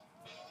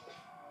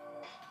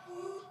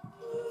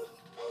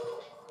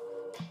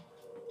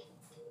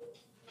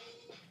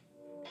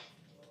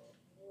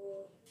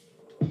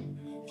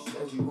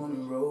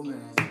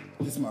romance.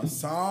 This is my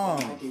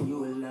song. I give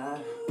you a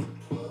lot.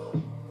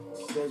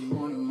 Said you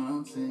wanted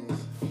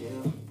mountains.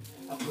 Yeah,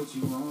 I put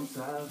you on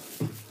top.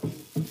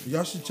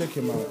 Y'all should check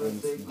him out,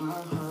 honestly. Take my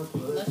heart,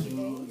 but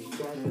you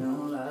got it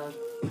on lock.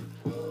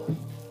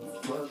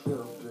 Fucked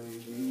up,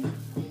 baby.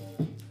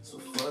 So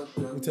fucked up.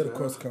 Let me tell the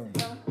course coming.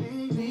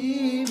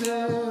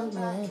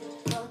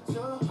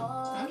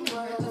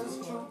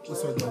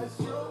 What's her name?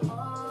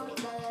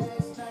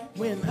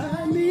 When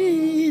I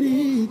need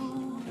it.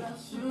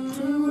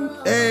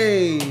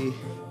 Hey.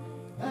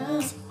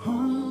 As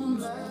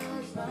home.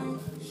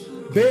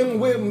 Been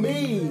with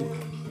me.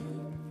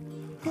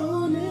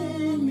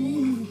 Holding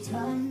me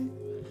tight.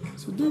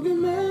 So do you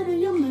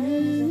marry your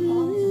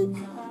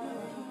man?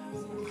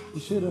 You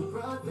should have.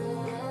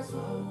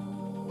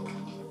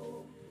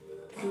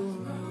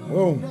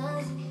 Whoa.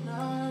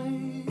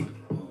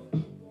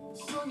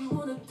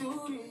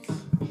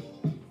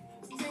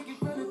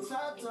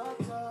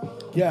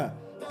 Yeah,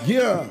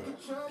 yeah.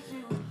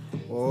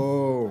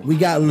 Oh, we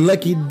got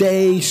Lucky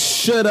Day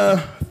Shoulda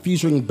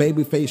featuring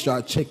Babyface.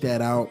 Y'all check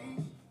that out.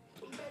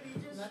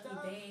 Lucky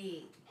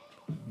Day.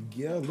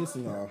 Yeah,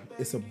 listen, y'all.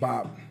 It's a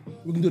bop.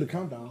 We can do the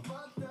countdown.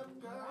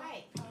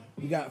 Right.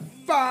 We got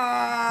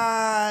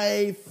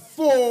 5,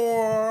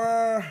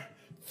 4,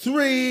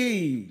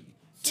 3,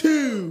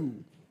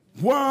 2,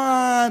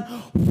 1.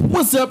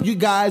 What's up, you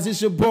guys?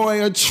 It's your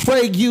boy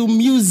Trey U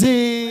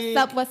Music.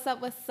 What's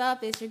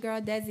up? It's your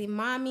girl Desi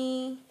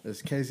Mommy.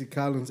 It's Casey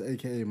Collins,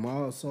 a.k.a.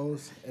 Mild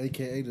Sauce,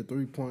 a.k.a. the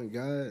 3-Point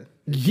Guy.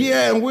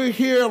 Yeah, and we're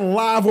here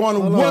live on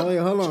Hold what? on, wait,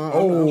 hold on.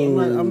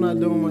 Oh. I'm not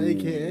doing my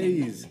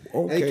a.k.a.s.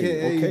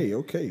 Okay.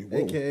 Whoa.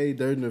 A.k.a.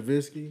 Dirk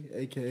Nowitzki,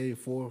 a.k.a.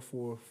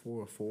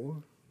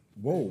 4444.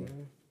 Whoa.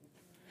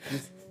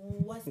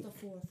 What's the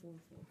 444?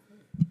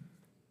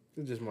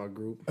 It's just my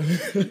group.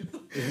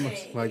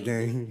 It's my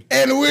gang.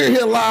 And we're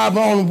here live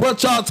on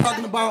What Y'all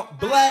Talking About,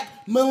 Black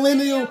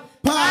Millennial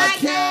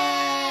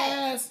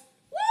Podcast.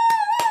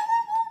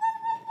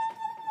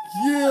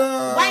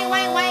 Yeah.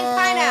 Wang,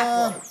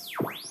 pineapple.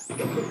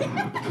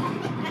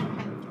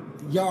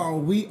 Y'all,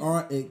 we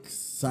are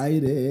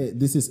excited.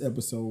 This is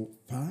episode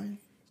 5.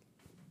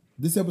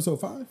 This is episode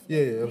 5? Yeah,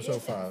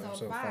 episode 5.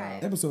 Episode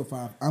 5. Episode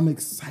 5. I'm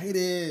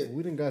excited.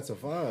 We done got to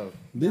 5.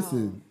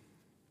 Listen,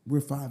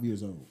 we're 5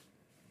 years old.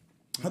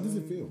 How does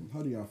it feel?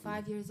 How do y'all feel?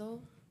 5 years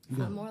old?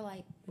 Yeah. More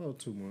like Well,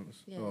 2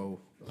 months. Yeah. Oh,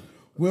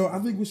 Well, I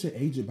think we should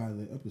age it by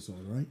the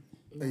episode, right?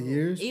 a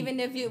year? even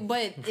if you,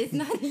 but it's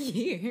not a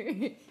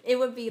year. It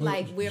would be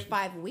like we're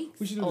 5 weeks.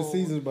 We should do the old,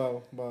 seasons by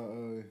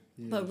years.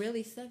 but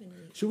really 7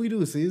 weeks. Should we do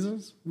the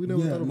seasons? We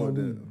never thought about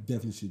we that.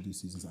 definitely should do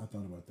seasons. I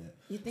thought about that.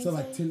 You think so? so?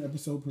 Like 10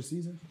 episodes per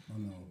season? Oh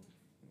no.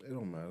 It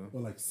don't matter.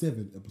 Or like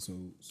 7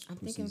 episodes I'm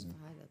per thinking season.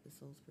 5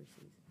 episodes per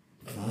season.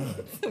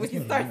 We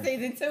can start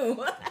season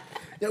 2.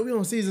 Yeah, we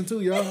on season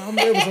 2, y'all. How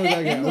many episodes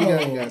I got?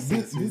 We got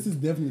This is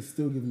definitely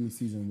still giving me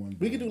season 1.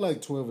 We could do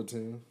like 12 or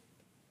 10.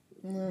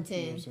 10.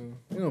 So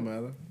it don't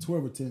matter.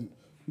 12 or 10.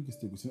 We could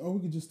stick with 10. Or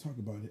we could just talk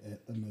about it at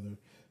another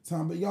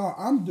time. But y'all,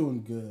 I'm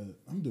doing good.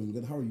 How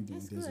are you doing,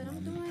 That's good. Desi? I'm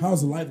doing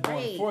How's life going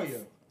great. for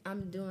you?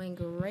 I'm doing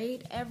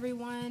great,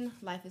 everyone.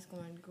 Life is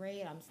going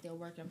great. I'm still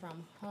working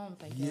from home.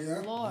 Thank you,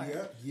 Yeah, Lord.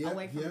 yeah,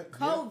 Away from yeah.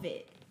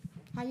 COVID.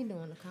 How you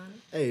doing, Nakana?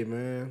 Hey,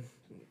 man.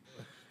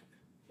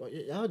 Well,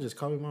 y'all just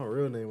call me my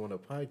real name on the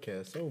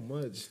podcast so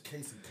much.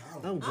 Casey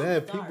Collins. I'm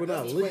glad sorry. people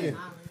not That's looking. twin.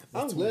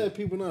 I'm glad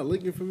people not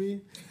looking for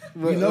me.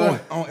 But, You know,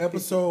 on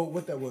episode,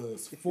 what that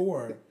was,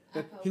 4,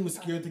 he was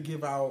scared to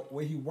give out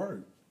where he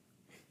worked.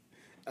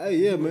 hey,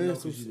 yeah, man.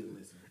 That's what you didn't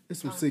listen. It's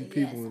some sick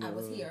people. Yes, in I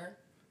was the, here.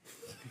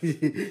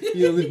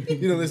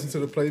 you don't listen to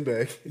the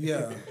playback.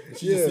 Yeah.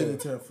 She Yeah. just sent it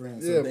to her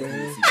friends. Yeah, So they man.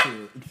 can listen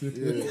to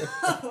it.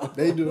 Yeah.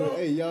 They do it.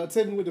 Hey, y'all,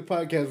 tell me what the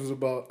podcast was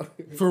about.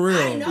 For I real.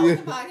 didn't know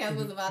what the podcast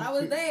was about. I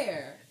was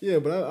there. Yeah,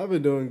 but I've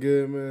been doing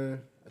good,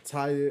 man.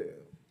 Tired.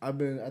 I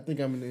think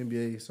I'm in the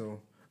NBA,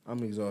 so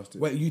I'm exhausted.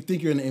 Wait, you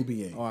think you're in the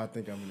NBA? Oh, I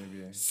think I'm in the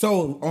NBA.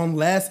 So on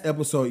last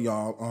episode,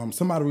 y'all,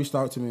 somebody reached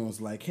out to me and was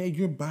like, "Hey,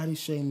 you're body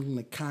shaming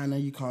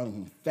Nakana. You calling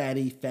him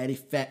fatty, fat,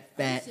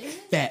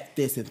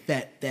 this and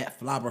that,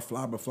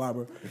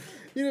 flobber."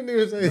 You didn't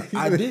even say.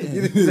 I didn't.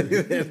 You didn't say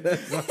that.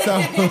 So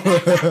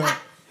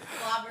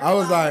I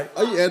was like,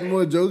 Are you adding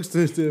more jokes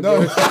to it?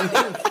 no.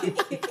 bro?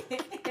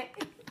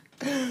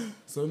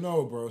 So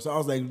no, bro. So I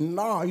was like,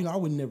 nah, I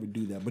would never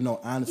do that. But no,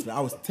 honestly, I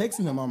was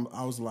texting him.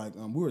 I was like,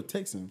 we were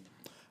texting.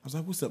 I was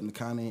like, what's up,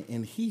 Nakana?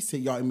 And he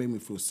said, y'all, it made me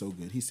feel so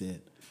good. He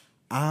said,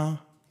 I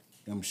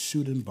am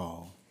shooting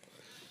ball.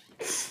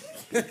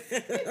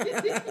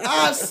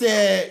 I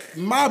said,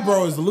 my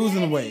bro is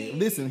losing weight.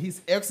 Listen, he's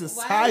Why are you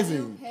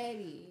exercising.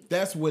 petty?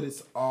 That's what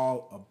it's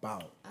all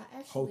about. I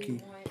actually Hokey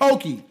want...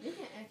 pokey. You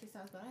can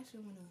exercise, but I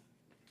actually want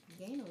to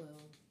gain a little.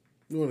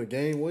 You want to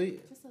gain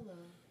weight? Just a little.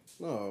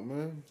 No,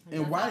 man.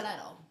 And Not why? at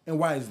all. And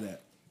why is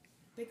that?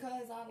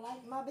 Because I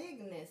like my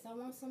bigness. I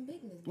want some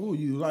bigness. Oh,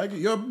 you like it?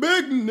 Your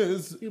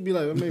bigness. You'd be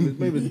like,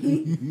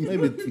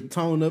 maybe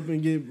tone up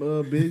and get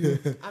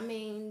bigger. I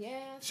mean, yeah.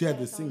 She had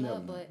to that's sing on that up,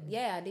 one. But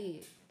yeah, I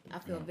did. I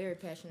feel very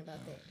passionate about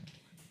that.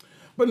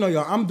 But no,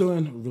 y'all, I'm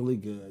doing really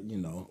good. You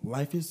know,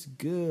 life is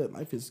good.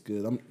 Life is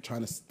good. I'm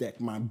trying to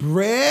stack my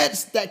bread,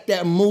 stack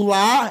that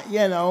moolah.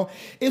 You know,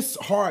 it's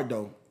hard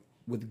though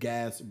with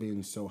gas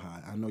being so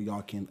high. I know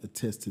y'all can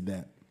attest to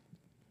that.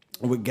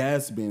 With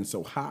gas being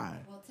so high.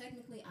 Well,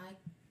 technically,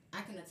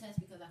 I can attest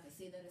because I can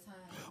see that it's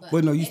high.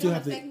 But no, you it still don't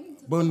have to. affect me.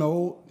 But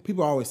no,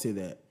 people always say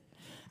that.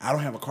 I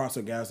don't have a car,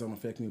 so gas don't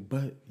affect me.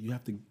 But you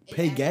have to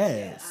pay Exactly, gas.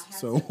 yeah, I have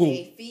So to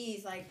pay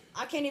fees. Like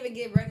I can't even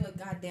get regular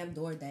goddamn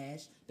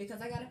DoorDash because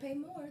I gotta pay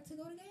more to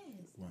go to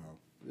gas. wow.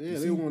 Yeah,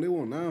 they want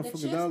 $9 The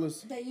fucking chips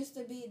dollars. that used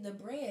to be the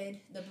bread,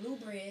 the blue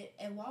bread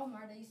at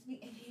Walmart, that used to be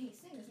 88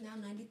 cents. It's now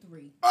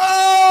 93.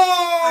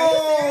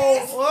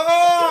 Oh!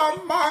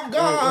 Oh my Wait,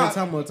 God!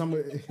 time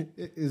out.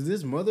 Is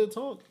this mother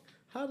talk?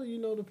 How do you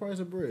know the price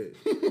of bread?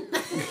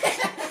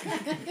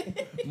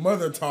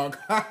 Mother talk.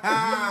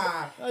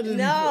 I just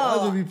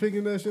No. be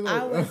picking that shit I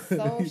up. was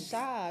so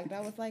shocked. I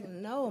was like,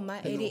 no,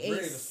 my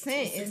 88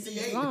 cent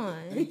is gone.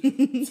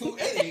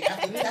 280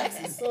 after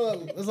taxes.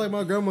 It's like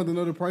my grandmother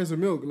know the price of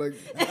milk. Like,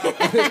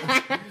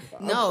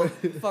 No,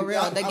 for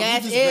real. The we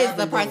gas just is grab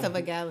the and price go. of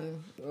a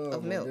gallon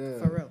of my milk,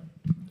 God. for real.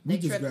 We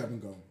They just tripping. grab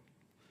and go.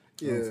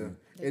 yeah.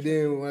 And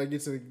then when I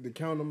get to the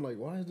count, I'm like,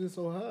 why is this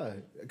so high?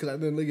 Because I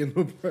didn't look at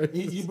no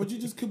price. But you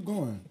just keep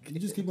going. You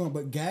just keep going.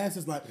 But gas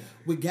is like,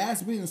 with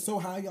gas being so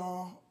high,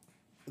 y'all,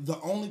 the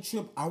only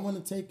trip I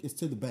want to take is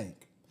to the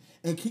bank.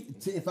 And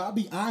if I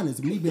be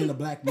honest, me being a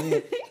black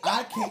man,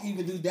 I can't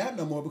even do that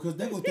no more because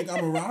they're going to think I'm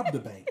going to rob the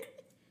bank.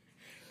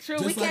 True,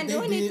 Just we like can't they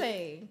do did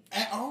anything.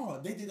 at all.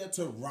 They did that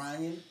to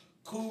Ryan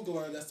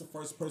Coogler. That's the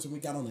first person we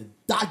got on the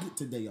docket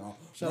today, y'all.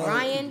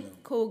 Ryan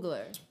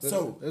Coogler. Coogler.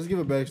 So, Let's give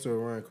a backstory of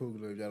Ryan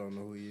Coogler if y'all don't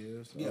know who he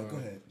is. yeah, go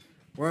ahead.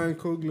 Ryan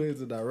Coogler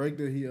is a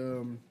director. He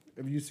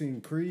have you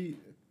seen Creed?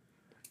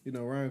 You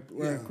know, Ryan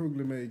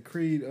Coogler made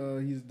Creed.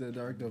 He's the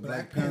director of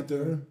Black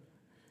Panther.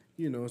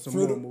 You know, some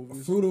more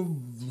movies.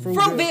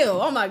 Fruitville.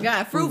 Oh my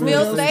God.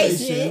 Fruitville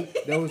Station.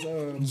 That was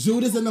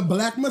Judas and the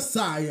Black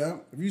Messiah.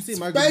 Have you seen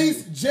Michael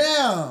Space B?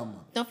 Jam.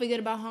 Don't forget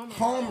about Homeroom.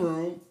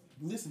 Homeroom.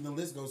 Listen, the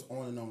list goes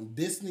on and on.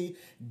 Disney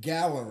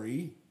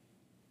Gallery.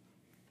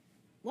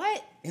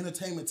 What?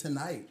 Entertainment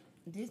Tonight.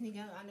 Disney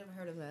Gallery? I never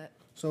heard of that.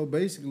 So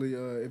basically,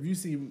 if you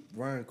see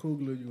Ryan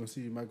Coogler, you're gonna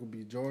see Michael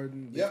B.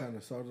 Jordan. They Yep. kind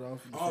of started off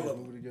the All first of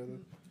movie together.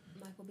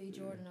 Michael B.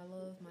 Jordan. I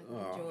love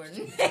Michael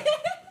B.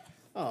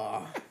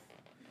 Jordan.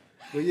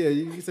 But yeah,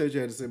 you said what you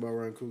had to say about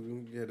Ryan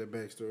Coogler. You had that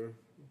backstory.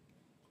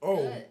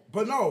 Oh,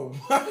 but no.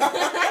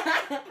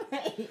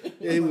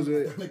 Yeah, he was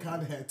a. They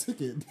kind of had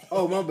took it.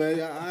 Oh my bad.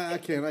 I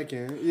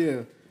can.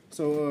 Yeah.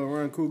 So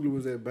Ryan Coogler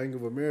was at Bank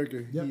of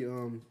America. Yep. He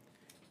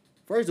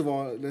first of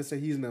all, let's say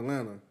he's in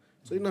Atlanta.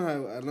 So you know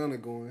how Atlanta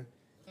going.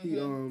 He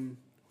when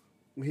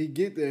he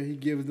get there, he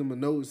gives them a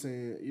note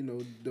saying, you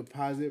know,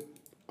 deposit.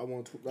 I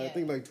want I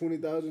think like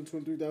 $20,000,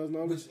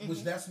 $23,000.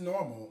 Which that's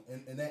normal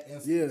in that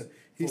instance. Yeah,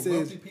 he for says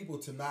wealthy people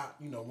to not,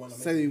 want to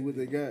say what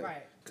they got.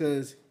 Right.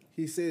 Because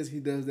he says he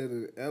does that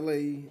in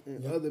L.A.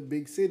 and other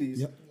big cities.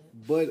 Yep.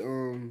 But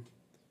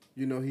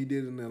he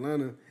did it in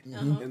Atlanta,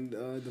 and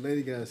the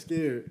lady got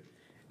scared.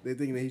 They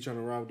thinking that he's trying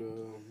to rob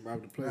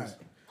the place. Right.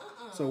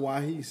 So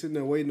while he's sitting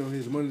there waiting on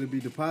his money to be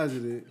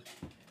deposited,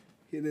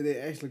 they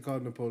actually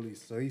called the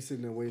police. So he's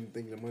sitting there waiting,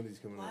 thinking the money's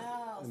coming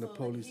out, and the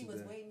police he is was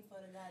there. waiting for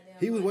the goddamn.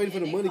 He was waiting for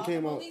the and money they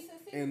came called out, the police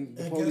and and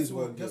the And police guess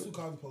wasn't guess there. who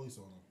called the police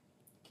on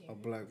him? A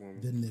black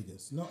woman. The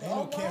niggas. No, ain't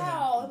Oh, no Karen.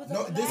 wow. It was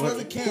No, a this black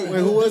wasn't man. Karen. Wait,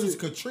 who was This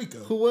it? was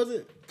Katrika. Who was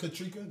it?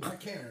 Katrika, not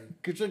Karen.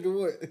 Katrina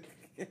what?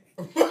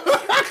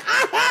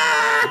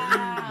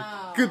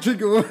 Wow.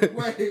 Katrina what?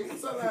 Wait,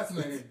 what's her last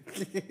name?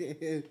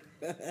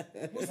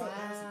 What's her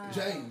last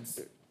name? James.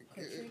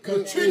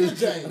 Katrina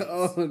James.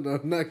 Oh no,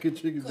 not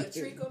Katrina.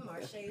 Katrika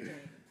Marche James.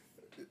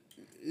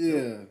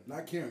 Yeah.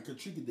 Not Karen.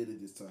 Katrika did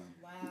it this time.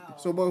 Wow.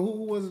 So, but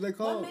who was it they what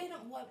called? made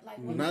him what Not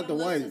made the him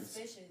look whites.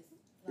 suspicious?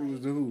 It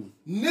was the who?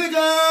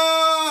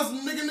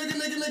 Niggas!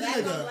 Nigga. Black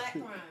on black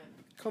crime.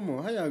 Come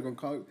on, how y'all gonna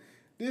call it?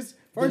 This?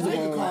 First of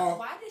nigga all, called-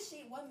 Why did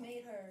she? What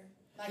made her?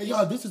 Like, Hey,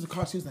 y'all, this is a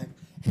call. She was like,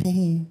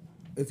 hey.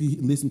 If you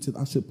listen to,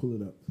 I should pull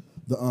it up.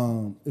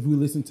 If we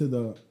listen to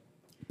the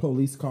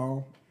police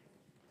call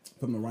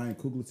from the Ryan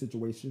Coogler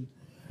situation,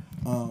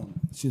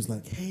 she was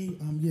like, hey,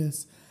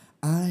 yes,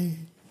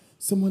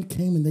 someone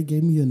came and they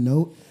gave me a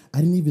note. I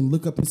didn't even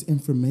look up his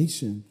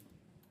information.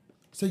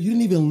 So you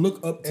didn't even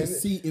look up to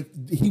see if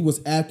he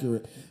was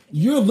accurate.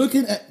 You're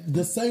looking at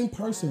the same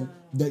person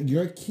that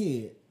your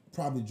kid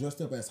probably dressed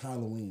up as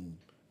Halloween.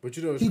 but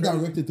you know what's He crazy?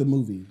 directed the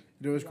movie.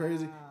 You know what's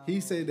crazy? He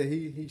said that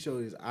he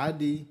showed his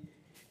ID,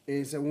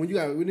 and said when you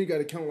got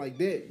an account like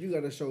that, you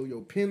got to show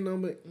your PIN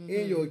number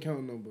and your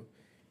account number.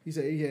 He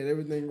said he had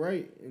everything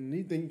right, and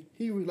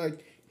he was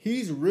like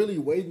he's really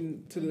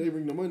waiting till they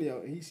bring the money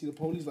out, and he see the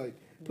police like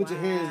put your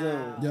hands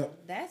down. Yep.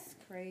 That's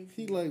crazy.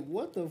 He like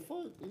what the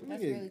fuck?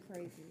 That's Nigga. really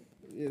crazy.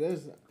 Yeah,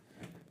 that's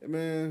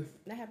man.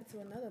 That happened to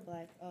another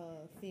black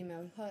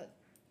female. Her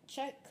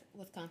check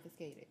was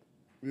confiscated.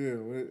 Yeah,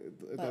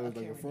 I thought it was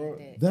like a fraud.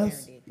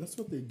 That's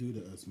what they do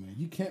to us, man.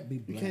 You can't be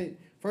You black. can't.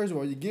 First of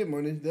all, you get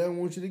money. They don't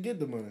want you to get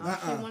the money. All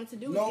she wanted to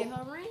do was No. get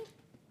her ring.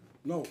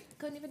 No.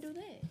 Couldn't even do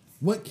that.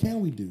 What can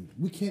we do?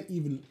 We can't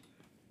even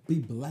be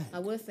black. I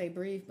would say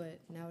breathe, but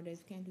nowadays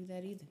we can't do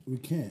that either. We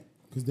can't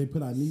because they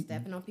put our knee.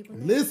 Stepping on people's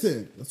necks.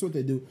 Listen, that's what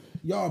they do.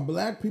 Y'all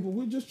black people,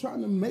 we're just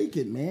trying to make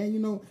it, man. You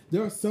know,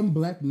 there are some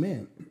black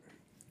men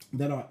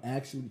that are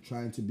actually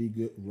trying to be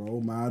good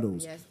role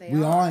models. Yes, they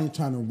we are. all ain't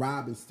trying to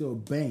rob and steal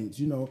banks.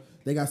 You know,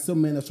 they got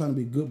some men that's trying to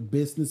be good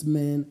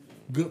businessmen,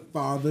 good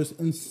fathers,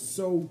 and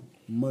so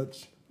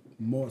much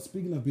more.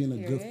 Speaking of being a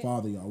good Period.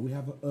 father, y'all, we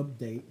have an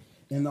update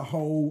in the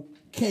whole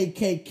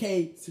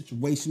KKK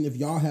situation. If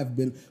y'all have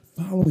been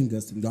following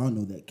us, and y'all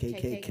know that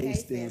KKK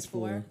stands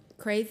for...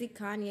 Crazy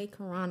Kanye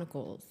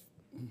Chronicles.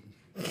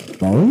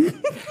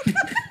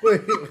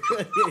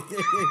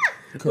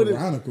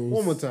 Chronicles.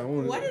 One more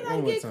time. Where did I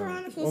one more get time.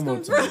 Chronicles One more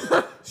come time.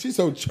 from? She's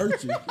so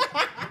churchy.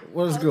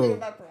 Well, let's I was go. thinking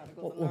about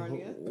Chronicles of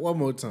Narnia. One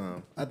more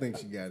time. I think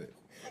she got it.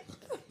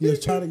 You're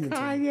trying to get to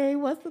Kanye,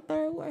 what's the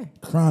third word?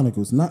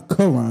 Chronicles, not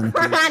Chronicles.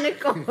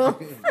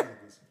 Chronicles.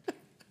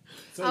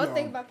 So, I was y'all,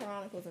 thinking about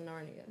Chronicles of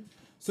Narnia.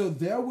 so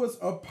there was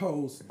a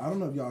post. I don't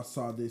know if y'all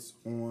saw this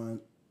on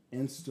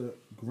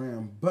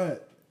Instagram,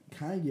 but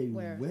Kanye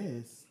Where?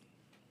 West.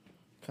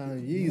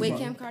 Kanye's With like-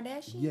 Kim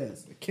Kardashian?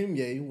 Yes. Kim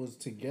Ye was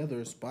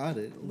together,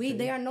 spotted. Okay.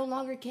 They are no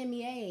longer Kim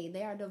Ye.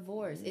 They are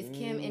divorced. It's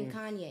Kim and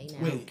Kanye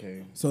now.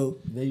 Okay. So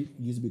they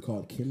used to be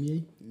called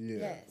Kimye. Yeah.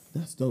 Yes.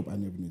 That's dope. I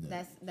never knew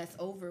that. That's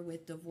over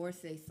with divorce.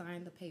 They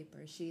signed the paper.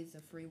 She's a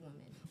free woman.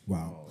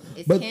 Wow.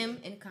 It's But- Kim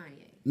and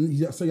Kanye.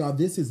 Yeah, so y'all,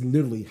 this is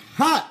literally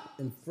hot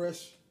and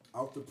fresh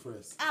out the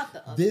press. Out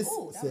the oven. This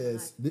Ooh, that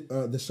was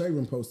says the Shade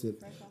Room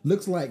posted.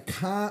 Looks like it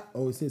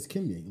says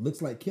Kimye.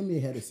 Looks like Kimye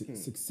had a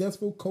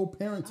successful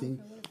co-parenting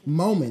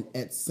moment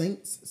at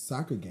Saints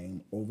soccer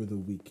game over the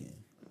weekend.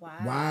 Wow.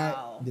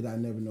 Why did I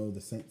never know the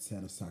Saints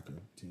had a soccer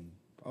team?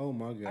 Oh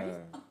my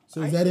God.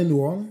 So is that in New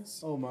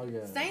Orleans? Oh my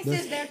God. Saints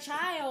is their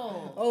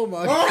child. Oh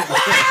my God.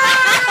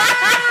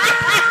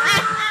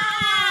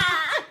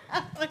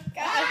 Oh my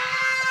God.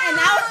 And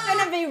I was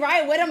gonna be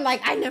right with him.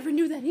 Like I never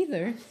knew that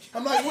either.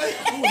 I'm like, wait,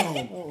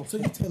 hold on. So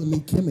you telling me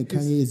Kim and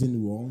Kanye is in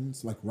New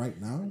Orleans like right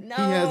now? No,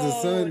 He has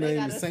a son they named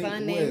got a Saint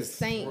son named West.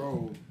 Saint.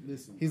 Bro,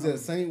 listen. He's at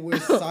St.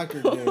 West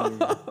soccer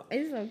game.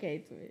 It's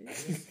okay,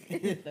 Twitch.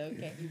 It's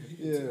okay.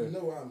 Yeah. You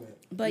know where I'm at.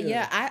 But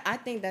yeah, I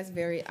think that's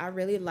I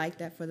really like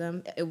that for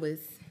them. It was,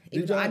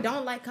 even though I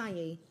don't like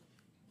Kanye,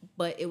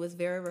 but it was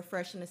very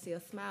refreshing to see a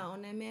smile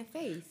on that man's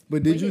face.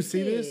 But did with you his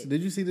see this? kid.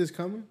 Did you see this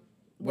coming?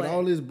 What? With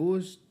all this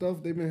bullshit stuff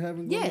they've been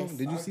having going Yes. on?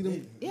 Did you see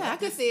them? Yeah, I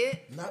could see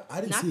it.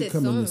 I didn't Not see it this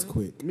coming soon. this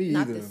quick. Me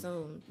Not either. this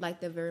soon. Like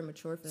they're very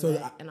mature for So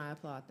that, and I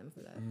applaud them for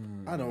that.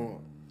 I don't.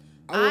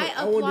 I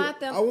applaud wanted,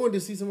 them. I wanted to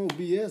see some more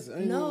BS. I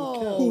ain't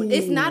No,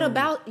 it's not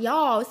about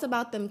y'all. It's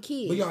about them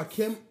kids. But y'all,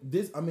 Kanye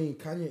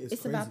is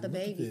It's crazy. about the Look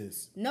at baby.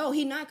 this. No,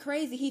 he not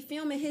crazy. He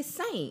filming his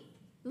Saint.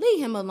 Leave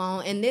him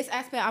alone. In this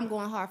aspect, I'm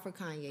going hard for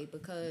Kanye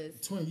because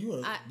Twin,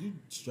 you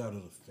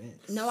straddle the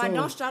fence. no, I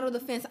don't straddle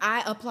the fence.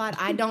 I applaud.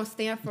 I don't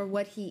stand for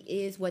what he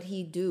is, what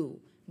he do.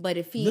 But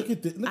if he Look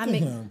at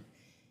him.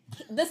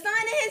 the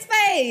sign in his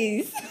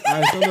face.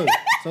 All right,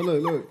 so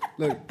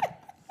look.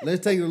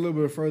 Let's take it a little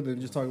bit further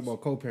and just talk about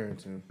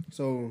co-parenting.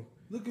 So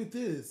Look at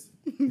this.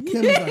 Kim is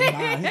like,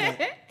 nah. He's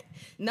like,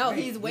 No,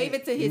 he's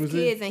waving to his was it?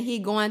 kids and he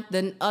going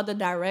the other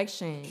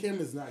direction. Kim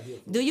is not here.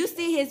 Do you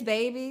see his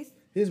babies?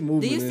 his Do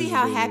movement. you see is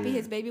how really happy weird.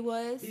 his baby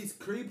was? He's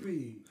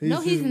creepy. No,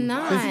 he's Why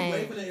not. is he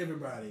waving at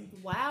everybody?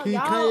 Wow, He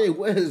y'all. Kanye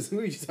West.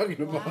 What are you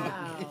talking about?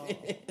 Wow.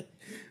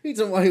 He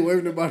talking about he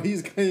waving about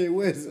he's Kanye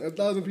West.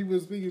 1,000 people are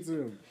speaking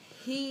to him.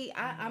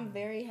 I'm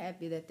very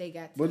happy that they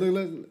got to But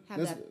look, have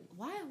let's that.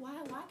 Why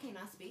can't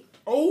I speak?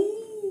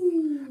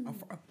 Oh.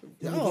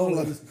 y'all.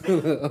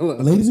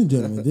 Ladies and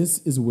gentlemen, this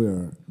is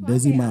where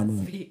Desi can't I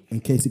Mama speak?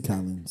 and Casey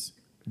Collins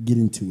get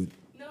into it.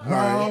 No,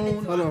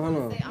 Hold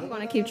on. I'm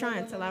gonna keep trying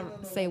until I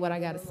say what I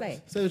gotta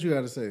say. Say what you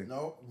got to say.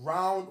 No,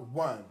 round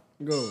one.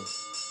 Go.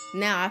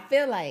 Now I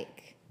feel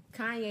like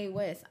Kanye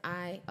West.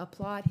 I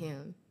applaud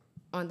him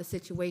on the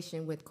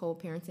situation with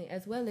co-parenting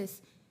as well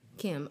as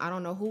Kim. I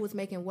don't know who was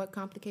making what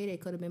complicated.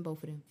 It could have been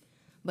both of them.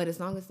 But as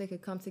long as they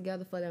could come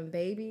together for them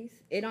babies,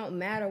 it don't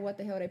matter what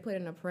the hell they put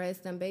in the press.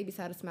 Them babies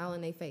had a smile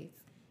on their face,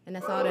 and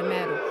that's all that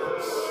matters.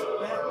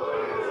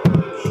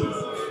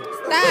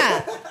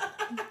 Stop.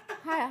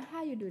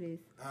 How you do this?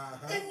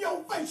 In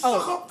your face.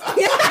 Oh.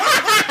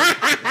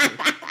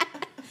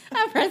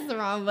 I pressed the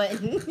wrong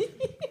button.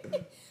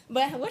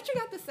 But what you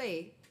got to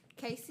say,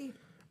 Casey?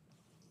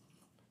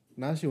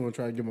 Now she want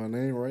to try to get my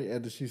name right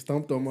after she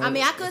stumped on my. I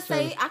mean, I could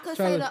say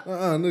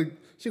the. Look,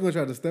 she gonna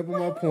try to step on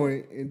my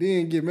point and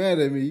then get mad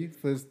at me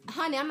for.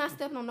 Honey, I'm not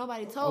stepping on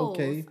nobody's toes.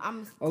 Okay.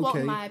 I'm Okay.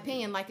 quoting my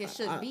opinion like it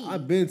should be.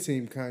 I've been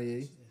Team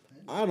Kanye.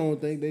 I don't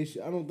think they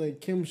should. I don't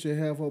think Kim should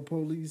have her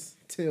police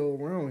tail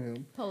around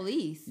him.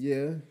 Police.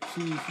 Yeah,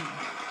 she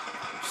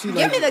Give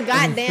like, me the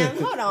goddamn.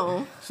 Hold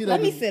on. She Let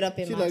like me to- sit up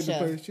in she my like chair.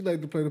 to play. She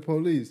like to play the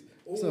police.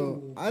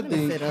 So I Let me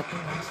think sit up in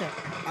my chair.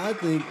 I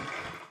think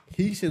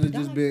he should have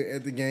just been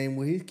at the game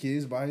with his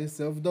kids by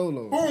himself,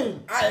 dolo.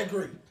 Boom. I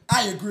agree.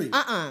 I agree.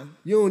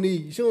 You don't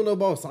need. She don't know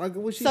about soccer.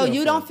 What she? So got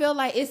you for? don't feel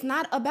like it's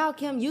not about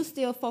Kim. You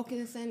still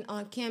focusing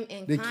on Kim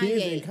and The Kanye.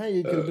 kids and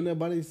Kanye could have been there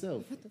by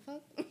themselves. What the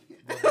fuck?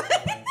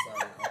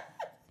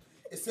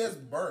 It says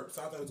burp,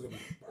 so I thought it was gonna be.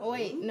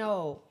 Wait,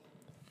 no.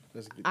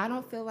 That's good. I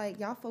don't feel like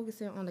y'all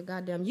focusing on the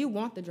goddamn. You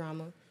want the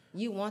drama.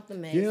 You want the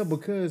mess. Yeah,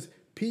 because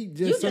Pete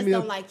just You sent just me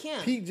don't a, like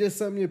Kim. Pete just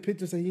sent me a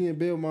picture saying he in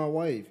bed with my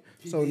wife.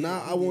 So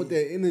now I want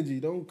that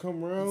energy. Don't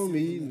come around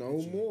me no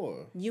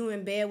more. You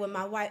in bed with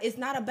my wife. It's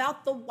not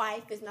about the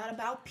wife. It's not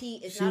about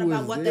Pete. It's She not about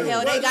was what there. the hell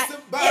they What got. it's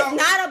about- It's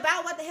not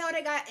about what the hell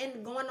they got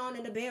going on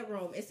in the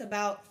bedroom. It's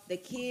about the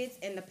kids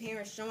and the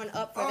parents showing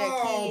up for their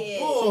kids.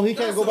 So he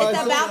can't go by It's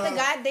himself. about the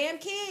goddamn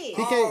kids. He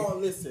can't- Oh,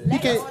 listen.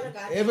 Let can't- go of the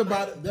goddamn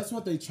Everybody, mic. that's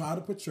what they try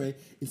to portray.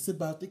 It's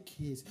about the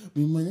kids.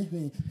 We want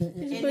In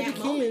to. that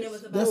moment, it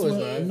was about That's the what.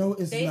 kids. No,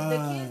 it's The kids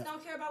not.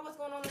 don't care about what's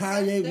going on.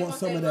 Kanye They wants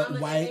say some of that mama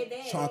and white they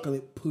daddy.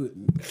 chocolate pudding.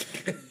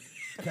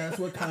 That's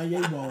what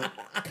Kanye wants.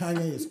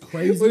 Kanye is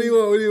crazy. What do you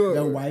want? What do you want?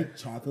 That white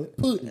chocolate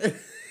pudding.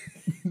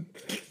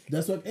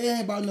 That's what. It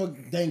ain't about no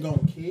dang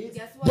on kids.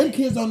 Guess what? Them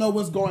kids don't know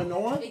what's going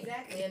on.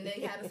 Exactly, and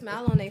they had a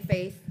smile on their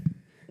face.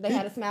 They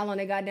had a smile on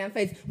their goddamn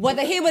face.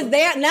 Whether he was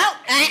there,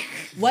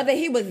 whether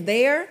he was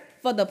there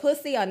for the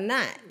pussy or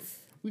not.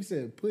 We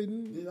said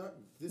pudding.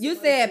 You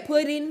said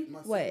pudding. My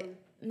What? son.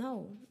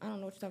 No, I don't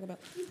know what you're talking about.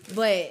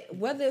 But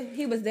whether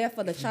he was there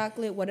for the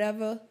chocolate,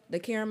 whatever, the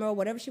caramel,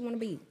 whatever she want to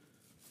be,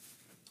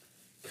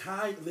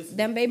 Listen.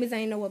 them babies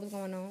ain't know what was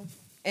going on.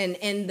 And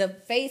in the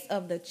face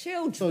of the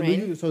children, So do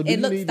you? So do it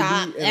you looked need to be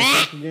at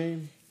a soccer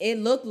game? It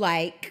looked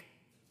like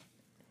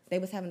they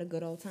was having a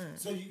good old time.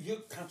 So you're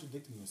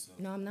contradicting yourself.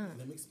 No, I'm not.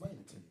 Let me explain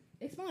it to you.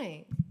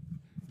 Explain.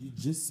 You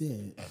just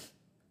said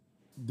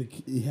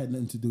it had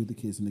nothing to do with the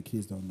kids, and the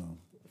kids don't know.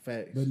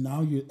 Facts. But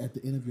now you're at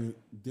the end of your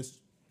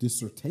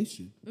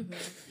dissertation.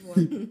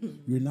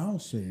 You're now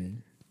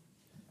saying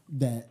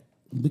that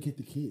look at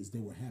the kids; they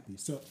were happy.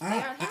 So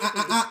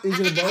Is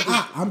it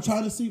about I'm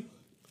trying to see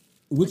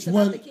which It's about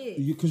one the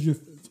kids. because you're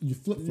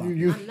flip flopping.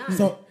 You- I'm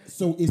not.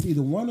 So it's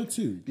either one or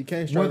two. You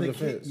can't Were straddle the kid-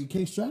 fence. You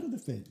can't straddle the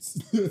fence.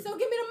 So give me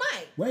the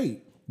mic.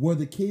 Wait, were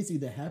the kids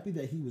either happy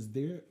that he was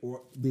there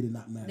or did it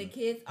not matter? The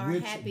kids are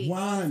Which happy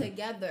one? all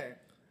together.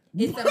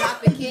 It's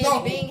about the kids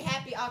No. being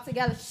happy all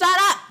together. Shut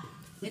up.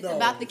 It's No.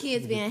 about the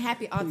kids being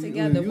happy all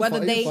together. You Whether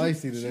fe- they you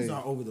feisty today. She's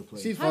all over the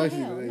place. She's How the feisty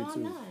hell? today No, I'm too.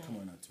 not. Come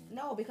on, not too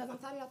much. No, because I'm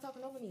tired of y'all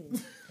talking over me.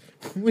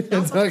 We're Y'all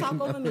not supposed to talking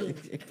talk over about me.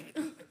 it.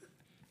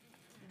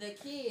 The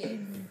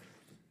kids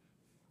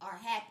are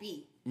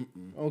happy.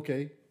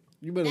 Okay,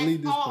 you better That's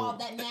leave this all point.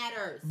 that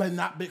matters. But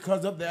not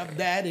because of their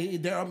daddy.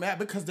 They're mad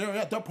because they're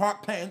at the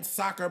park playing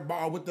soccer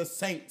ball with the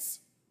Saints.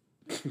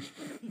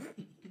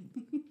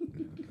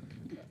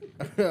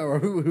 All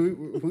right,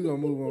 we gonna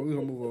move on. We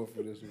gonna move on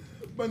for this one.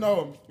 But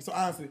no, so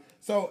honestly,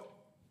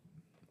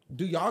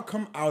 do y'all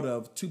come out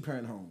of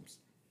two-parent homes?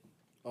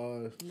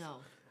 No.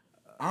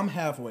 I'm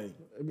halfway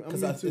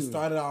because me it too.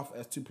 started off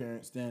as two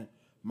parents. Then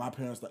my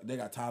parents they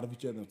got tired of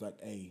each other and was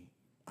like, "Hey,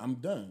 I'm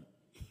done."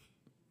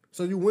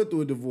 So you went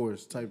through a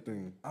divorce type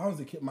thing. I was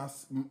the kid.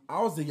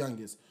 I was the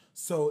youngest,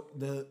 so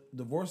the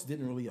divorce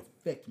didn't really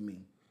affect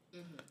me.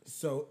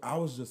 So I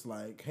was just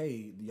like,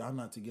 "Hey, y'all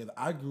not together."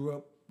 I grew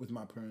up with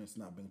my parents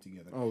not being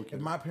together. Okay.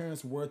 If my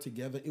parents were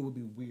together, it would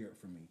be weird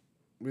for me.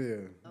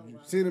 Yeah,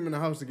 seeing them in the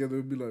house together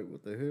would be like,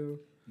 what the hell?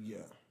 Yeah,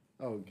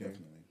 Okay,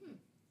 definitely.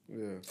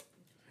 yeah.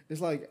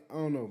 It's like I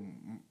don't know.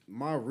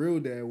 My real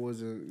dad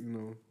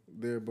wasn't,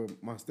 there, but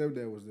my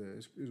stepdad was there.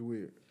 It's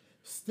weird.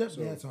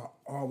 Stepdads are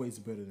always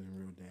better than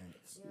real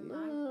dads. My I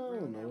real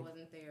don't dad know.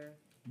 wasn't there.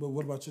 But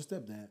what about your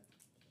stepdad?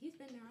 He's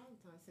been there all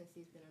the time since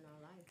he's been in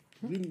our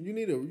life. You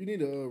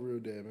need a real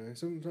dad, man.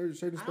 Certain I don't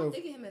stuff,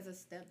 think of him as a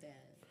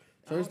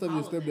stepdad. certain stuff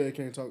your stepdad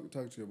can't talk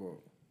to you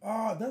about.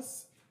 Oh,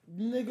 that's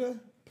nigga.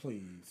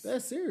 Please.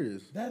 That's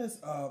serious. That is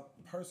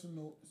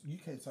personal. You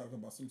can't talk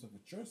about some stuff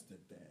with your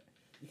stepdad.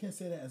 You can't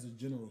say that as a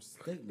general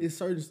statement. It's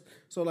certain.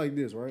 So like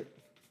this, right?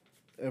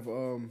 If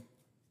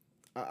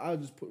I'll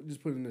just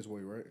put it in this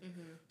way, right?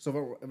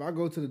 So if I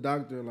go to the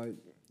doctor, like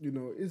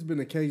it's been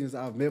occasions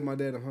I've met my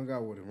dad and hung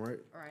out with him, right?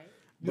 Right.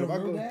 Your if I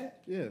real go- dad?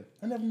 Yeah.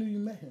 I never knew you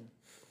met him.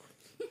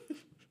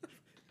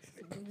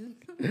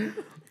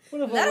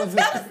 What if I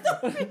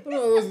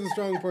wasn't a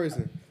strong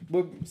person?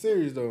 But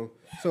serious though.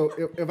 So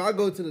if I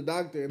go to the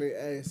doctor and they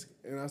ask,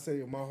 and I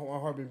say my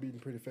heart been beating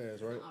pretty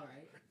fast, right? All right.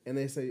 And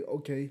they say,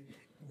 okay,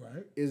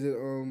 Right? is it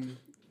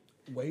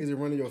Weight? is it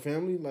running your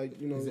family? Like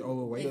Is it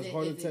overweight? does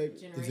heart attack?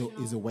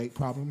 Is it weight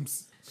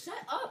problems? Shut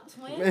up,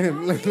 twin.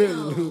 Man, look,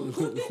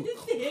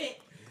 Goddamn.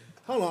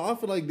 Hold on, I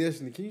feel like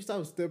Destiny. Can you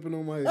stop stepping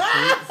on my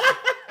experience?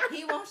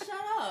 He won't shut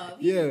up.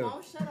 He Yeah.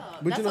 won't shut up.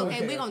 But That's you know-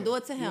 okay. We're going to do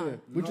it to him. Yeah.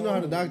 But you know how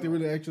the doctor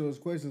really asks you those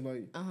questions,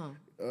 like,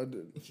 Uh-huh.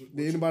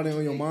 did anybody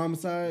on your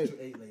mom's side? You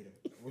ate later.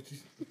 What you?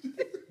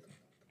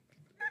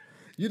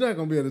 You're not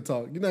gonna be able to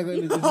talk. You're not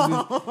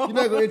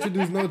gonna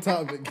introduce no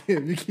topic.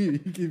 You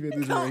keep it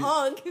this Come way.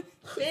 on.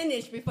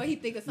 Finish before he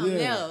think of something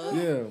Yeah, else.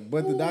 yeah.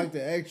 But the doctor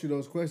asks you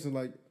those questions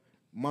like,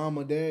 mom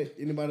or dad,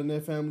 anybody in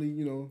their family,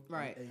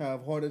 Right.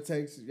 have heart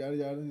attacks, yada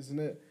yada, this and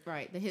that.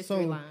 Right. The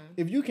history So line.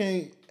 if you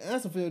can't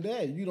answer for your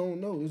dad, you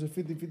don't know. It's a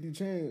 50-50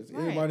 chance.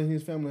 Right. Everybody in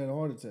his family had a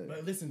heart attack.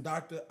 But listen,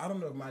 doctor, I don't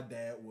know if my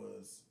dad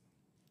was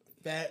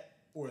fat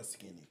or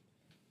skinny.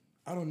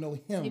 I don't know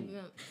him. You've been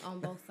on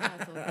both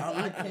sides. So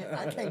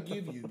I can't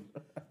give you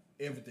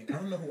everything.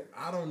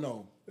 I don't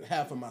know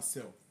half of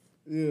myself.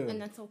 Yeah.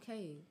 and that's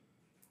okay.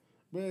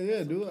 Man,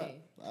 yeah, dude. okay.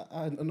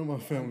 I know my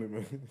family,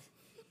 man.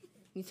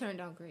 You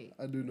turned out great.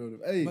 I do know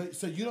them. Hey, But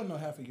so you don't know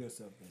half of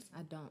yourself. Then.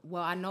 I don't.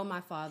 Well, I know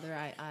my father.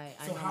 I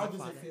So know how my does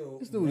father. it feel?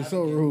 this dude is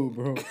so rude,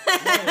 bro.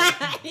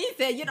 He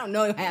said you don't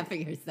know half of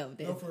yourself.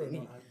 No, for real. Destiny.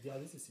 No, yeah,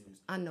 this is serious.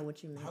 I know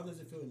what you mean. How does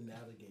it feel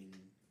navigating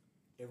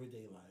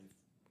everyday life?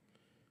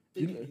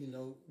 You Thinking you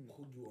know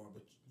who you are,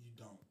 but you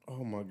don't.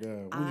 Oh my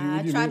God.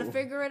 I tried to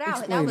figure it out.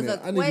 Explain That was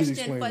that. I a need you to question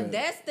explain for that.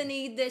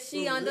 Destiny that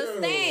she For real.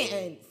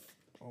 understands.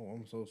 Oh,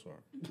 I'm so sorry.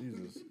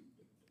 Jesus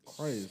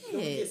Christ. Don't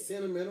get Shit.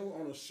 sentimental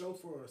on a show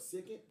for a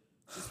second.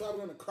 She's probably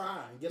gonna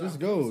cry and get Let's out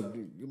go. of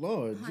it.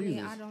 Lord, Honey,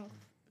 Jesus. I don't.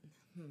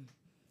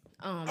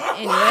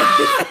 Anyway.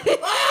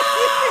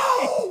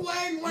 Oh,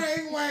 wang.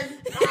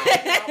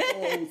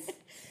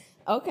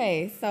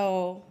 Okay,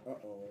 so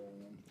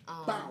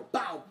Bow,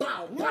 bow,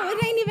 bow, no, bow.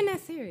 it ain't even that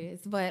serious.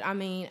 But I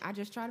mean, I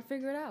just try to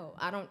figure it out.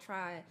 I don't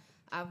try.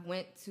 I've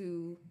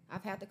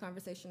had the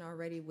conversation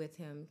already with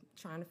him,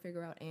 trying to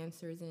figure out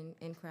answers and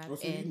crap. Oh,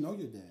 so and you know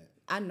your dad.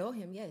 I know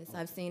him. Yes,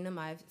 I've seen him.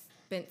 I've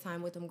spent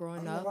time with him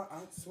growing up.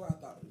 I swear I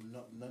thought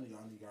none of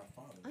y'all knew your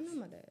father. I know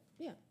my dad.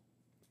 Yeah,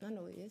 I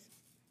know he is.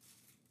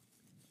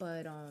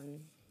 But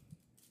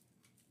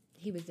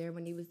he was there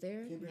when he was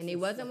there, and he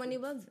wasn't when he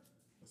wasn't.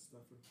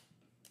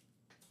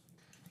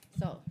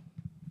 So,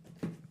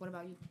 what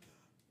about you?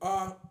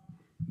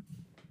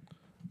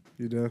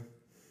 You done?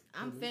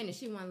 I'm finished.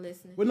 She wasn't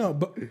listening. Well, no,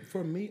 but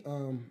for me,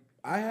 I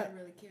I had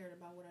really cared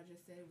about what I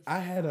just said. I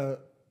had a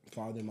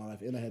father in my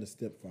life, and I had a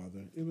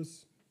stepfather. It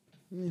was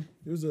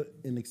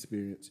an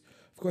experience.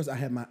 Of course, I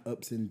had my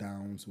ups and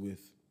downs with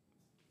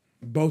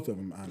both of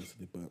them,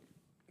 honestly. But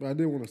I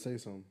did want to say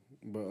something,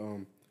 but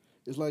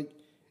it's like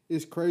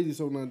it's crazy.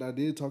 So now I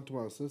did talk to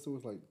my sister. It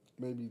was like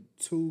maybe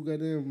 2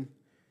 goddamn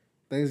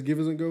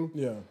Thanksgivings ago.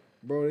 yeah,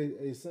 Bro,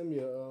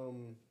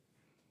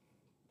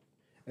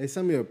 they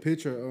sent me a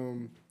picture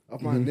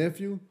of my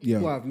nephew Yeah.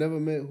 who I've never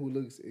met who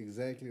looks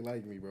exactly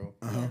like me, bro.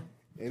 Uh-huh.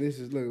 And this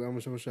is look. I'm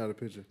gonna show you the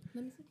picture.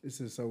 Let me see.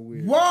 This is so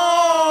weird.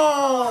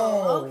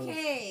 whoa!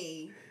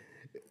 Okay.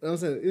 I'm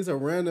saying it's a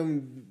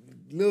random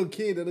little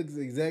kid that looks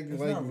exactly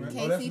It's like not me. random.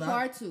 Casey That's not-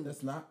 part 2.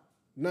 That's not.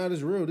 Not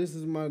as real. This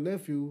is my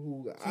nephew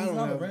who I He's don't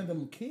not have. a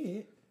random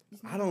kid.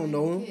 I don't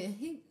know him.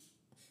 Yeah,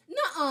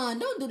 Nuh-uh,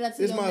 don't do that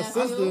to It's your my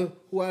nephew. sister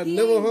who I He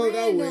never ain't hung out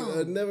random.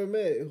 with, never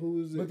met.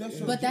 Who's But that's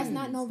your But that's Jeez,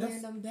 not no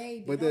that's- random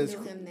baby. but Don't that's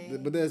give him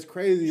that. but that's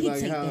crazy. He Like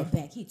take how. that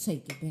back. He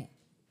take it back.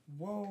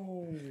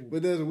 Whoa!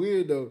 But that's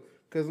weird though,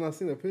 because when I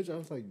seen the picture, I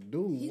was like,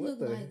 dude, He what look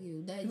the? like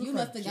you. That You you look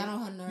must like have got Jay-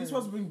 on her nerves. You're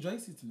supposed to bring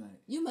JC tonight.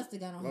 You must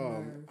have got on her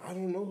nerves. I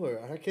don't know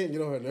her. I can't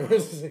get on her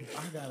nerves.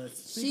 I got it.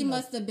 She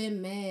must have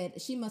been mad.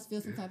 She must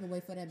feel some type of way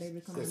for that baby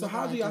to come. So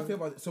how do y'all feel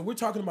about it? So we're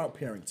talking about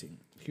parenting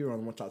here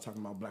on What Y'all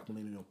Talking About Black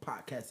Millennial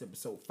Podcast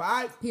episode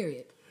 5.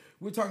 Period.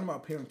 We're talking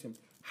about parenting.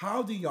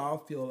 How do y'all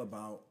feel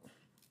about?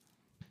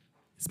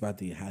 It's about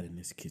to get hot in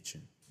this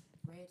kitchen.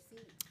 Red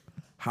seed.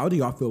 How do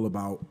y'all feel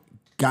about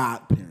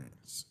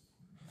godparents?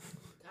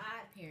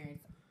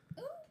 Godparents.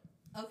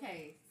 Ooh.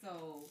 Okay,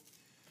 so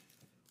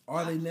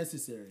Are they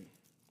necessary?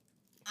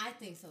 I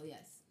think so.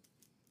 Yes,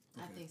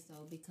 I think so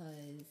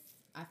because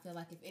I feel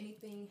like if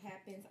anything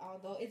happens,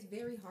 although it's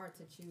very hard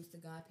to choose the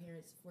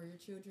godparents for your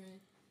children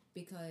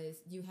because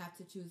you have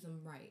to choose them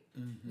right.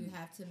 You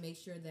have to make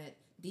sure that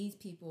these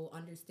people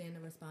understand the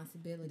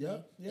responsibility.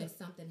 Yep, yep. If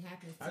something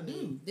happens to I me,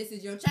 do. this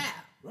is your child.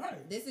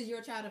 Right. This is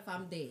your child if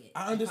I'm dead.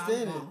 I if I'm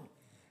understand it. gone.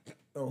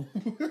 Oh.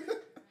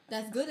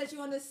 That's good that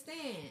you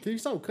understand. Can you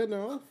stop cutting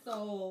her off?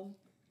 So,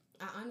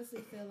 I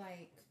honestly feel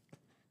like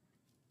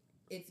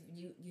it's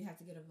you have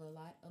to give a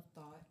lot of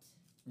thought.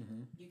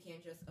 You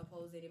can't just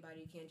oppose anybody.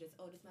 You can't just,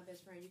 oh, this is my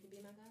best friend. You can be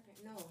my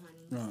godparent. No,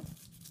 honey. Right.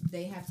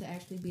 They have to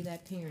actually be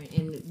that parent.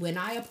 And when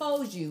I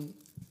oppose you,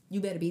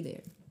 you better be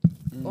there.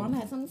 Or I'm going to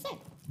have something to say.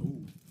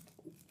 Ooh.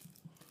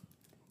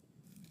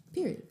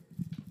 Period.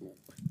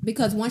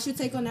 Because once you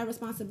take on that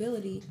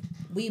responsibility,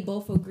 we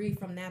both agree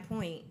from that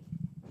point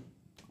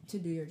to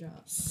do your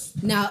job.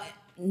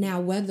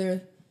 Now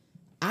whether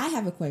I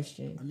have a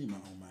question. I need my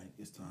own mic.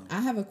 It's time.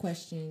 I have a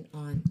question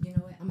on. You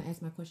know what? I'm gonna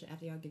ask my question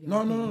after y'all give y'all. No,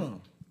 opinion.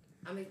 no.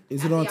 I mean,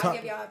 Is it after on y'all top?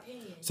 give y'all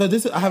opinion. So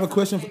this is. I have a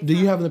question. Do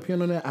you have an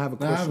opinion on that? I have a No,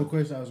 question. I have a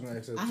question I was going to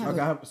ask her. I have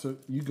Okay. a- So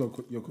you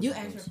go. Your question. You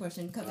ask your first.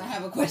 question because I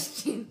have a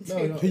question. No,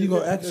 too. no, Here you go,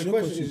 the- ask the your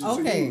question. is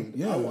Okay. to you.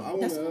 Yeah. I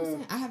want That's what I'm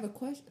saying. I have a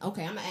question.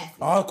 Okay, I'm gonna ask.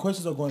 All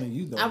questions are going to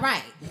you though. All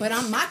right, but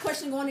my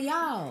question going to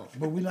y'all.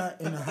 But we're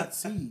not in a hot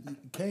seat. You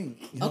can't.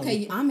 You know.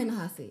 Okay, I'm in the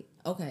hot seat.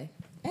 Okay,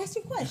 ask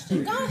your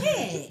question. Go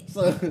ahead.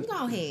 So,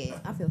 Go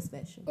ahead. I feel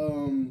special.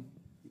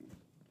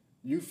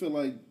 you feel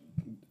like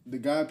the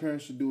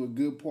godparents should do a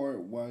good part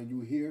while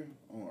you here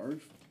on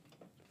Earth?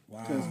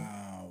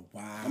 Wow.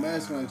 I'm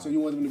asking, like, so you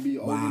want them to be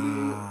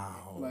overly,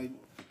 like,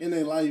 in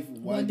their life?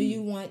 Why Well, do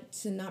you want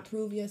to not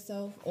prove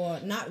yourself, or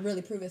not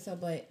really prove yourself,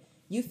 but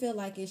you feel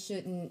like it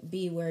shouldn't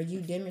be where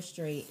you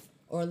demonstrate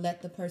or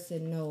let the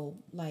person know,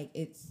 like,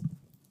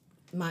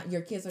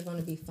 your kids are going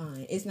to be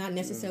fine. It's not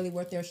necessarily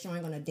what they're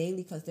showing on a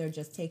daily because they're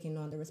just taking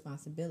on the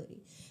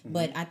responsibility.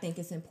 But I think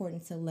it's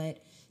important to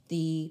let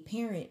the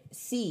parent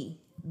see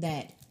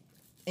that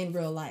in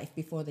real life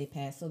before they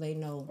pass, so they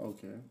know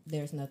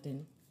there's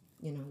nothing,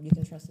 you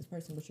can trust this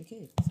person with your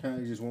kids. Can I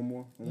ask just one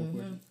more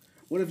question?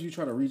 What if you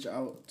try to reach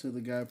out to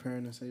the guy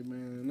parent and say,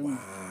 man,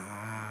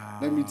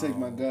 let me take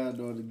my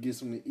goddaughter to get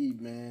something to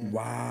eat, man.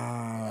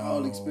 Wow.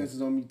 All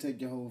expenses on me,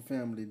 take your whole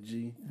family,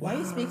 G. Why are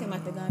you speaking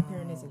like the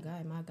godparent is a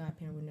guy? My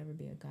godparent would never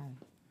be a guy.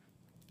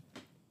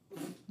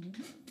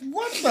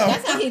 What the?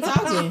 That's how he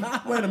talking.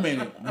 Wait a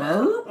minute.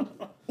 Merv?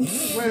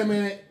 Wait a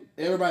minute.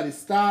 Everybody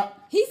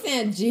stop. He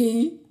said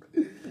G.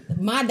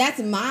 That's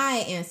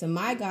my answer.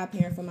 My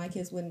godparent for my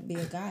kids wouldn't be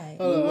a guy.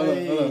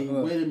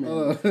 Wait a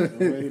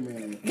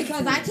minute.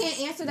 Because I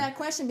can't answer that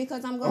question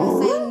because I'm going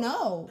to say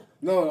no.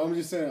 No, I'm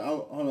just saying,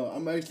 hold on.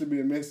 I'm actually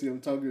being messy. I'm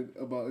talking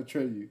about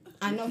Atreyu.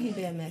 I know he's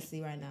being messy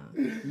right now.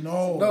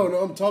 No,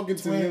 I'm talking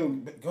to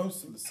him. Go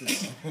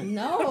sit.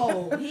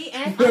 No, I'm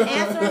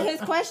answering his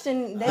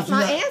question. That's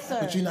my answer.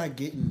 But you're not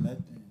getting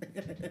nothing.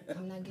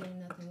 I'm not getting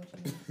nothing. What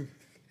you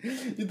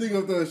mean? You think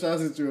I'm throwing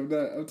shots at you? I'm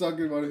not. I'm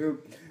talking about him.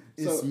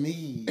 It's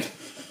me.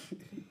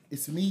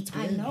 It's me,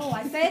 twin. I know.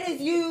 I said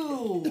it's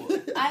you.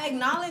 I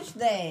acknowledge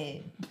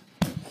that.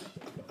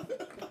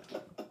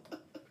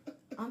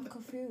 I'm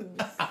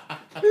confused. I'm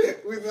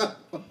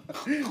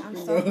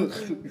so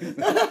confused.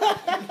 Am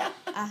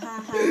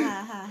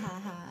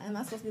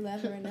I supposed to be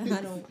laughing right now?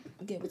 I don't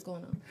get what's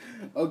going on.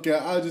 Okay,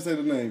 I'll just say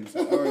the names.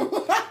 All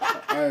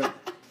right.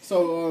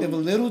 So, if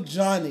little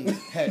Johnny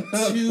had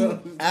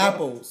 2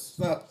 apples.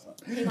 Stop.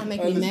 He gonna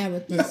make me mad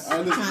with this.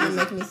 Trying to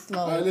make me slow.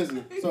 All right,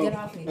 listen. So, Get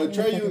off me.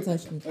 Atreyu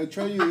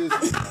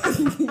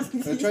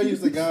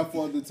is the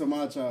godfather to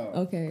my child.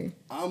 Okay.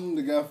 I'm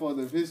the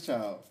godfather of his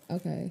child.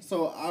 Okay.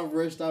 So I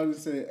rushed out and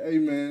said, "Hey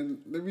man,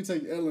 let me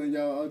take Ella and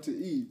y'all out to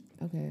eat."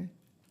 Okay.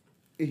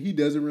 And he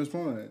doesn't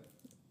respond.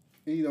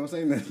 He don't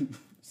say nothing.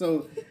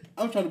 So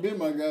I'm trying to be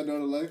my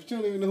goddaughter. Like, she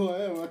don't even know who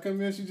I am. I come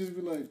here, she just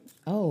be like,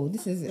 "Oh,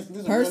 this is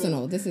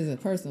personal. This is a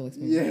personal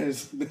experience."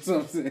 Yes, that's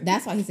what I'm saying.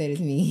 That's why he said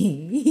it's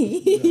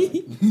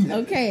me.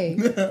 Okay.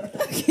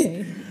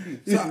 Okay.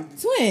 So,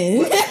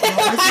 Twin.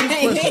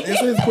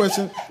 Answer his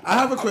question. I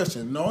have a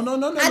question. No. I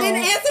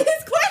didn't answer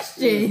his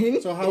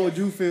question. So how would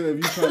you feel if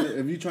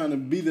you trying to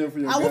be there for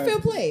your I would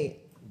feel played.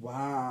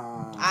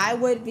 Wow. I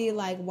would be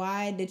like,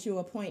 why did you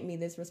appoint me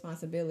this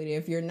responsibility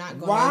if you're not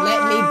going to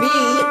let me be?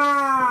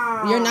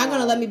 You're not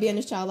going to let me be in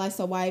this child's life,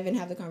 so why even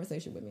have the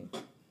conversation with me?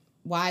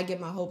 Why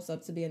get my hopes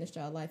up to be in this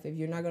child's life if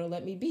you're not going to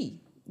let me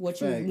be what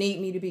you need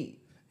me to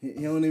be? He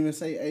don't even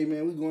say, "Hey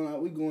man, we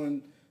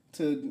going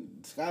to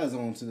Sky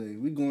Zone today.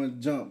 We going to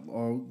jump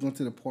or we going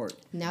to the park."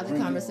 Now the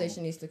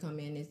conversation needs to come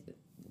in. Is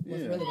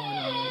what's really going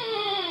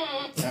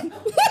on?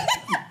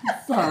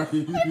 Sorry.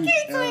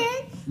 Okay, Twin.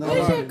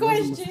 What's your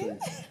question?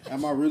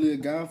 Am I really a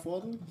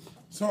godfather?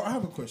 So I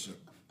have a question.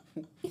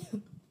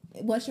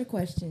 What's your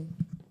question,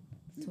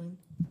 Twin?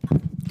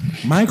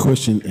 My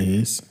question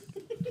is,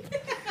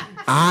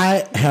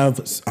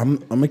 I'm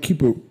gonna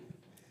keep it.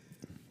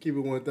 Keep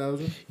it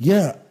 1,000.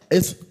 Yeah,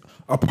 it's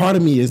a part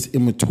of me is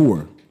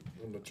immature.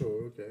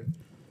 Immature, okay.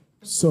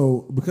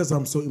 So because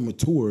I'm so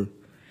immature,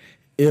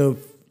 if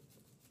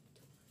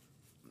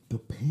the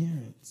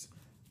parents,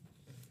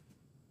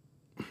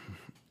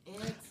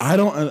 I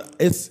don't.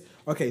 It's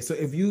okay. So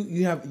if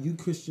you have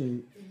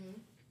Christian,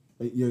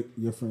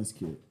 your friend's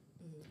kid,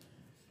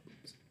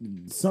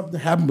 something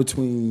happened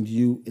between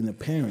you and the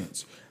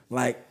parents,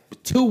 like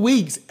 2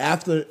 weeks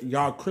after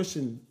y'all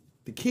Christian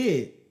the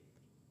kid,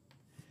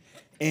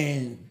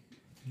 and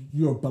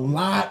you're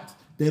blocked.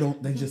 They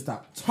just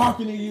stop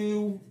talking to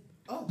you.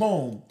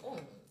 Boom.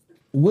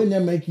 Wouldn't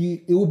that make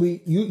you? It would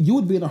be you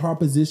would be in a hard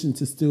position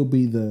to still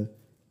be the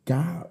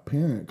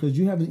godparent because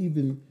you haven't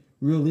even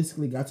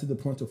realistically got to the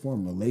point of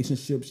forming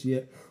relationships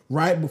yet.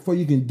 Right before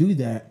you can do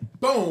that,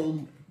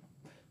 boom,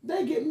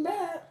 they get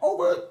mad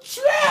over a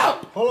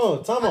trip. Hold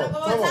on, time out.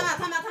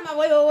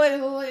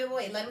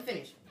 Wait. Let him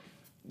finish.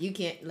 You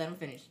can't let him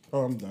finish.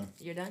 Oh, I'm done.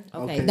 You're done?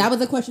 Okay. That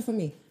was a question for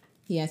me.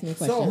 He asked me a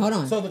question. Hold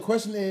on. So the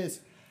question is,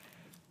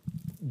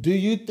 do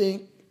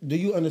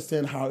you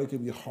understand how it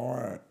could be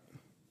hard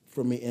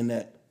for me in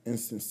that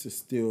instance to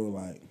still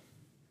like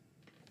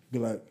be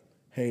like,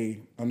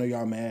 hey, I know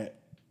y'all mad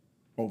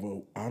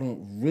over, I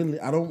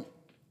don't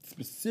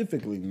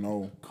specifically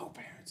know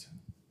co-parenting,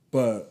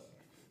 but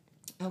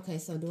okay,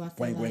 so do I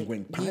feel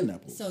wink,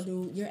 pineapples.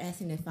 You're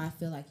asking if I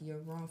feel like you're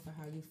wrong for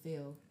how you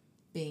feel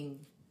being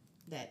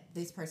that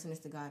this person is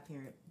the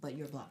godparent, but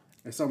you're blocked.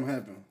 And something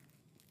happened.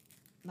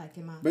 Like,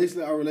 am I?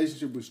 Basically, our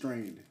relationship was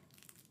strained.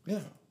 Yeah.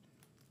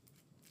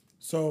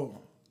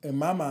 So, in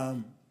my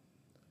mind,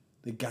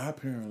 the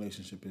godparent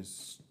relationship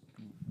is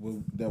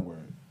that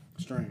word.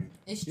 strained.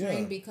 It's strained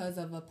Yeah. because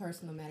of a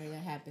personal matter that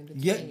happened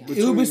between Yeah, y'all.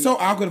 it would be so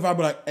awkward if I'd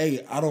be like,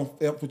 "Hey, I don't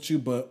F with you,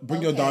 but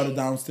bring your Okay. daughter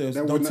downstairs.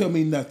 That Don't would tell not-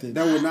 me nothing."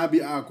 That would not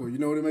be awkward. You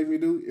know what it make me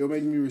do? It'll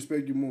make me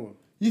respect you more.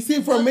 You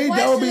see, for The me,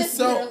 that would be question is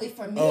so. literally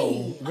for me.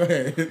 Oh, go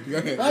ahead, go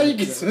ahead, How you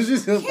get such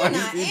yourself? Can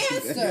I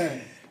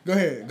answer? go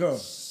ahead, go.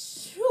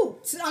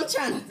 Shoot, I'm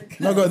trying not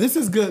to. No, go. This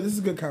is good. This is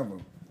a good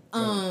combo.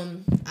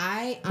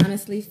 I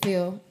honestly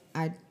feel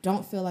I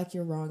don't feel like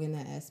you're wrong in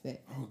that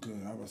aspect Oh, good.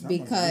 I was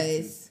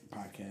Because-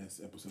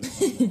 podcast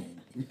episode.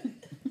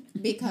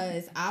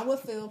 because I would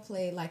feel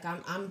played like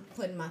I'm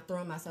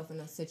throwing myself in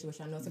a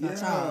situation. I know it's about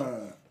Yeah,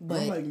 y'all, but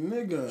I'm like,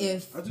 nigga,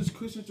 if I just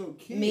cushioned your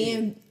kid.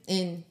 me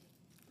and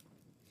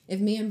if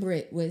me and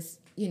Britt was,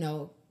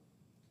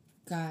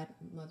 God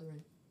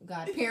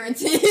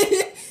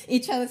parenting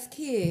each other's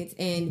kids,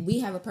 and we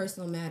have a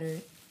personal matter,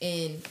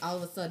 and all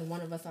of a sudden one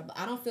of us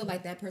I don't feel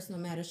like that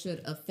personal matter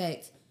should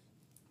affect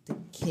the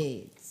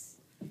kids.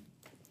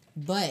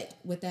 But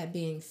with that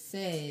being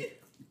said,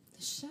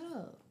 shut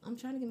up. I'm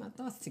trying to get my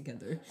thoughts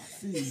together.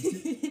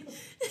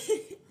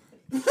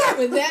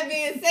 With that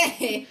being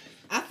said,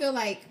 I feel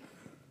like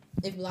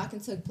if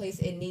blocking took place,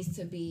 it needs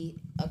to be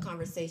a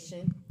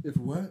conversation. If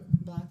what?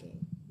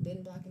 Blocking.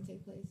 Didn't blocking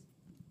take place?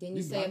 Didn't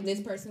you You say blocked if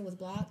this person was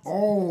blocked?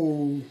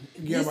 Oh,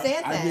 yeah, You but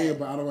said I that. did,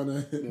 but I don't want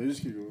Yeah, to.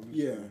 just keep going.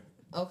 Yeah,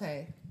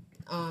 Okay.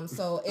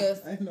 So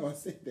if I know I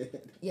said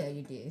that. yeah,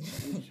 you did.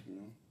 Just keep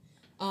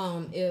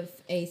going. If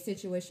a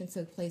situation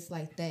took place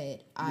like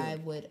that, I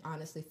would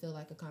honestly feel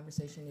like a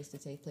conversation needs to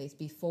take place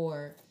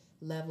before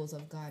levels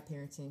of God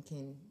parenting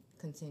can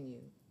continue.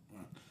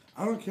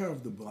 I don't care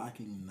if the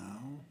blocking now,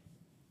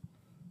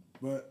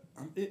 but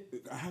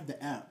I have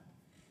the app,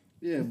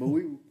 Yeah, but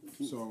we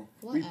so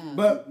What we app?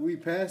 but we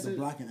passed the it.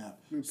 blocking app.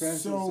 We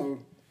passed it.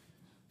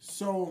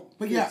 So,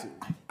 but Fix yeah, it.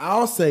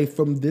 I'll say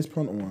from this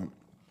point on,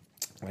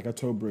 like I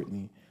told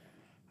Brittany,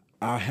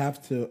 I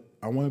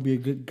want to be a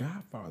good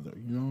godfather.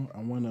 I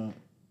want to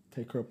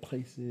take her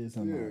places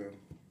and Yeah,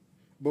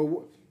 but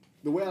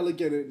the way I look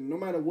at it, no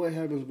matter what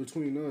happens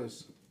between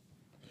us,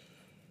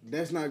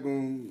 that's not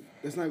going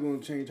to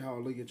change how I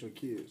look at your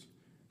kids.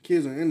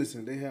 Kids are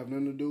innocent. They have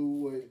nothing to do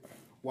with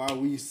why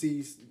we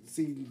see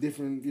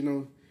different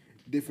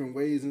different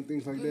ways and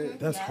things like that.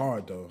 that's Yeah.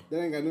 hard though.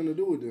 That ain't got nothing to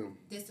do with them.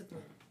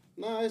 Discipline.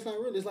 No, it's not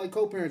really. It's like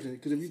co-parenting.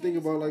 Because if you think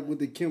about like with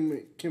the Kim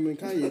and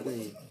Kanye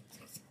thing,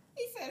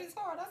 He said it's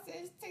hard. I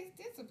said it takes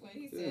discipline.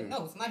 He said Yeah.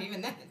 no, it's not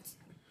even that.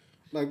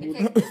 like It with-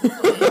 takes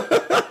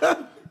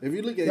discipline. if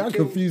you look at Y'all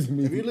Kim, confuse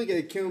me. If you look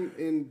at Kim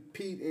and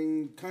Pete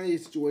and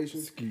Kanye's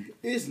situation,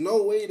 it's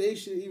no way they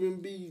should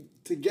even be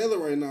together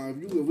right now.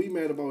 If we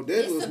mad about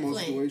that little small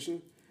Discipline.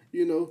 situation,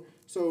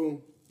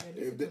 So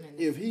Yeah, discipline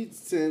if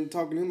he's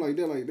talking to him like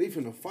that, like they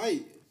finna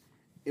fight,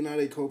 and now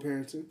they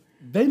co-parenting.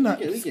 They not.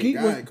 We can Skeet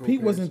guide was, co-parents.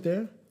 Pete wasn't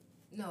there.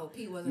 No,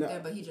 Pete wasn't No, there,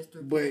 but he just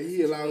threw. But Pete in the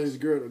he allowed his situation.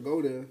 girl to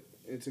go there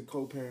and to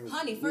co-parent.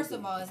 Honey, with first of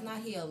him. all, it's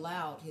not he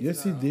allowed his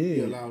Yes, girl. he did.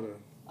 He allowed her.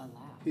 Allowed.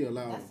 He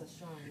allowed That's her. a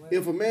strong word.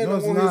 If a man No,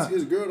 it's don't want not.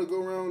 his girl to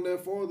go around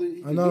that farther, he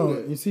I can know.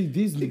 do that. You see,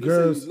 these He can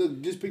girls, say,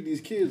 look, just pick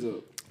these kids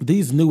up.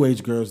 these new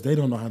age girls, they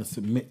don't know how to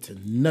submit to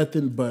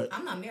nothing but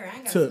I'm not married. I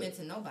ain't got To- to submit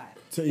to nobody.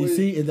 to. You Well,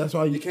 see, and that's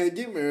why You can't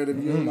get married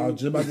if you. I was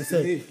just about to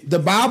say the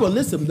Bible.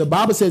 Listen, the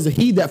Bible says that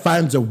he that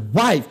finds a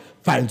wife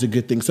finds a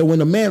good thing. So when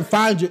a man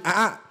finds you,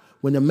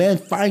 when a man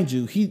finds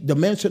you, the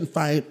man shouldn't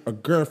find a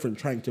girlfriend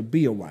trying to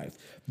be a wife.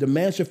 The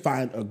man should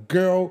find a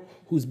girl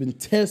who's been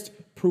test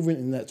proven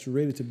and that's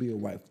ready to be a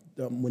wife.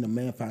 When a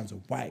man finds a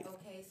wife,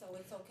 Okay, so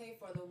it's okay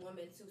for the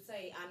woman to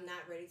say, I'm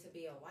not ready to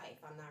be a wife.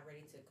 I'm not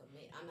ready to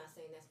commit. I'm not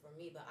saying that's for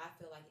me, but I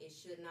feel like it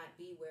should not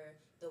be where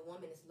the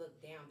woman is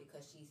looked down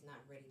because she's not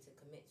ready to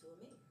commit to a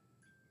man.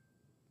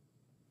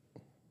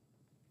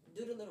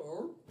 Do the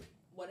little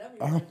whatever you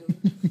want to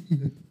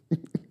do.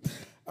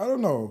 I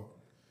don't know.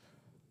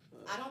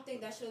 I don't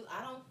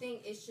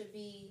think it should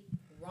be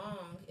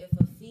wrong if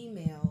a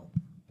female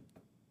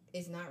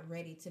is not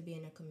ready to be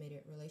in a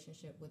committed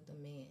relationship with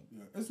a man.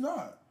 It's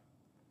not.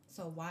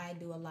 So why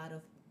do a lot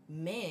of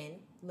men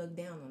look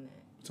down on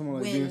that? Someone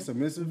like being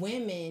submissive?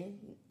 Women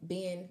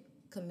being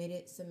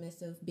committed,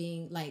 submissive,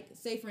 being like,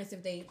 say for instance,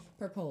 if they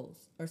propose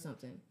or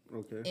something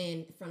Okay.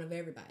 in front of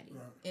everybody,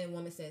 and a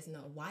woman says no,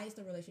 why is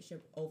the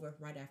relationship over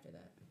right after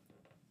that?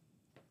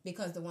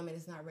 Because the woman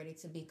is not ready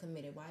to be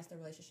committed. Why is the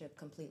relationship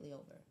completely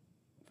over?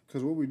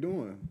 Because what we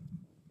doing?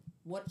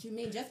 What you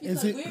mean? Just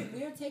Is because it-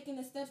 we're taking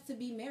the steps to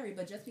be married,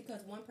 but just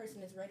because one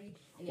person is ready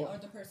and the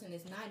other person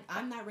is not,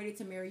 I'm not ready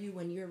to marry you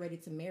when you're ready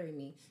to marry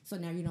me. So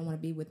now you don't want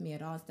to be with me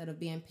at all. Instead of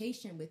being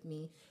patient with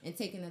me and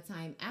taking the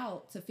time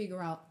out to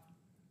figure out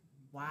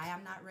why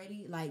I'm not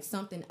ready, like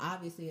something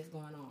obviously is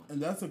going on. And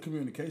that's a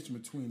communication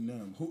between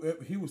them.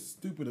 Whoever he was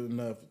stupid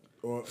enough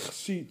or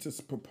she to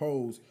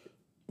propose.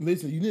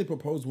 Listen, you need to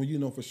propose when you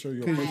know for sure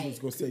your Right. person's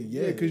gonna say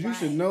yes. Yeah, because you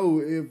should Right. know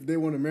if they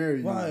want to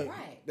marry you. Right.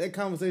 Right. That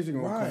conversation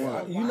gonna come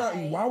Right. up. You not.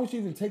 Why? Why would you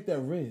even take that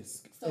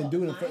risk So and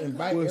do it? my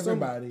Invite Well,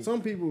 everybody.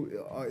 Some people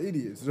are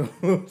idiots. So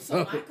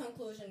my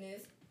conclusion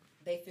is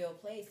they feel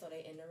played, so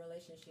they end the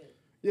relationship.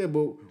 Yeah,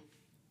 but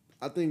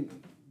I think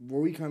what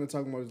we kind of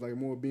talking about is like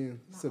more being Not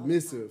all the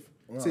submissive.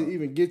 to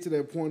even get to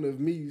that point of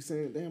me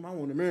saying, "Damn, I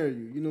want to marry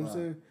you." You know what I'm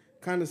saying?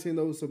 Kind of seeing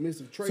those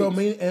submissive traits. So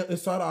it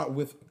started out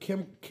with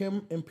Kim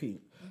and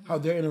Pete, how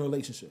they're in a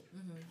relationship.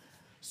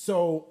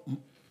 So,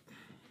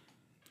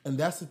 and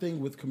that's the thing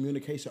with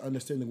communication,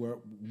 understanding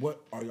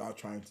what are y'all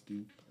trying to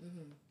do.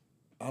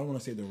 I don't want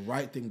to say the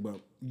right thing, but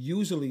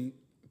usually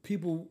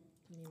people,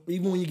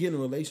 even when you get in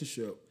a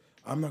relationship,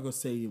 I'm not gonna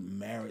say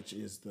marriage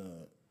is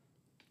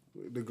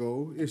the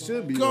goal. It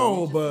should be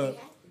goal, though.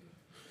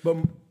 but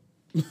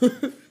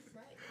Right.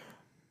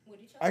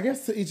 I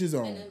guess to each his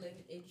own.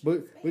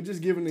 But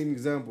just giving an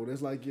example,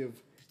 that's like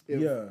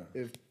Yeah.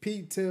 if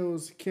Pete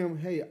tells Kim,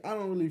 "Hey, I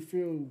don't really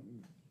feel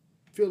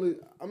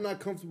it. I'm not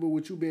comfortable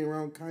with you being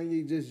around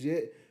Kanye just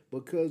yet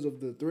because of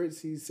the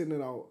threats he's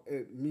sending out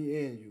at me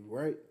and you."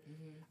 Right?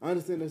 I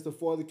understand that's the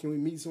father. Can we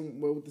meet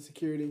somewhere with the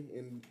security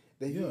and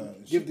they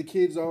give the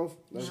kids off?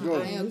 Let's go.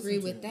 I agree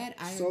with that.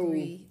 I So,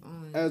 agree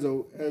on as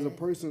a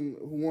person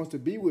who wants to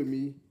be with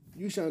me,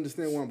 you should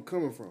understand where I'm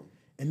coming from.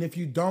 And if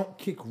you don't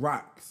kick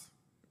rocks,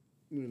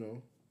 You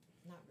know,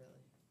 not really.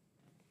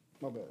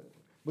 my bad.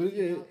 But If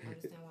you yeah, don't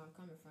understand where I'm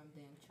coming from,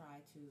 then try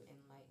to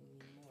enlighten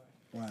me more.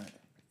 right?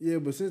 yeah.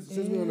 But since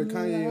we're on the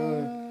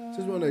Kanye,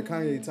 since we're on that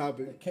Kanye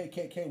topic,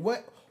 KKK.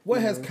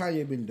 What has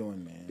Kanye been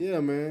doing, man? yeah,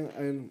 man,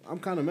 and I'm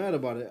kind of mad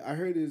about it. I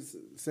heard his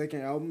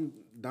second album,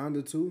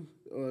 Donda 2,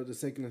 the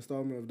second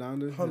installment of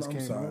Donda. Hold just on, I'm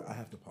came sorry. out. I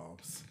have to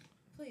pause.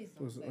 Please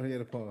don't say Oh, he had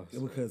to pause.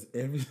 Because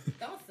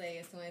Don't say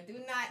it, twin. Do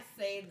not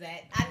say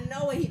that. I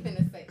know what he's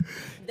finna say.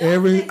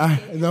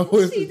 I know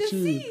it's She the truth.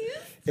 deceived.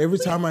 Every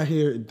time I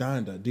hear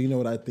Donda, do you know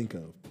what I think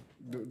of?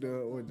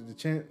 The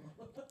chant.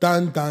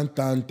 Dun dun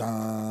dun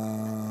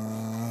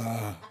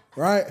dun.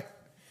 Right?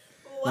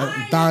 Why Like,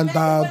 you dun, think dun,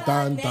 about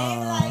dun, a name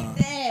dun. like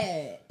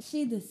that?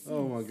 She deceived.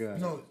 Oh my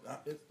god. No,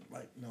 it's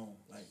like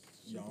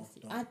y'all.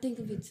 Don't. I think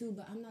of it too,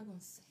 but I'm not gonna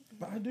say it.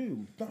 But I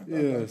do. Dun, dun,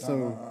 Yeah,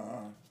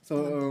 dun,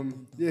 So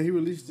he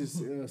released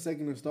his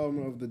second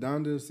installment of the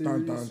Donda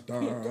series dun,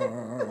 dun,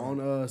 dun.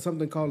 on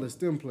something called a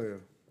STEM player.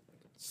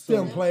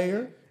 STEM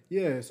player.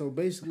 Yeah, so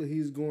basically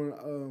he's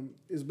going.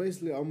 It's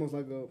basically almost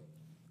like a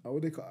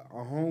what they call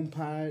a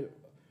HomePod,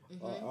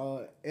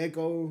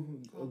 Echo,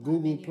 a Google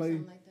Mini or Play.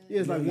 something like that? Yeah,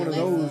 it's like one of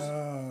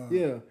Alexa. those.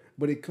 Yeah,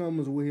 but it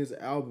comes with his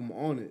album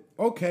on it.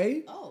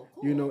 Okay. Oh,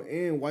 cool. You know,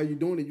 and while you're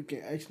doing it, you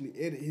can actually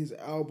edit his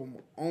album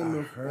on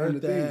the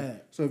heard thing.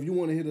 that. So if you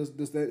want to hear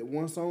that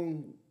one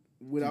song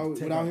without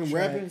Take without out him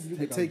tracks, rapping, you can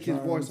take out take his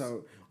drums. voice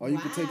out, or you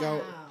can take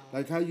out Wow.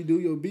 like how you do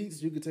your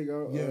beats. You can take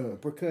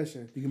out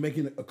percussion. You can make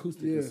it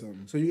acoustic Yeah, or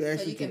something. so you So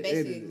actually you can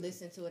edit basically it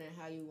listen to it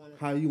and how you want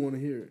to. how you want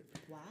to hear it.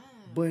 Wow.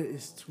 But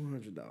it's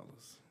 $200.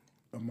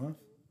 A month?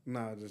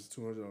 Nah, just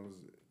 $200.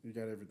 You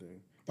got everything.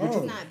 Oh.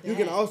 That's not You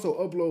can bad.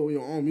 also upload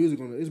your own music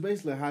on it. It's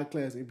basically a high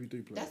class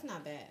MP3 player. That's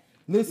not bad.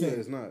 Listen, Yeah,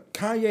 it's not.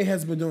 Kanye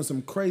has been doing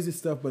some crazy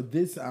stuff, but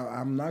this,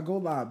 I'm not gonna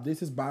lie,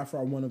 this is by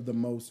far one of the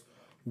most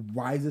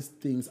wisest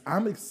things.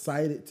 I'm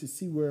excited to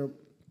see where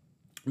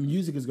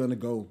music is gonna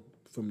go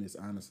from this,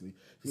 honestly.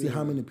 To see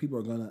how many people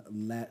are gonna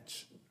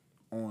latch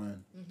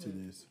on to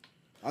this.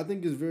 I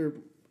think it's very.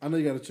 I know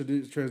you got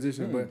to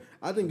transition, but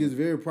I think it's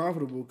very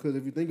profitable because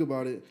if you think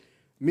about it,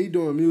 me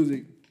doing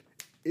music,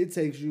 it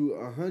takes you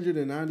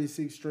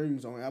 196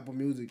 streams on Apple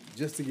Music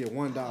just to get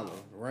 $1,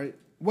 right?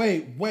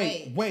 Wait.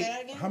 Wait, say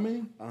that again? How many?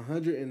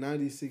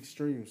 196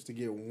 streams to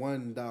get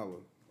 $1.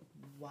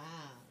 Wow.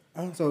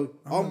 So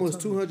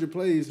almost 200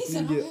 plays, you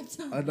said, get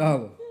 "I have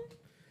 $1.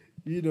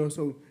 You know,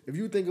 so if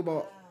you think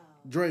about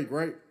Drake,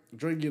 right?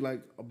 Drake get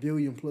like 1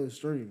 billion plus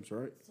streams,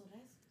 right? So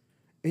that's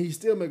And he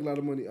still make a lot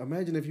of money.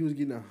 Imagine if he was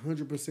getting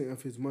 100%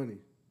 of his money.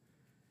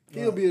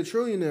 He'll be a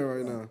trillionaire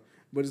right now.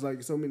 But it's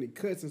like so many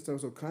cuts and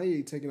stuff. So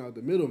Kanye taking out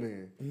the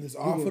middleman. And it's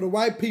all for the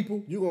white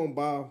people. You gonna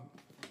buy?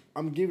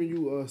 I'm giving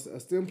you a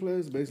STEM player,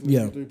 it's basically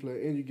Yeah. a 3 player,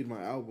 and you get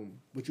my album.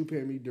 But you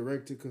pay me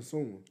direct to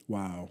consumer.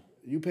 Wow.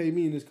 You pay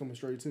me, and it's coming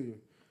straight to you.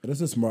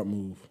 That's a smart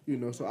move. You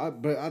know. So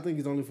I think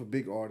it's only for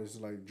big artists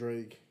like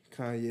Drake,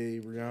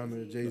 Kanye,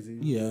 Rihanna, Jay-Z.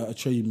 Yeah, I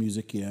trade you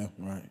music. Yeah,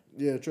 right.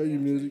 Yeah, trade your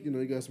music. You know,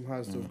 you got some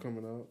hot stuff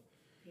coming out.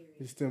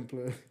 He's STEM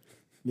player.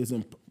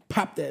 Listen,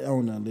 pop that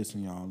on now.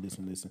 Listen, y'all.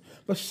 Listen.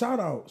 But shout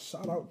out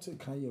to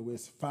Kanye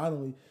West.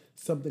 Finally,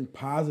 something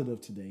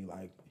positive today.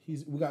 Like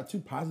we got 2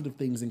 positive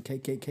things in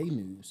KKK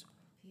news: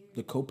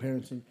 the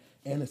co-parenting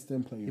and the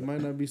STEM player. He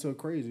might not be so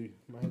crazy.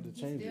 Might have to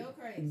change still it.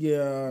 crazy.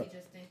 Yeah, He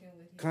just thinking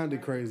with his Kinda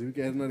brain. crazy. We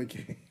got another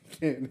can.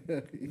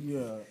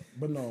 yeah.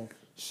 But no.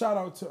 Shout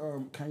out to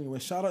Kanye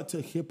West. Shout out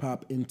to hip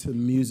hop and to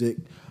music.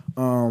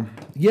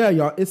 Yeah,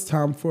 y'all. It's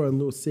time for a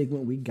little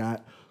segment we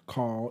got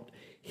called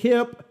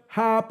Hip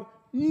Hop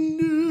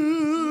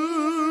News.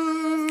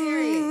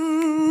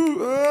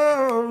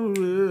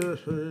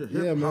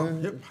 Yeah,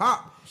 man. Hip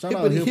hop. Shout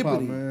out Hippity hip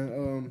hop, hippity.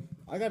 man.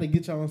 I gotta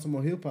get y'all on some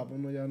more hip hop. I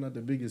know y'all not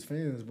the biggest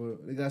fans,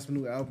 but they got some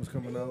new albums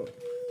coming out.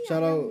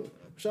 Shout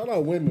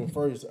out women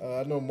first.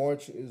 I know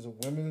March is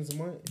Women's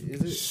Month.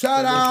 Is it?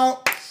 Shout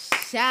out.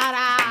 Shout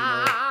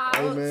out.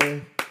 Hey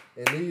man.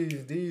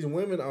 And these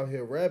women out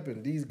here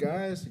rapping. These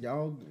guys,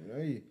 y'all,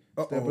 hey,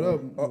 step it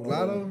up.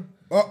 Mulatto.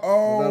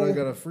 Mulatto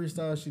got a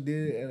freestyle she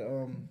did at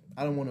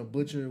I don't want to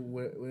butcher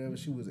whatever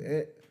she was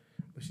at,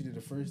 but she did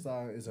a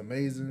freestyle. It's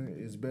amazing.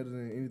 It's better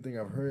than anything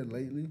I've heard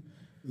lately.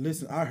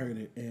 Listen, I heard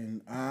it,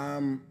 and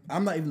I'm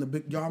not even the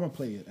big. Y'all, I'm gonna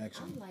play it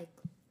actually. I like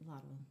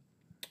Lotto.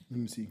 Let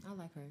me see. I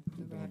like her.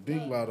 The rap.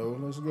 Big Lotto.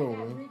 Let's go,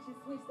 man. Riches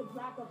switch the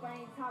block up,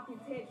 I ain't talking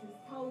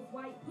Tetris. Toes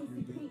white,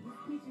 pussy pink, these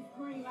peaches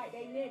green like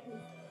they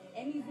necklace.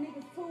 And these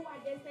niggas too,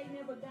 I guess they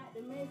never got the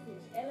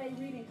message. LA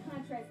reading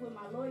contracts with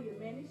my lawyer,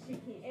 man, this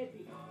shit can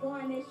epic.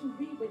 Foreign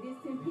SUV, but this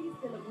 10-piece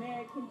still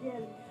American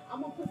deli.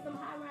 I'm gonna put some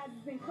high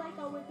rises in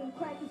Clayco with them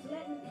crackers,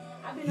 let me.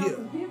 I've been on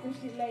some different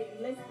shit lately.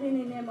 Let's spin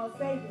in them more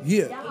savings.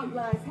 Y'all on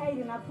bloods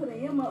hating, I put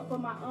an M up for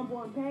my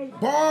unborn baby.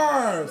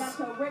 Bars! Got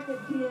your record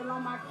deal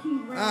on my key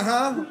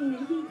ring. Queen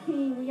and he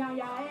king, we on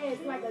y'all ass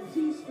like a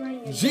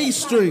G-string.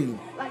 G-string.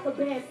 Like a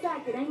bad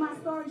socket, ain't my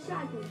story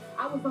shocking?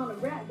 I was on a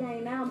rap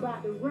game, now I'm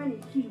about to run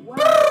it, keep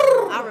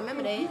I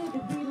remember that. Good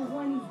to be the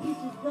one these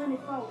bitches gunning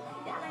for.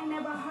 Y'all ain't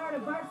never heard a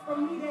verse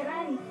from me that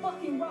I ain't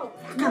fucking wrote.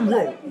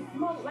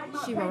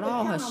 She wrote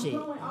all her shit.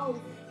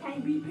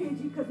 Can't be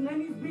pingy cause none of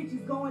these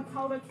bitches going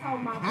toe to toe.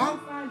 My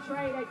son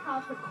Trey, they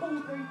cost a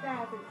cool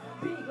 3,000.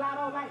 Big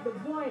Lotto like the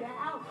boy, the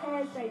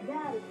outcast, they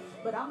got it.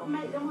 But I'ma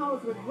make them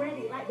hoes regret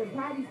it like the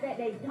bodies that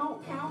they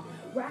don't count.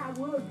 Ride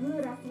wood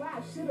good, I swear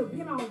I should have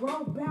been on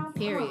road bounce.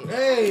 Period.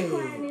 Hey,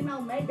 Crying in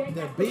on Maybach,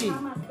 that I beat.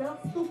 find myself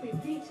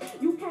stupid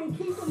bitch. You can't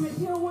keep them if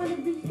you don't want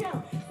to be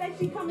kept. Say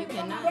she coming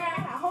from the bride,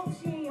 I hope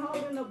she ain't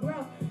holding her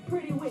breath.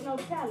 Pretty with no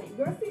talent.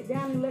 Girl, sit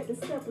down and let the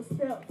step a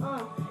step.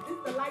 This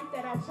the life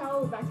that I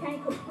chose. I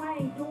can't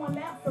complain. Doing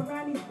laps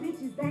around these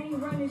bitches. They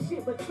ain't running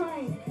shit but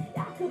trains.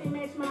 Y'all couldn't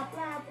match my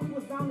fly if we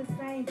was on the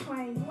same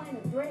plane. You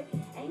ain't a threat.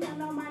 Ain't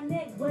nothing on my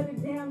neck but a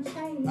damn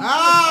chain.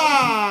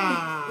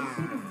 This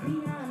shit is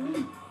beyond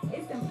me.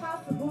 It's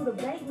impossible to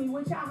bait me,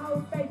 which I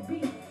hold fake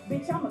beef.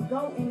 Bitch, I'm a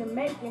goat in the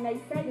making. They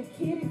say the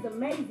kid is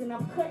amazing.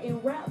 I'm cutting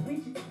rap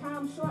bitches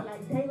time short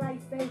like daylight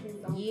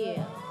savings.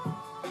 Yeah.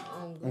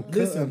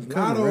 Listen,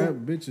 cutting Lotto, rap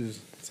bitches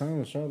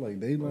time short like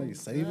daylight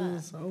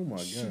savings. Oh my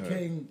god. she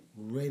came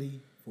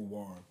ready for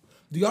war.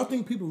 Do y'all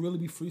think people really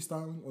be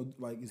freestyling, or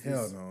like is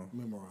Hell this no.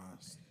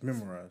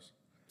 memorized?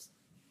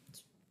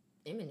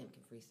 Eminem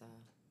can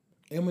freestyle.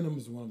 Eminem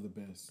is one of the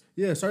best.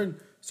 Yeah, certain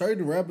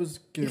rappers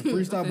can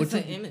freestyle, but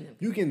Say Eminem.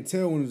 you can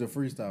tell when it's a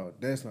freestyle.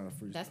 That's not a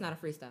freestyle. That's not a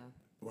freestyle.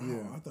 Wow,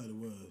 I thought it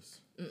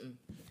was.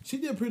 She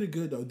did pretty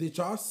good though. Did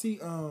y'all see?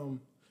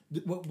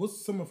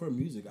 What's some of her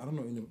music? I don't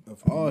know any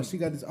of her. Oh, music. she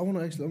got this. I want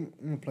to actually. I'm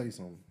gonna play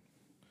some.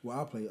 Well,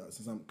 I'll play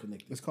since I'm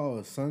connected. It's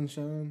called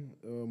Sunshine,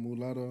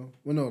 Mulatto.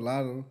 Well, no,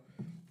 Lotto,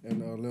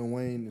 and Lil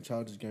Wayne and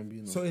Childish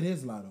Gambino. So it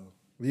is Lotto.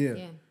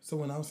 Yeah. So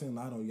when I was saying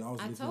Lotto, y'all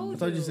was I listening. told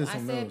thought you you. said I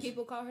something said else.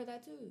 people call her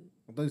that too.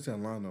 I thought you said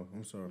Lano.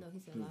 I'm sorry. No, he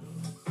said Lotto.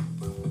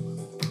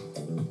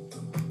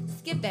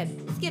 Skip that.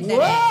 Skip that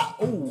What? ad.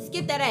 Oh,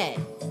 Skip that ad.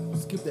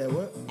 skip that.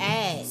 What?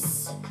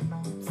 Ass.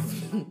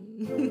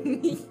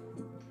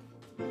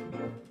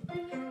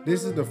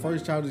 This is the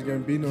first Childish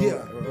Gambino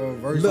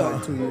verse Look. in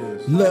like 2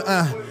 years. Look,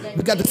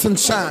 we got the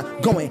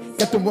sunshine going.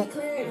 Got the one. I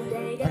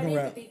can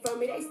rap.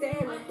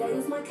 They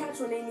use my couch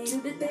when they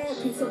needed the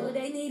therapy. So what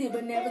they needed,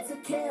 but never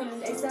took care of me.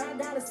 They started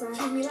dollar sign,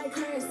 treat me like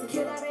currency.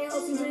 Kill all their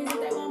hopes and dreams,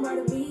 but they won't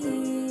murder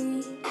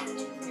me.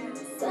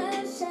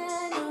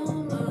 Sunshine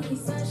on me,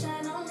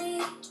 sunshine on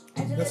me.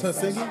 That's her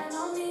singing? Sunshine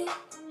on me,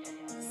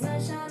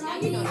 sunshine Now on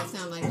you me. know that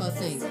sound like her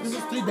singing. This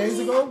was 3 days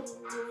ago.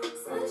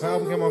 Her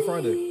album came out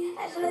Friday.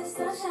 I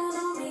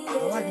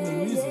like the new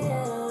music.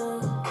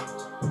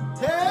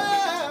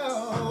 Hell,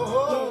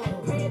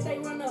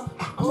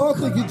 I'm all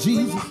thinking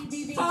Jesus.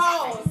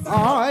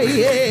 Oh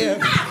yeah.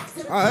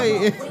 Oh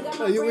yeah.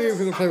 Oh, you ain't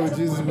finna play with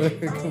Jesus, man.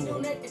 Come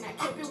on.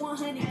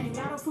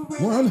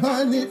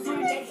 100.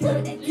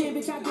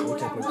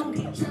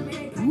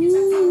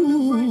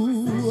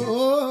 Ooh,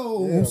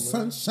 oh, Yeah, man.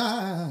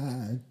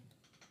 sunshine.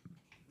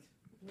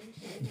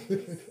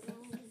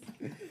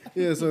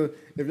 Yeah, so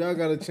if y'all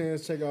got a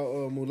chance, check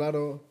out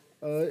Mulatto.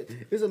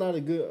 It's a lot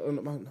of good.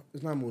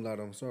 It's not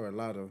Mulatto. I'm sorry,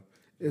 Lotto.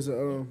 It's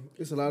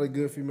a lot of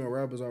good female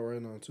rappers out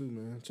right now too,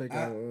 man. Check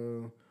out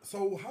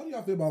So how do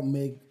y'all feel about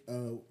Meg?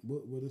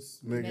 What is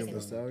Megan Thee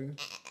Stallion.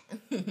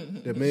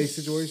 The Meg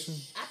situation.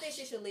 I think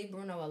she should leave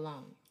Bruno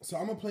alone. So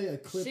I'm gonna play a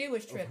clip. She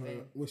was of her.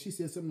 tripping. Well, she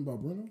said something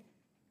about Bruno.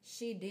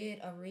 She did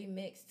a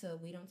remix to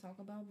 "We Don't Talk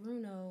About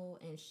Bruno"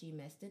 and she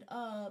messed it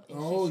up, and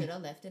Oh, she should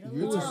have left it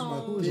you're talking alone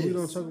about Who is we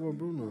don't talk about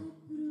Bruno?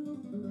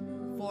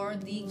 for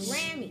the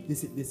Grammy.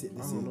 This it.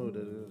 I don't know what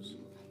that is.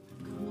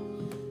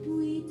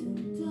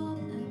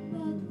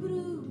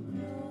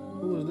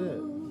 Who was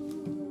that?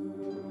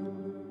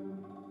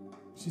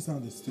 She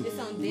sounded stupid. It's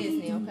on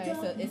Disney, okay?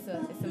 So it's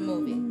a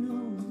movie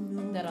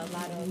that a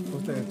lot of.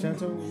 What's that?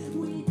 Enchanto? Who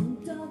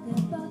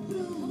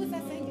was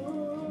that singing?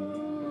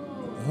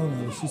 Hold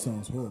on, she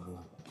sounds horrible.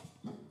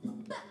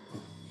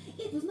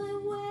 It was my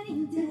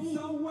wedding day.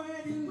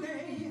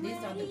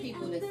 These are the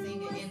people that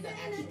sing it in the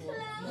actual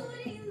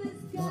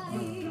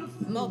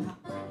movie.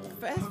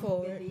 Fast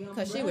forward,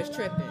 because she was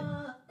tripping.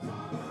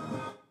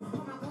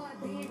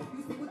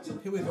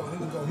 Here we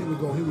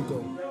go.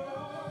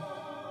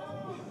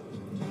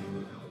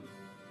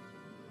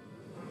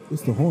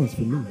 It's the horns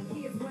for me.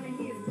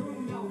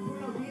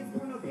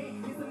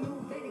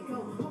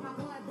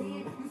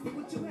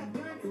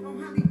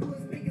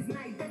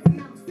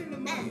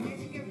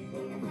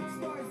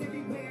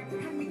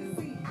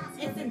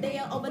 It's a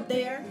there over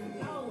there.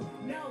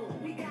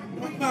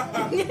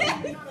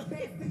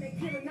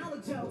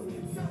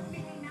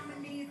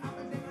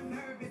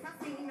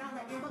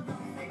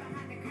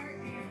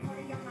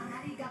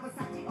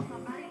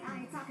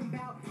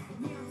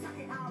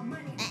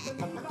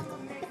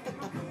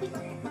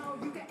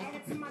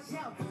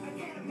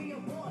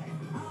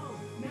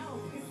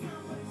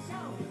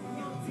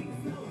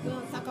 We're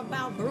gonna talk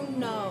about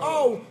Bruno.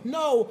 Oh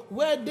no,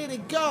 where did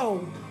it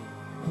go?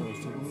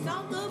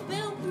 Talk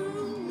about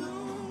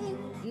Bruno.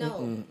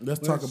 No. Let's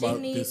talk She about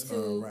needs this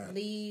to rap.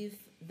 leave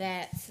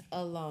that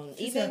alone.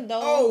 She Even said,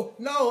 though oh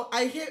no,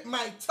 I hit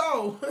my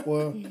toe.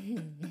 Well,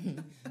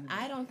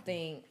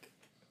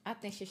 I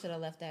think she should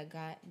have left that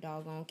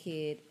doggone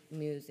kid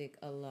music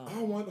alone.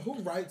 I wonder who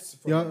writes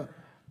for yeah. her?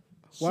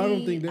 Well, I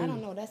don't think that. I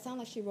don't know. That sounds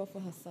like she wrote for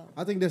herself.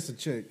 I think that's a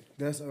check.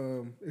 That's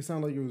It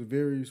sounded like it was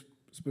very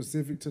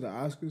specific to the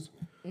Oscars.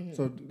 Mm-hmm.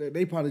 So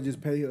they probably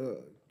just pay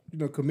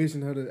her,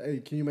 commission her to, hey,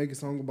 can you make a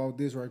song about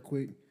this right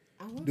quick?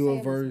 I won't Do say a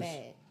it verse. was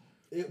bad.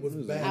 It was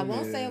bad. I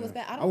won't say it was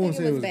bad. I I don't won't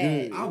think say it was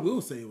bad. good. I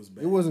will say it was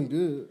bad. It wasn't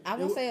good. I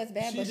won't say it's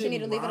bad, but she need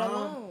to didn't leave it rhyme.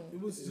 alone.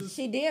 It was just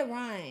She did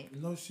rhyme.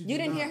 no. She. You did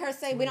didn't not. hear her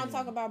say, "We don't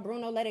talk about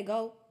Bruno. Let it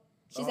go."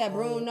 She said,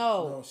 "Bruno,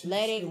 No,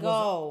 let it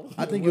go."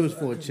 I think it was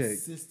for a check.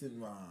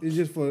 Consistent rhyme. It's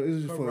just for Her a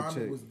rhyming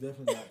check. was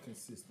definitely not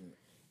consistent.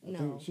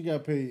 No, She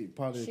got paid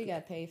probably. she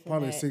got paid for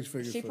probably that. 6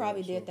 figures. She for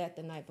probably that, did so. that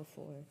the night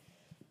before.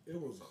 It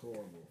was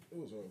horrible. It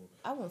was horrible.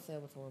 I won't say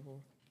it was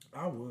horrible,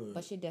 I would.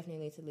 but she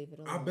definitely needs to leave it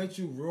alone. I bet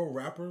you real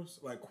rappers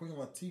like Queen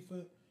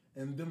Latifah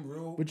and them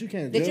real. But you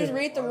can't. Did judge. you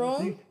read the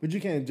room? But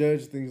you can't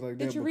judge things like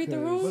that. Did you read the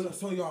because- room? But,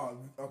 so y'all,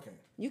 okay.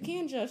 You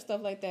can judge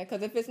stuff like that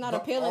because if it's not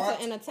The appealing art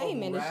to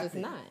entertainment, of it's just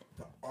rapping. not.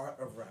 The art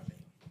of rapping.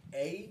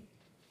 A,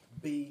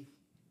 B,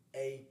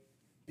 A,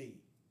 B.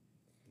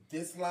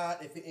 This line,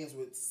 if it ends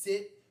with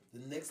sit, the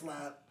next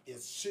line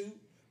is shoot.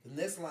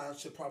 The next line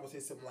should probably say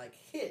something like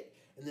hit.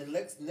 And then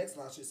next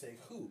line should say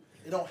who.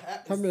 It don't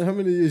have. How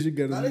many years you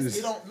got Now to do this,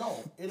 this? it don't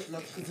know. It, no,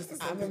 it's just the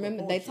same I thing with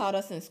remember they poetry. taught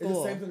us in It's the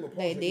school. same thing with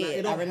They poetry. Now, did.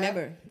 it don't I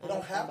remember. Have, it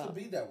don't have to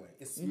be that way.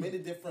 It's many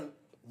different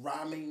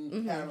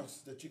rhyming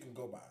patterns that you can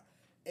go by.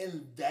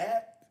 And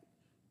that,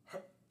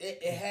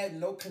 it had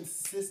no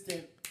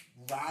consistent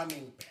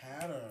rhyming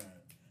pattern.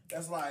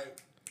 That's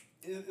like,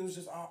 it was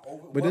just all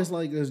over. But that's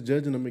like us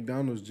judging a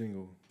McDonald's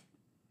jingle.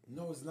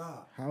 No, it's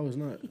not. How is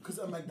not? Because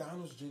a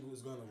McDonald's jingle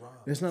is going to rhyme.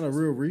 It's not a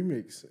real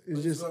remix. It's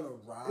It's just gonna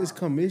rhyme. it's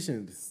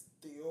commissioned.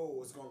 Still,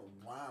 it's going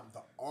to rhyme the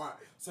art.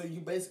 So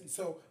you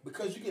basically,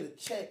 because you get a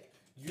check,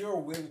 you're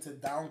willing to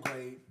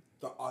downgrade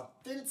the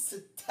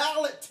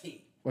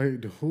authenticity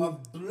Wait, who?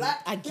 of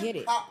black I get it.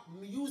 hip-hop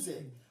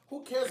music.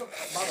 Who cares about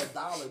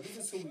 $1? This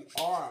is who we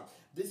are.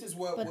 This is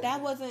what But what that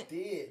we wasn't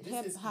did.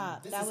 This is-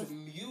 hip-hop. This That is was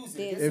music.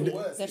 Disney. This is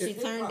what- That she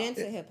it's turned hip-hop.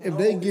 into hip-hop. If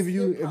they No, give it's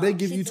you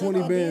hip-hop. you She 20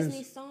 took a bands,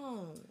 Disney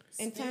song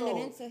and Still, turned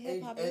it into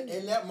hip hop. And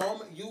in that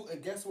moment,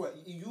 and guess what?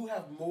 You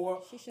have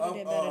more. She shoulda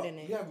did better than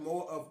that. You have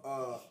more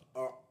of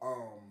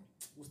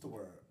what's the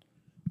word?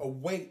 A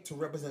weight to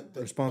represent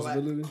the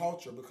Responsibility? black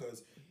culture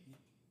because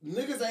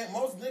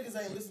most niggas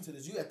ain't listen to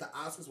this. You at the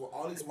Oscars with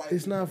all these white.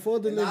 It's people, not for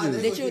the and now niggas.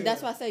 they Did gonna you? get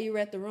That's it. why I said you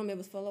read the room. It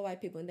was full of white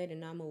people and they did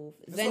not move.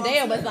 That's what I'm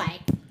Zendaya was saying.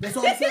 like, That's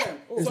what I'm saying.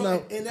 It's So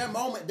not- in that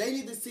moment, they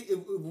need to see if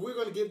we're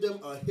gonna give them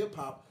a hip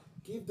hop.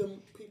 Give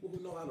them people who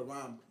know how to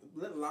rhyme.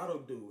 Let Lotto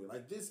do it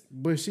like this.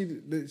 but she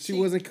wasn't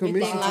you think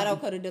commissioned. Lotto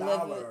could have delivered?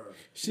 Dollar.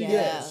 She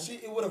Yeah.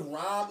 It would have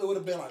rhymed. It would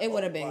have been like. It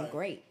would have oh, been like,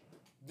 great.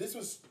 This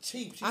was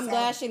cheap. I'm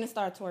glad she didn't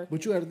start twerking.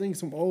 But you got to think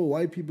some old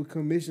white people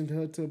commissioned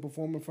her to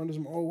perform in front of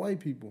some old white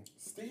people.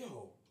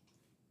 Still.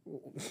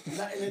 And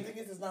the thing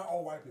is, it's not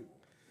all white people.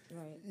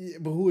 Right. Yeah,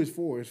 but who is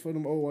for? It's for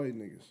them old white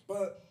niggas.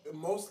 But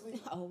mostly,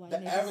 Old white the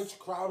niggas. average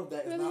crowd of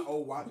that is not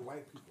all white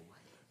people.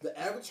 The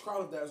average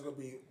crowd of that is going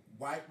to be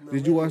white.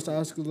 Did you watch the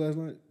millennials. Oscars last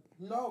night?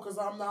 No, because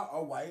I'm not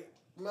a white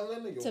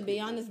millennial. To be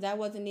people. honest, that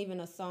wasn't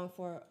even a song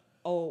for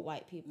old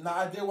white people. No,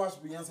 I did watch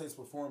Beyonce's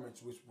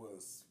performance, which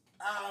was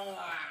I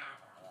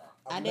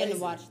amazing.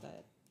 didn't watch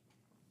that.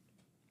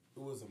 It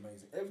was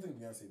amazing. Everything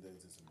Beyonce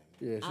does is amazing.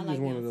 Yeah, she's I like just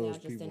one of Beyonce. those I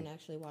just people. didn't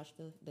actually watch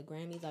the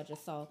Grammys. I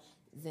just saw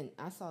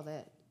I saw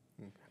that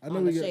I know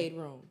on we the got. Shade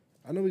Room.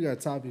 I know we got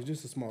topics.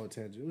 Just a small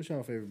tangent. What's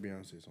your favorite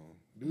Beyonce song?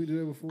 Did we do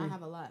that before? I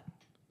have a lot.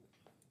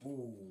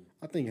 Ooh.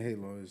 I think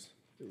Halo is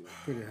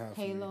pretty high. For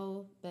me.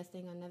 Halo, Best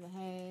Thing I Never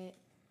Had.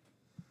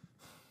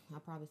 I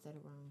probably said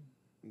it wrong.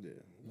 Yeah.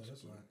 No,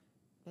 that's right.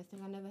 Best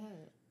Thing I Never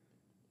Had.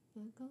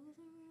 What goes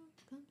around,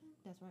 comes around.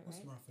 That's right, What's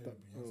right? my favorite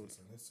Beyonce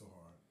song? That's so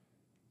hard.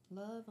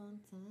 Love on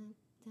time.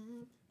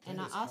 And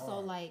That I is also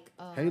hard. like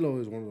Halo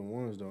is one of the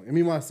ones though. And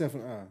me, myself,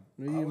 and I.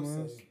 Me, I would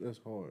mine, say- that's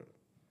hard.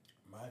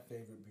 My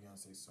favorite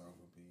Beyonce song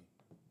would be.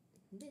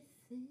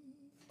 Listen.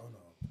 Oh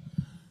no.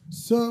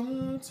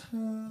 Sometimes.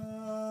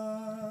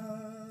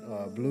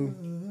 Blue.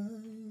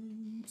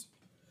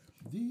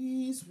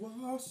 These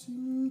walls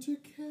seem to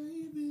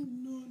cave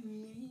in on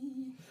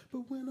me,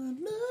 But when I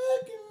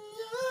look in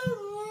your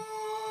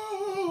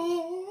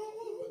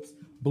eyes,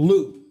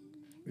 Blue.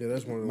 Yeah,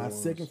 that's one of the My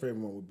ones. second favorite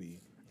one would be.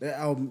 That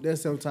album, that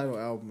self-titled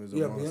album is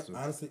a monster.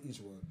 Honestly, each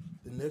one.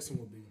 The next one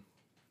would be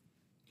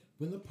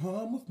when the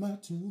palm of my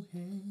two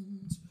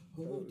hands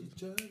hold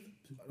each other.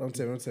 Don't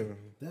tell me.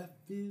 That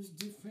feels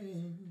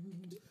different.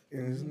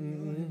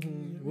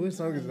 What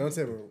song is it? Don't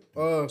tell me.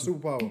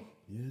 Superpower.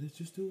 Yeah, that's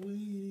just the way it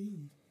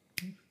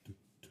is.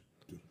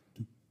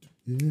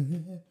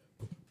 Yeah.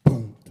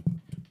 Boom.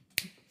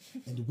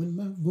 And when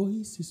my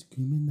voice is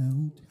screaming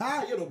out,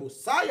 "Hi, you're the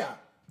Messiah."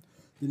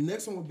 The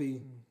next one would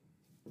be.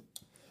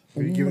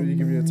 You give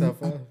me a top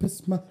I five.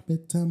 pass my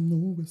bedtime,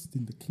 no rest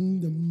in the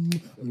kingdom.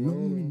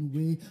 Alone in the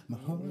way, my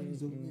heart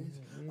is always.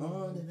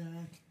 All that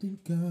I can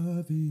think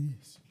of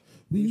is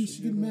we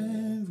should get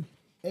married.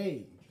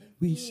 Hey,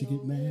 we should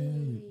get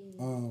married.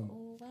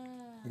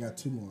 I got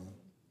two more.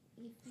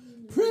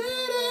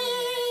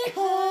 Pretty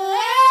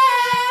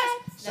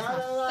horse. Shout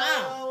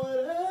out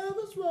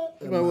whatever's right.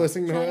 You might want to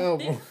sing the whole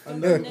album.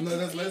 No,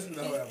 that's listen to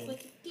the whole album.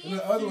 And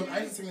the other one, I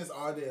used to sing this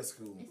all day at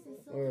school.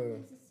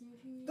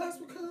 That's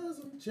because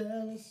I'm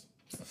jealous.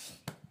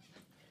 If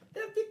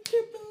you're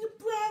keeping your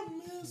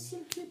promise,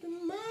 I'm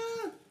keeping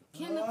mine.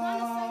 Can the Connor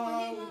say what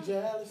he I'm wants?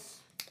 jealous.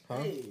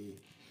 Hey.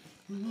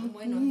 I'm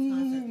waiting on his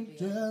concert to be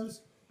over. Jealous.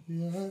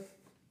 Yeah.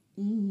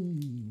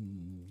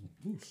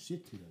 Ooh,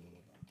 shit.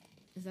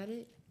 Is that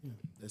it? Yeah,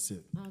 that's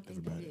it. I don't think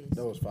Everybody. that is.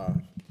 That was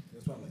 5.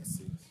 That's probably like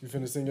 6. You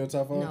finna sing your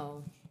top 5?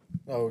 No.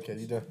 Oh, okay.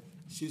 You done?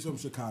 She's from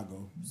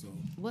Chicago, so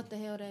What the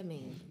hell that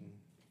mean?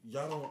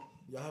 y'all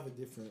have a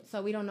different.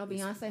 So we don't know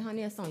Beyonce,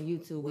 honey? It's on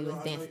YouTube. We was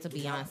dancing to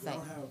Beyonce.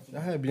 I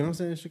had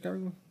Beyonce in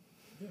Chicago?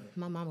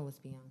 My mama was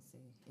Beyonce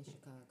in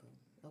Chicago.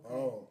 Okay.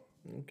 Oh,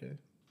 Okay.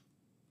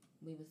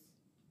 We was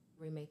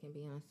remaking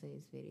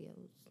Beyonce's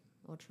videos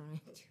or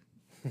trying to.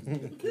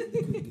 couldn't get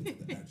to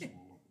the actual.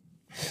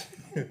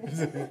 We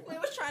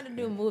was trying to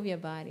do movie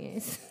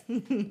audience.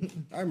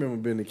 I remember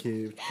being a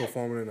kid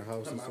performing in the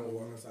house and My stuff. mama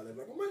walking outside, they be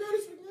like, "Oh my God,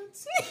 it's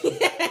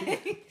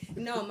Beyonce."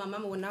 No, my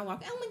mama would not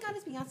walk. Oh my God,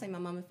 it's Beyonce. My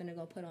mama finna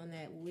go put on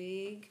that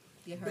wig,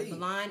 get her Babe.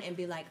 blonde, and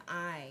be like,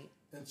 "I."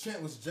 And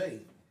Trent was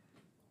Jay.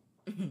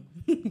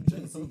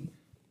 Jay-Z.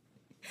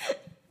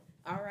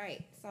 All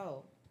right,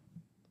 so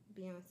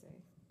Beyonce,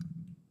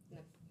 no,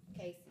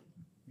 Casey.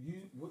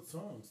 What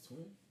songs,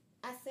 twin?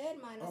 I said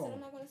mine. I Oh. said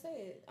I'm not gonna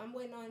say it. I'm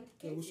waiting on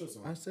Yeah, what's your Casey.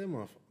 song? I said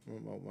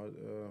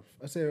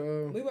I said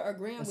We were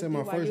agreeing I with said you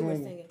my while first you were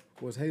one singing.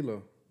 was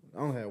Halo. I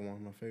don't have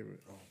one. My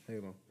favorite.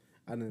 Halo.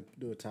 I didn't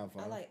do a top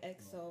 5. I like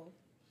EXO.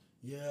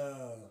 Yeah,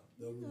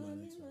 that'll be my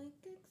next one.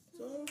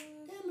 So, So,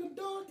 in the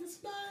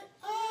darkest night,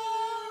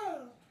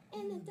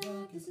 in the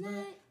darkest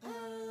night,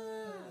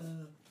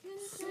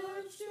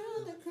 search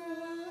through the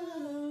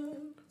crowd.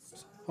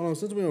 Hold on,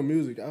 since we're on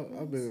music,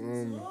 I've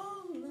been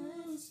all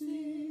I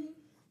see,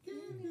 give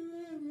you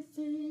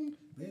everything,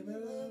 baby,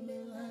 love me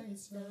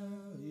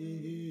lifestyle,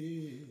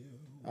 yeah.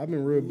 I've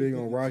been real big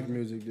on rock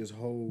music this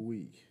whole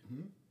week.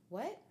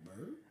 What?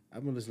 Bird?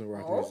 I've been listening to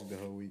rock Oh. music the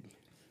whole week.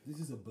 This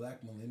is a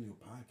black millennial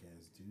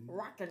podcast, dude.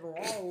 Rock and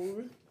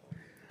roll.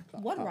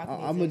 What rock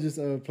music? I'm gonna just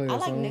play a I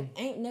like song.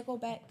 ain't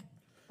Nickelback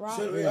rock.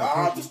 Should we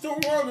all just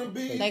don't wanna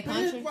be They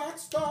country? big rock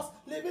stars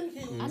living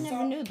here? I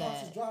never knew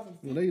that.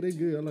 Yeah, they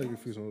good. I like a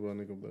few songs about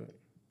Nickelback.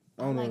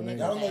 I don't know like the name.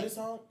 Y'all don't know this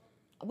song?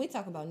 We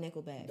talk about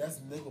Nickelback. That's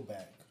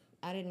Nickelback.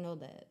 I didn't know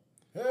that.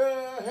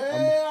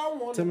 Hey, I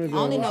want Tell me if I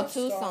only y'all know rock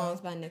 2 star.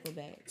 songs by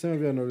Nickelback. Tell me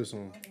if y'all know this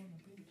song.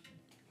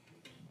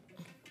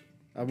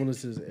 I've been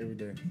listening to this every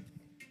day.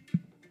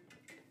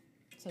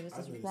 So this I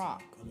is know this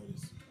rock. song. I know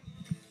this.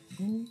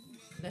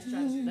 Let's try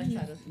to. You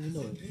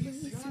know it.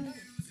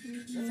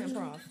 No, that's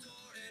improv.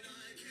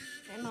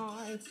 And I.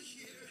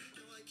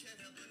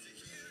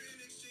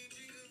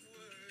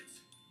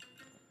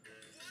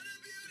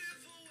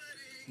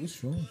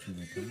 What's wrong with you,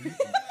 man?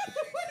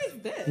 What is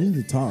this? We need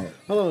to talk.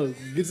 Hold on,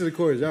 get to the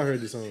chorus. Y'all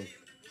heard this song.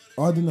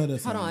 Oh, I didn't know that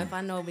song. Hold on, if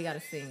I know, we gotta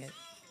sing it.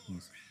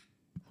 Yes.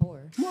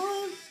 Whore.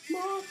 More,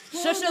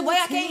 Shush, boy,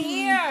 I can't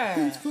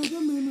hear. for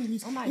the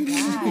memories. Oh my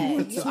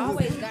God, you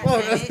always got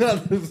Oh, that. that's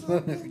not the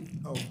song.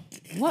 Oh.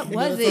 What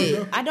was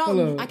it? I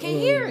don't. I can't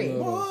hear it.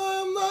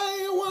 One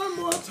night, one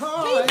more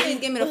time. Can you please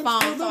give me the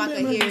phone so I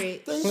can hear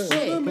it? Thanks Shit. for the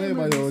Play it by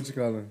memories. your what you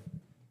calling?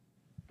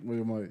 With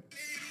your mic.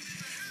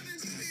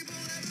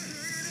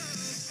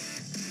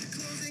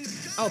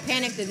 Oh,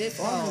 Panic the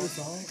Disco. Oh, I know this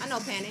song. I know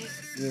Panic.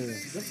 Yeah.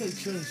 Let's say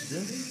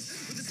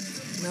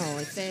transgender. No,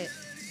 it said.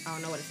 I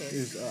don't know what it says.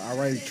 It's I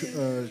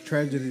write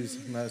tragedies,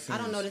 not singers. I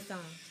don't know this song.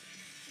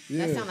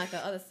 Yeah. That sound like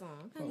the other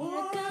song.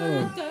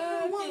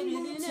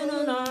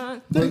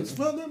 Thanks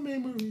for the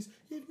memories.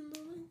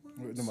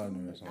 Nobody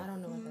know that I song.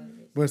 don't know what that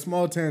is. But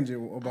small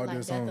tangent I about like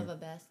this Death song. of a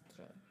Bastard.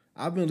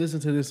 I've been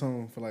listening to this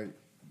song for like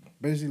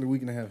basically a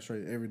week and a half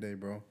straight every day,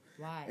 bro.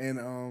 Why? And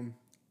I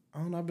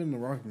don't know. I've been in the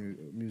rock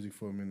music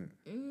for a minute.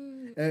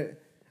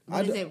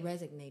 What is it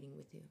resonating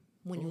with you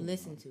when you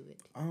listen to it?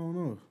 I don't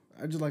know.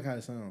 I just like how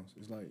it sounds.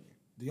 It's like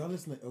Do y'all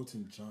listen to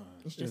Elton John?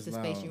 It's just It's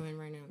the space loud. you're in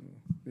right now.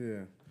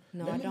 yeah.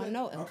 No, I don't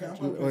know. Okay, I'm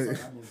Elton gonna John. play a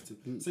song I listen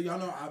to. So y'all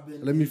know I've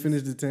been. Let me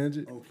finish the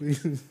tangent,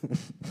 please.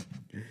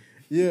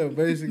 Yeah,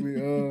 basically,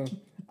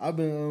 I've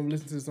been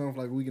listening to the song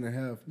for like a week and a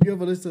half. You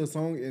ever listen to a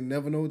song and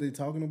never know what they're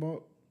talking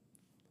about?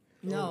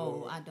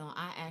 No, I don't.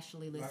 I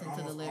actually listen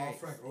to the lyrics.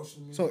 Frank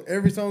Ocean music. So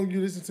every song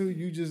you listen to,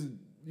 you just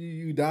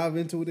you dive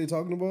into what they're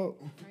talking about.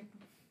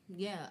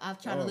 Yeah, I've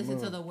tried to listen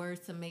to the words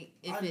to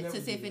make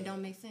to see if it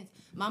don't make sense.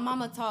 My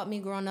mama taught me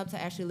growing up to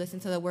actually listen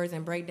to the words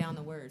and break down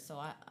the words. So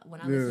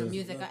when I listen to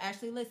music, I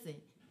actually listen.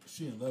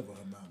 She in love with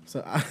her mama.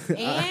 So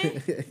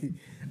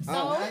So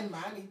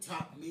mommy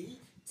taught me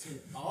to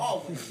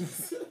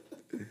always.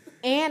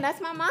 and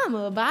that's my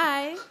mama.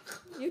 Bye.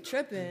 You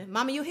tripping,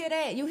 mama? You hear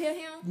that? You hear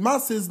him? My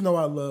sis know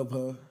I love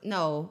her.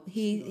 No,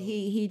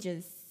 he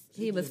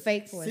was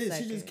fake for a Sis,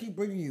 second. she just keep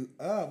bringing you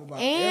up about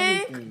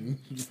And- everything.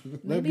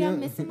 Maybe I'm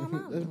missing my That's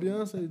mama.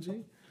 Beyonce,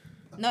 G.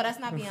 No, that's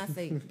not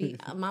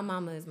Beyonce. My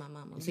mama is my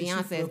mama. See, she Beyonce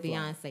is flip-flop.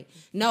 Beyonce.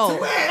 No.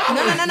 No.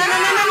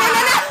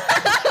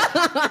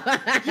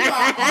 You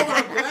are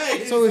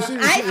overplayed. So is she?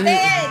 I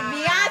said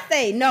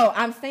Beyonce. No,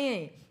 I'm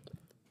saying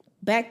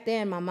back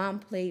then my mom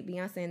played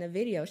Beyonce in the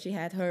video. She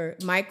had her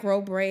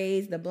micro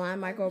braids, the blonde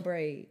micro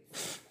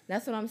braids.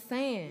 That's what I'm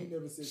saying.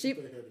 never said She,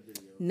 played her in the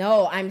video.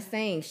 no, I'm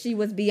saying she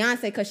was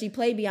Beyonce because she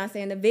played Beyonce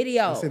in the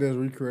video. I said they was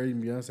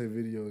recreating Beyonce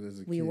videos as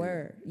a kid. We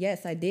were.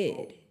 Yes, I did. I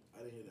didn't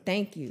hear that.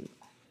 Thank you.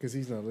 Because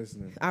he's not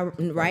listening.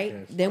 Right?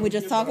 Podcast. Then we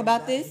just talk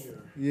about this.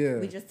 Yeah.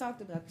 We just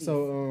talked about this.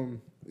 So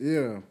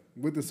yeah,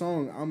 with the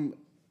song,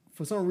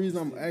 for some reason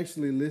I'm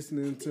actually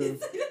listening to.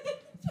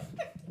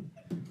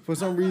 For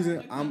some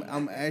reason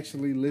I'm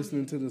actually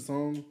listening to the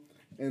song,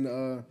 and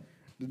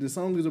the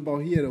song is about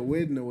he had a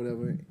wedding or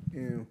whatever,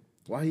 and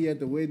while he at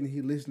the wedding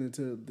he listening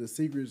to the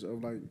secrets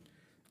of like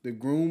the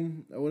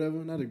groom or whatever,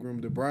 not the groom,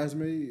 the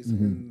bridesmaids,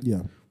 and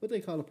Yeah. what they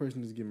call a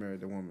person that's getting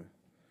married, the woman,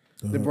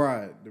 the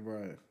bride,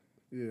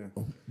 yeah.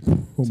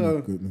 Oh So-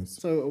 my goodness.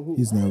 So who,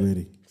 He's not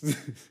ready.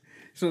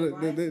 So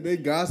they He's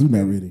gossiping.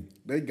 not ready.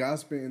 They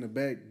gossiping in the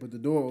back, but the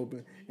door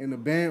open, and the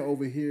band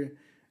over here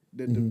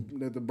that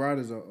the bride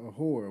is a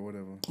whore or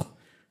whatever.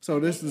 So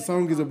this the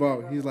song is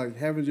about. He's like,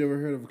 haven't you ever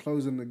heard of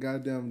closing the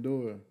goddamn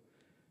door?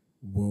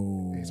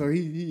 Whoa. So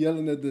he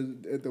yelling at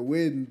the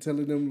wedding,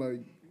 telling them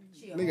like,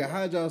 nigga,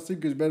 hide y'all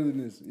secrets better than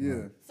this.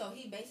 Yeah. So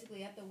he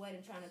basically at the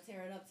wedding trying to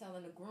tear it up,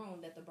 telling the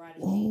groom that the bride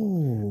is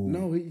Oh.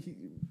 No,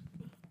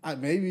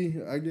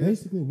 maybe I guess.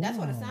 Basically, wow. That's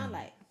what it sounds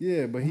like.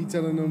 Yeah, but he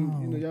telling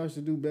them, y'all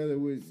should do better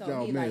with So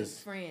y'all he mess.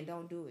 like, friend,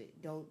 don't do it.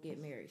 Don't get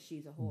married.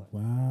 She's a whore.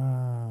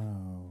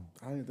 Wow.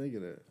 I didn't think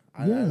of that.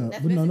 Yeah,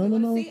 That's but no. basically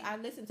what it- See, I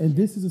listened to And it.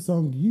 this is a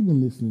song you've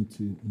been listening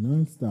to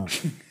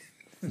nonstop.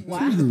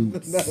 Wow.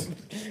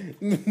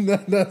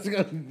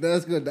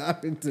 That's gonna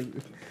dive into it.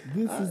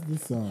 This is the I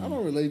song.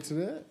 don't relate to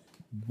that.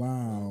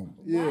 Wow.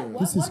 Yeah.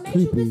 This is what made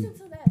creepy. you listen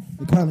to that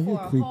song kinda- for you're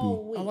a creepy.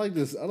 whole week? I like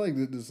this. I like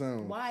the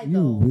sound. Why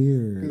You're though?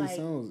 weird. Like- It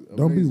sounds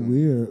Don't be amazing.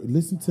 weird.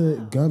 Listen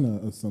to Gunna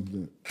or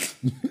something.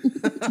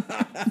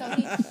 So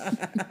he,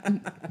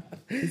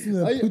 Listen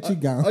to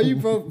Poochie Gown. Are you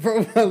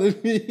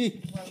profiling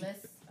me? well,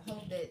 let's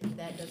hope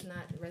that does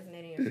not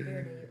resonate in your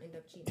spirit and you end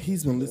up cheating.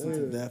 He's been listening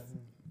to that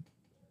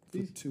for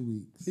 2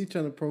 weeks. He's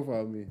trying to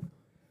profile me.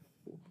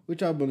 What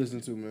y'all been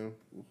listening to, man?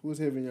 Who's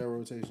having your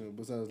rotation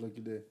besides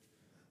Lucky Day?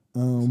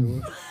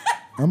 I'm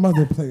about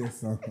to play a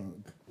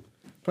song.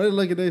 Play the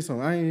Lucky Day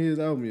song. I ain't hear his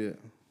album yet.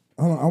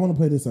 Hold on, I want to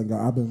play this song,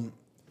 girl.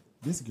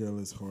 This girl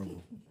is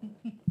horrible.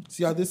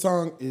 See, y'all, this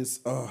song is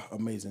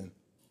amazing.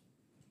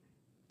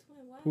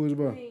 Who is it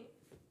about?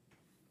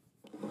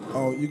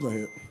 Oh, you go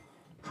ahead.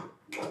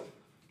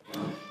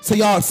 So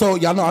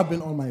y'all know I've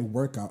been on my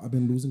workout. I've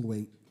been losing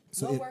weight.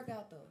 So What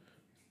workout though?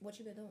 What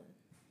you been doing?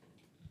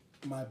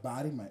 my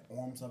body, my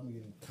arms, I've been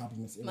getting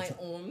compliments every My time.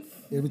 arms.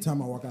 Every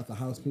time I walk out the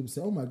house, people say,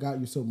 "Oh my God,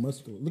 you're so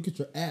muscular. Look at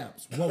your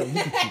abs. Whoa, look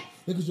at you.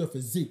 Look at your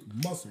physique,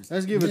 muscles."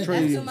 Let's give a Yeah.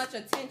 trade. That's too much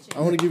attention. I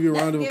want to give you a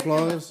round of Let's give him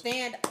a applause.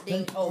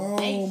 standing Oh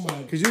ovation.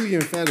 my. Cause you was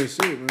getting fat as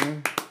shit,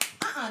 man.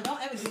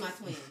 Don't ever do my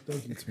twin.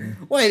 Thank you, twin.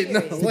 Wait,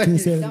 no, Period. Can you wait.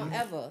 say it Don't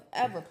again?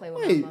 ever play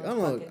with Wait, my I'm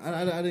motherfucking not,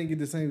 twin. I didn't get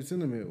the same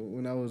sentiment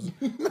when I was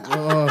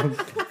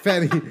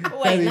fatty, Wait,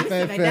 let me sit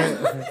back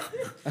down.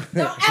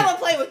 Don't ever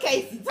play with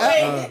Casey.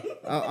 Twin.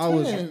 I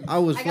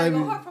was I gotta go flabby.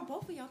 hard for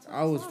both of y'all. Twin.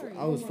 I was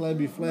Sorry.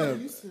 flabby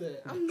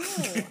flab. I'm no.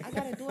 I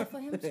gotta do it for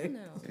him too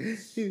now.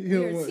 He We're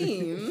don't a want-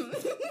 team.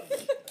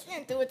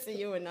 Can't do it to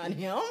you and not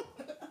him.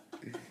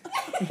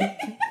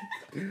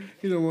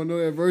 He don't want no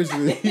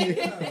adversity.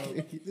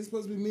 This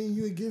supposed to be me and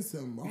you against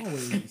him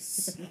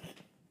always.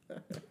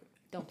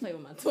 Don't play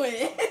with my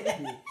twin.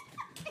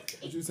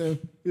 What you saying?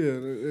 Yeah,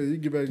 you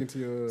get back into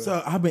your.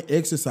 So I've been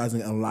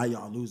exercising a lot,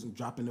 y'all.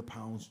 Dropping the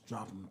pounds,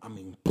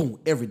 boom,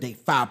 every day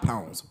 5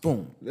 pounds,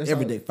 boom,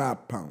 every day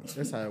 5 pounds.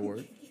 That's how it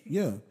works.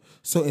 Yeah.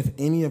 So if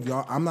any of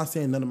y'all, I'm not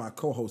saying none of my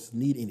co-hosts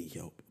need any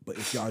help, but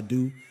if y'all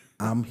do,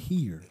 I'm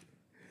here.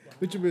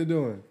 What you been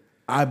doing?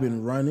 I've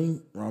been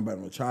running around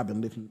Baton Rouge. I've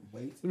been lifting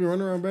weights. You been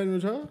running around Baton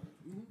Rouge, huh?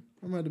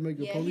 I'm gonna have to make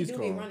a Yeah, he police do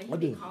call. be running. He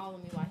be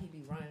calling me while he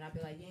be running. I be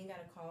like, you ain't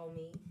gotta call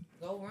me.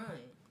 Go run.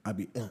 I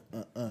be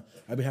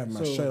I be having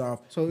my shirt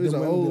off. So it's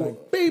Then an women be old-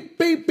 like beep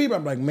beep beep.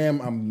 I'm like,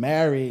 ma'am, I'm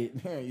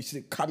married. You should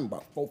have caught me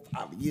about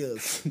 4-5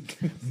 years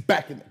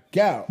back in the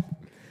gap.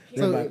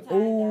 They're like,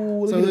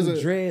 oh, So look at is them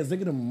it- dreads,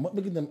 look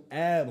at them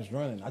abs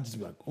running. I just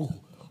be like, oh,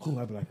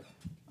 I be like.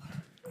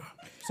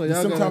 So And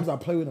y'all sometimes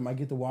got I play with them. I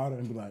get the water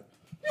and be like.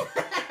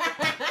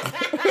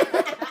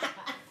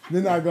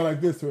 Then I go like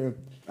this to him.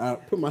 I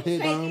put my head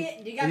Shake down.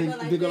 it. You gotta and go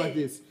like then go this. like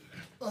this.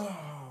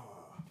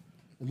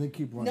 And then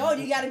keep running. No,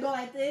 you gotta go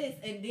like this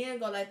and then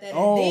go like that and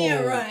Oh.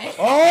 then run.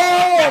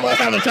 Oh, I'm gonna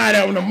have to try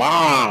that one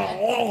tomorrow.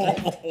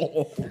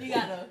 Oh. You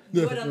gotta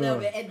do it a little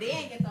bit and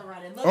then get the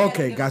running. Look at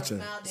Okay, it, give gotcha.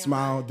 them a then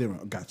Smile, run.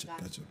 different. Gotcha.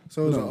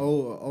 so it's No. an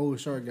old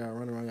short guy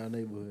running around our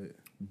neighborhood.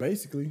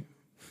 Basically.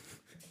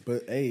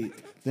 But hey,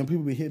 then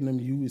people be hitting them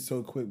you is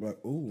so quick, like,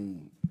 ooh.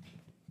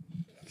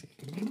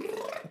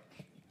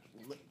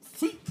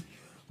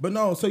 But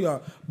no, so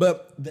y'all,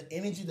 but the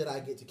energy that I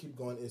get to keep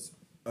going is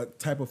a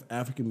type of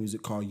African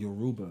music called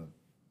Yoruba.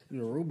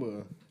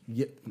 Yoruba.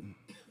 Yeah.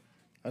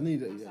 I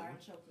need that. Yeah.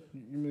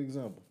 Give me an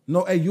example.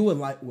 No, hey, you would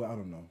like, well, I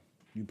don't know.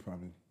 You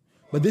probably.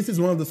 But this is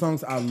one of the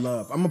songs I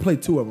love. I'm going to play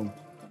 2 of them.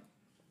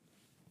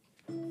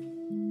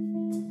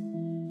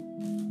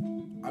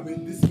 I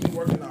mean, this is me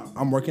working out.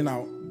 I'm working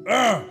out.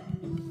 I'm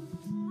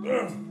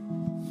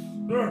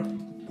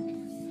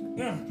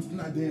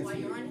not dancing. While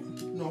you're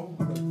running? No.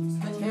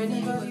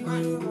 Anybody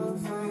running?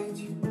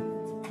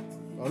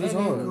 Oh, this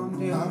hard. Huh?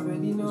 It's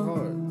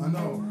hard. I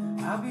know.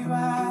 I'll be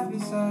right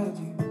beside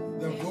you,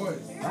 Their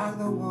voice. like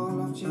the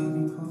wall of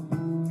Jericho.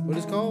 What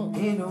it's called?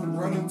 They don't know,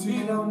 Running to they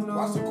you. don't know,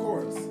 Watch the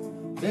chorus.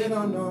 they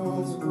don't know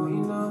what's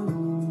going on.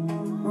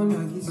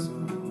 Monagiso,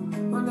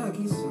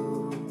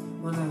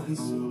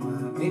 my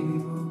baby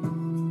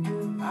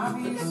boo. I'll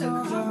be Look at the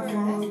soldier cover. for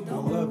That's you. I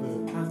dope. love it.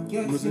 I'm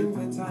getting better in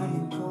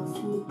Kung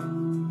Fu.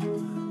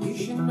 You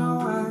should know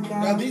I Now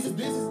got these are I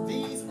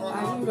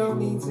don't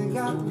need to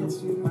get me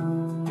too.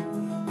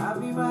 I'll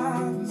be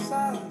right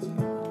beside you.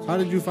 How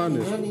did you find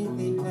this?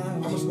 Anything that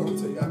I'm just going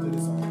to tell you after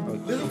this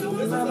song. Listen to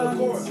the I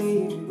chorus.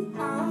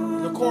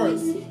 The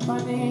chorus.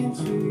 Running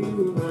to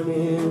you,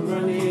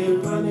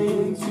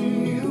 running to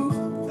you.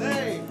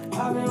 Hey.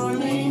 I've been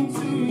running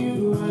to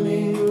you,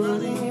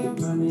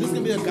 running. This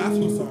can be a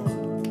gospel song.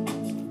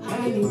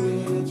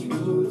 Anywhere that you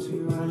go to,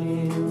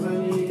 running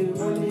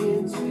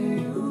to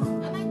you.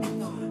 I like this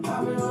song.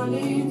 I've been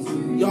running to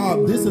you.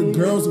 Y'all, this is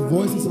girl's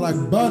voice is like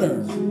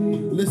butter.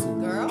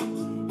 Listen. Girl?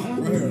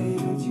 Right here.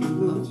 Anywhere that you go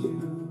to.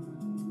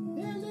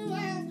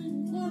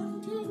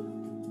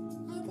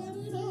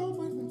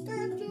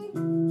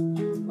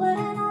 When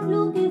I'm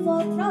looking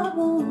for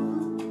trouble,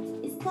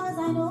 it's cause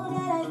I know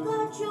that I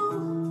got you.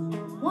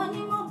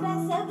 Wanting more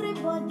bless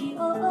everybody,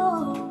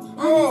 oh.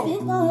 And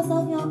it's because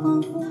of your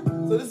comfort.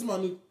 So this is my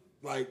new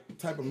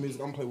type of music.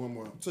 I'm gonna play one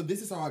more. So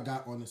this is how I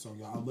got on this song,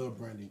 y'all. I love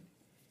Brandy.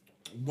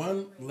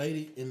 One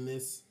lady in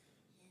this,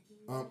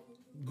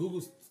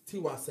 Google's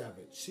T.Y.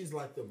 Savage. She's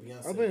like the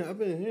Beyonce. I've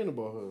been hearing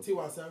about her.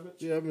 T.Y. Savage.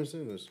 Yeah, I've been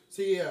seeing this.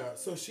 See, yeah.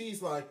 So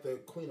she's like the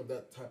queen of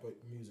that type of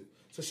music.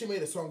 So she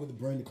made a song with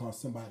Brandy called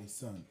 "Somebody's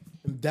Son,"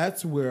 and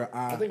that's where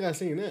I think I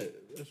seen that.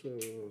 That's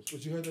what it was.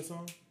 But you heard that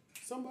song?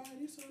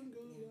 Somebody's son good.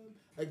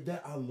 Like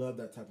that, I love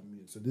that type of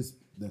music. So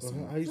that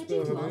song. How you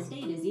Switching spell to her all name?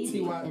 state is easy,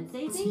 T-Y- and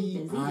saving is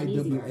even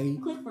T-I-W-A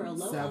easier. Click for a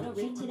low auto Savage.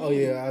 rate today. Oh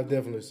yeah, I've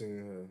definitely seen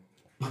her.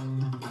 Oh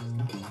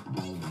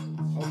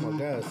my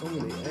God, so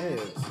many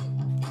ads.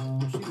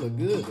 She look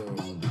good though.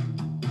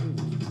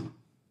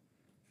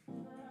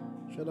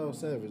 Shout out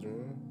Savage,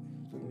 man.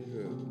 She look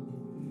good.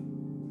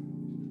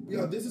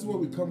 Yeah, this is where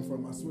we come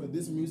from. I swear,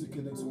 this music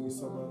connects with me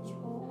so much.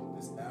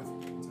 This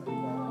African type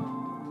vibe.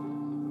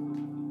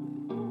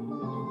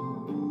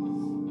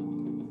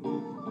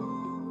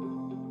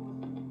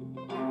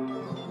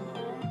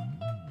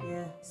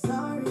 Yeah,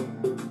 sorry,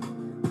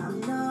 I'm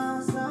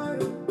not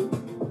sorry.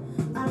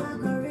 I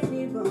like a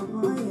really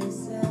bum on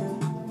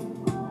yourself.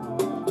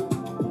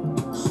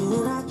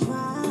 Should I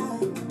try?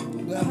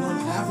 We have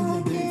one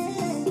African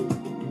dances.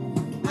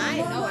 I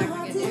ain't know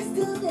African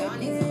dances. Y'all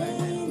need to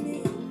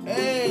learn that.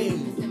 Hey!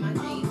 It's in my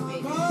jeans,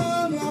 baby.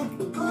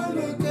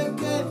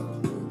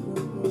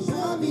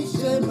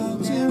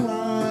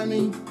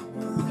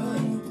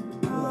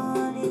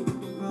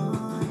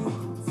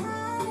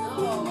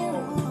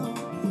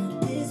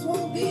 This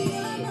won't be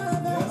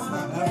another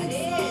It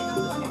is. I'm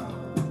doing it.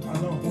 I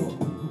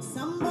know.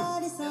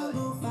 Somebody, some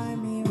will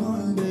find me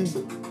One day.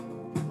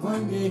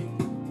 One day.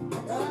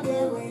 Don't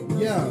they wait no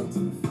Yeah.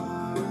 too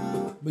far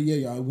out. But yeah,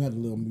 y'all, we had a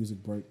little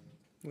music break.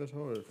 That's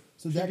hard.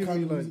 So She that give kind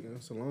me of like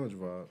music. Solange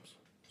vibes,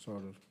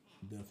 sort of.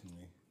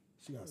 Definitely.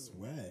 She got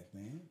swag,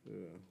 man.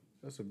 Yeah,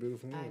 that's a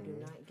beautiful I woman. do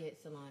man. not get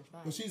Solange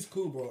But vibes. she's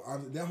cool, bro.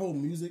 That whole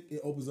music,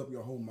 it opens up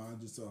your whole mind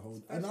just to a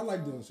whole. And I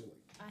like doing shit like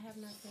I have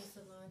not seen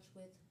Solange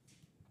with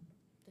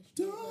the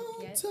straight look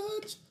Don't yet.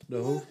 touch. The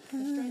who? The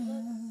straight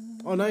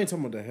look. Oh, now you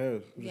talking about the hair.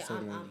 You Yeah, just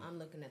talking about- I'm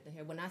looking at the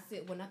hair. When I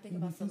think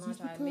about Solange,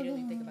 I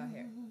immediately think about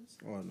hair.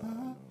 Oh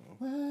no.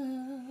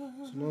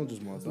 Solange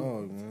is my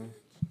dog, man.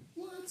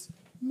 What's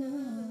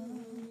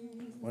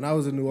When I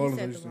was in New You Orleans,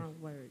 I said used the to, wrong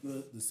word.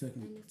 the the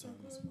second time.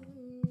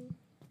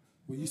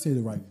 Well, you say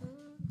the right one.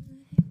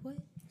 What?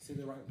 Say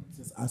the right one.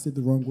 Since I said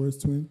the wrong words,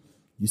 twin,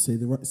 you say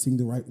the right, sing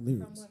the right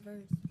lyrics. From what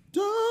verse?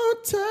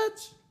 Don't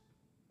touch.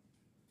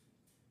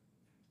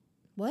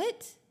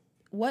 What?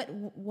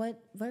 What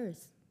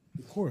verse?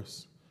 The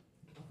chorus.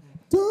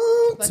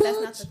 Don't But touch.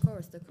 that's not the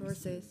chorus. The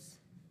chorus is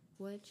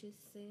what you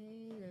say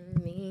to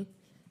me.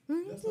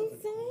 What That's you not the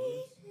say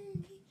chorus. to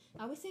me.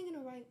 Are we singing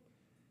it right?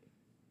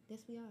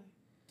 Yes, we are.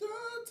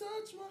 Don't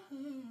touch my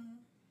hand.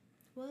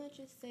 What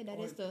you say? That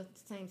is the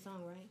same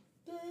song, right?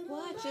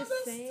 What What you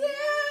say?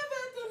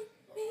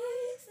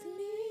 Makes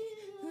me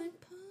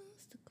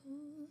supposed to go.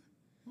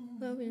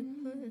 But we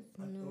must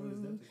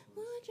know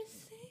what you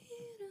say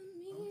to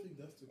me.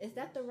 Is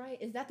that the right?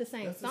 Is that the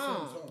same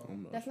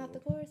song? That's not the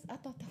chorus. I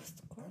thought that was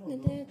the chorus.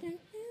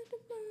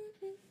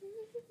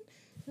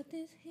 But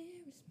this here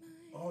is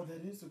mine. Oh,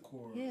 that is the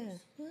chorus. Yeah.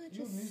 What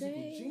You're you a musical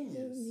say genius.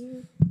 to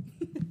me?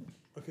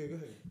 Okay, go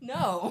ahead.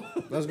 No.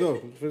 Let's go.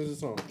 Finish the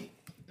song.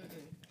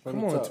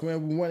 Come on,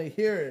 twin. We want to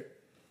hear it.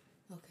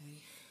 Okay.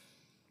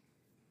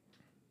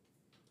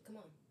 Come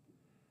on.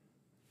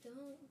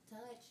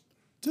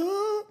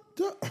 Don't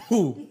touch.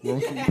 Ooh, wrong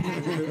key.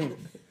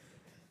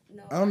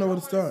 No. I don't know where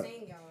to wanna start. sing,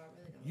 y'all. I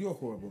really don't. You're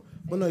horrible.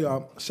 But no,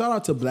 y'all. Shout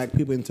out to black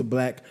people and to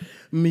black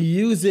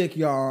music,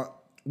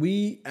 y'all.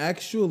 We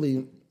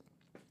actually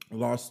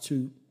lost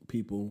 2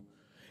 people.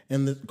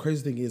 And the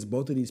crazy thing is,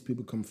 both of these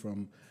people come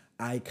from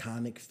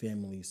iconic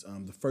families.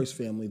 The first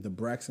family, the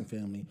Braxton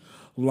family,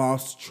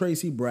 lost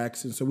Tracy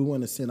Braxton. So we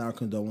want to send our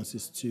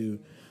condolences to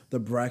the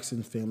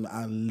Braxton family.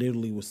 I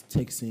literally was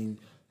texting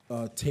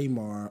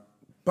Tamar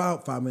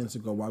about 5 minutes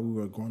ago while we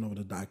were going over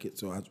the docket.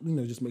 So,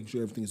 just making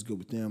sure everything is good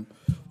with them,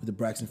 with the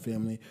Braxton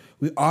family.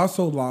 We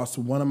also lost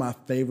one of my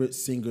favorite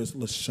singers,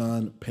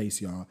 LaShawn Pace,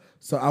 y'all.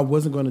 So I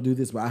wasn't going to do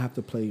this, but I have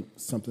to play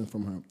something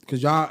from her.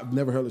 Because y'all have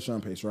never heard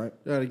LaShawn Pace, right?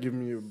 You gotta give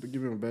me a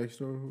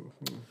backstory.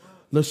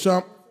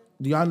 LaShawn,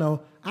 do y'all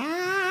know? I've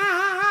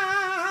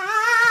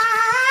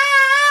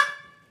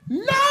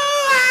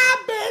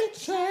been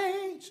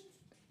changed.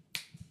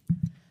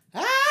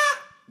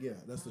 Yeah,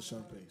 that's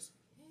LaShawn Pace.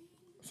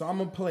 So I'm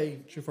gonna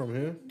play. She from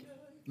here?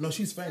 No,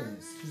 she's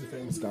famous. She's a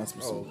famous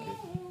gospel singer. Okay.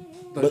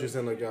 Thought you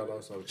said like y'all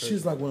lost all.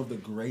 She's like one of the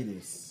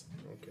greatest.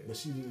 Okay. But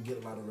she didn't get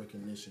a lot of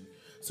recognition.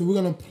 So we're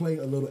gonna play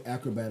a little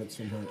acrobatics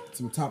from her,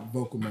 some top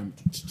vocal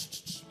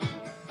moments.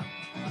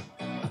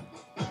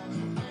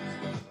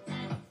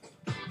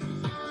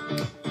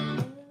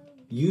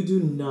 You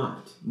do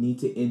not need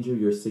to injure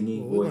your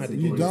singing Well, voice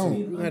in You order to don't.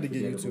 be an We had to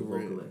get unforgettable YouTube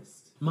right.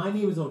 vocalist. My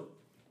name is on.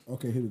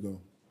 Okay, here we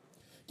go.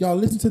 Y'all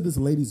listen to this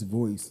lady's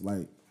voice.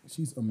 Like,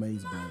 she's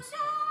amazing, guys.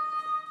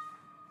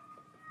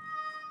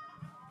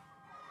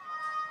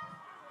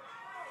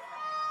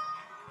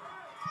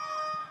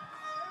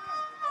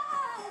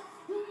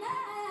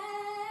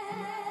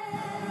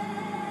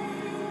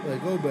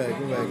 Like, go back.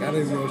 I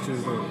didn't know what she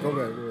was doing. Go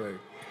back.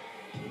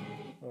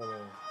 Hold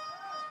on.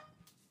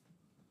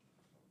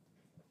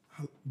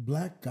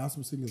 Black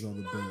gospel singers are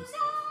the best.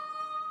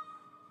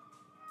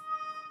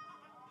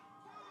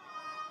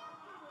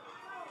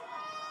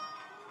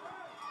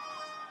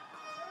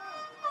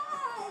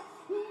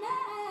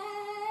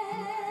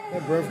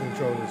 That breath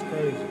control is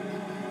crazy.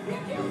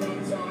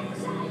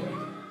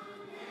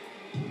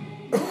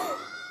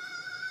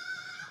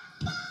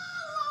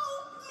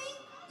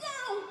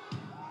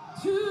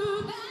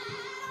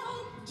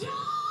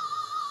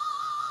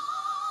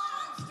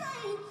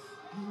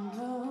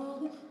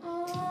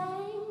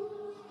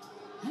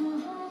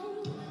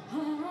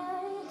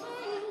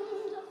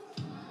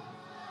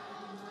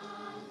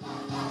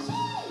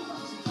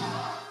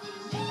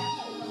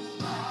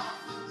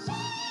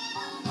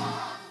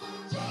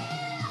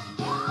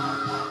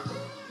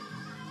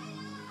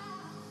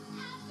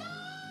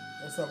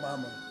 That's her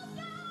mama.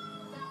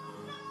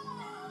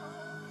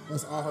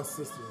 That's all her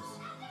sisters.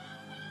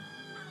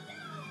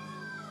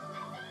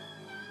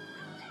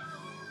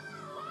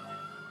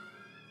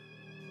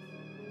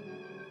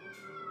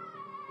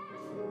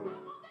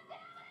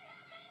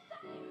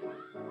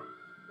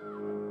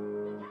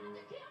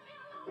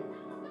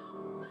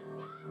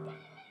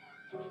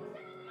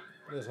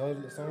 That's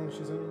her song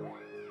she's in.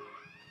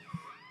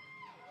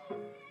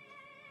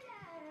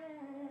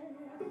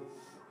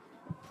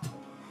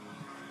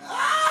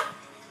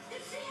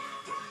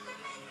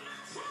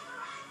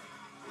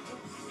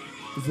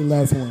 This is the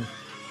last one.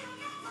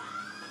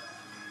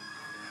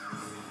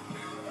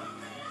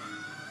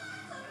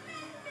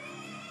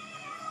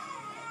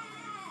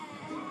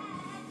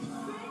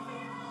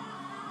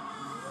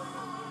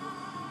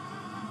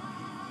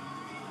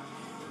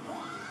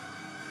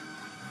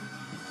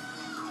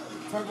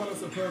 Talk about a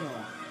soprano.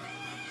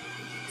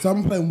 So I'm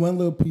gonna play one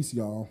little piece,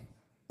 y'all,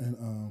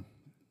 and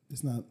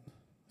it's not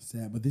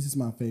sad, but this is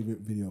my favorite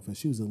video of her.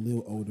 She was a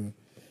little older,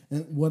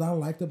 and what I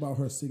liked about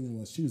her singing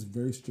was she was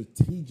very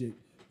strategic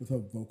with her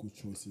vocal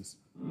choices.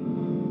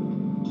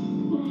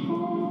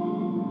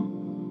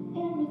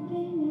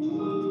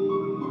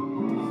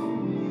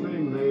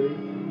 Sing, lady.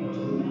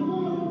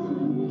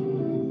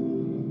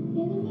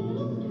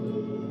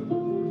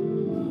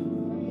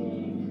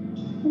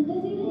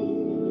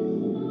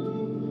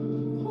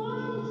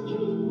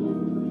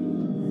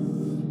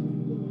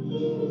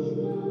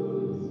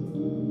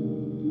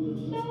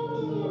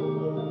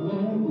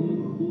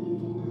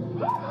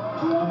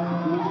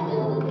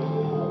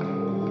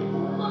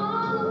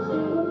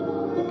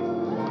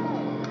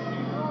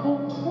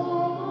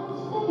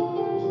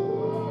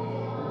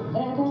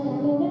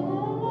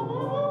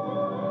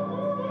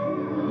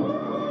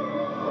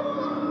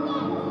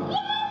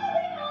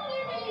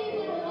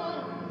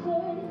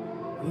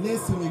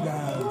 Instantly,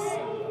 guys,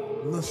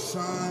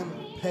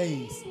 LaShawn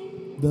Pace,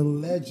 the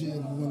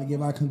legend. We want to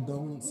give our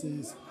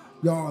condolences.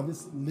 Y'all,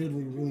 this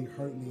literally really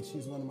hurt me.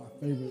 She's one of my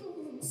favorite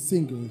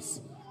singers.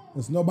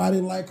 There's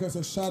nobody like her,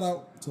 so shout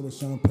out to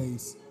LaShawn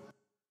Pace.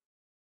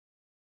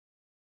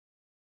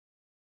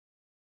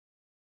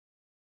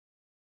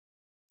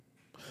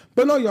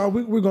 But no, y'all,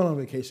 we're going on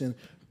vacation.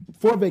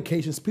 For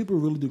vacations, people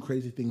really do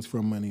crazy things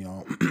for money,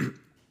 y'all.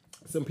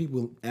 Some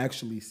people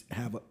actually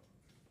have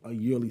a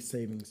yearly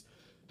savings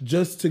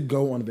just to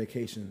go on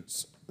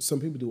vacations. Some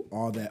people do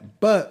all that.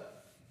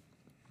 But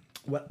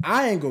what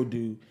I ain't going to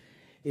do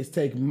is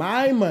take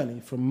my money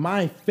from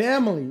my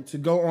family to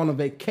go on a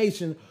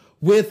vacation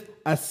with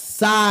a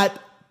side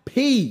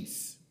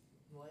piece.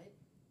 What?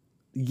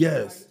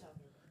 Yes.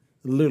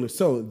 Literally.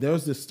 So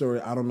there's this story.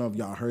 I don't know if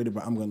y'all heard it,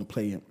 but I'm going to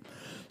play it.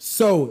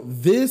 So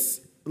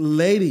this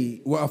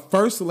lady, well, a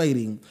first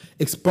lady,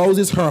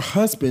 exposes her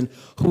husband,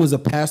 who is a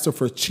pastor,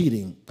 for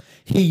cheating.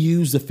 He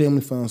used the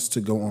family funds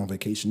to go on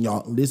vacation.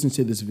 Y'all, listen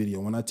to this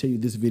video. When I tell you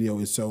this video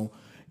is so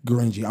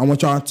cringy, I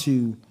want y'all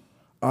to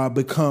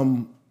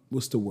become,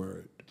 what's the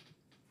word?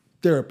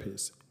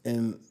 Therapists.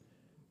 And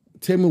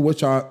tell me what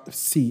y'all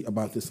see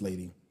about this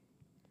lady.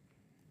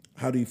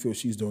 How do you feel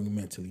she's doing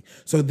mentally?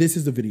 So this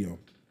is the video.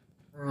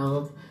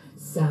 World.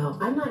 So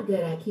I'm not good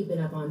at keeping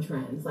up on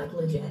trends, like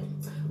legit.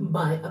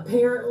 But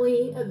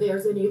apparently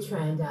there's a new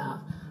trend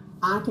of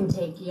I can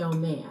take your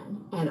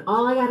man. And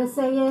all I gotta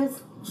say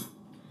is,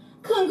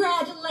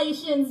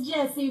 congratulations,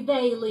 Jessie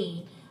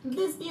Bailey.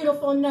 This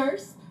beautiful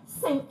nurse,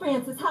 St.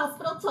 Francis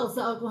Hospital,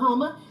 Tulsa,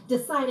 Oklahoma,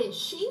 decided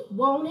she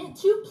wanted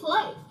to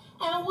play.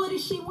 And what did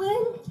she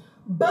win?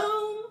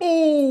 Boom!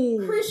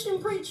 Ooh.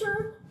 Christian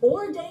preacher,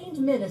 ordained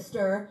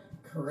minister,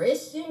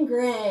 Christian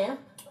Grey.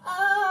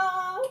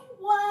 Oh,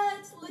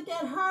 what? Look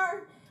at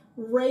her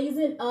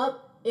raising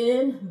up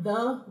in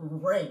the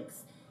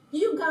ranks.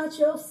 You got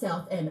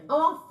yourself an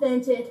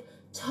authentic,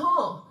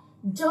 tall,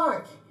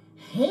 dark,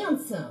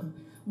 handsome,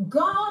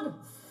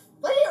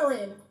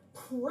 God-fearing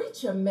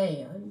preacher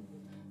man.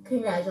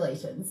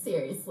 Congratulations,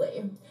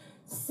 seriously.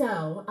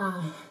 So,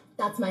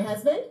 that's my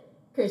husband,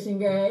 Christian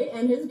Grey,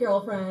 and his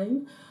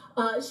girlfriend.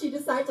 She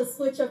decided to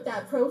switch up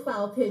that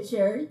profile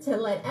picture to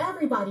let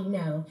everybody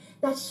know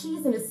that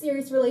she's in a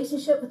serious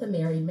relationship with a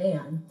married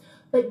man.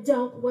 But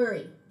don't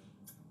worry.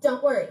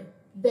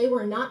 They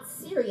were not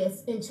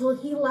serious until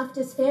he left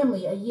his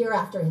family a year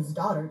after his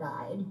daughter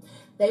died.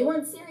 They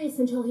weren't serious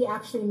until he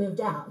actually moved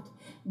out.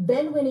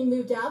 Then when he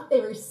moved out, they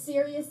were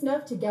serious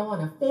enough to go on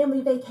a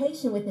family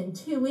vacation within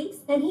 2 weeks,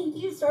 and he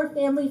used our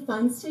family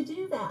funds to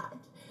do that.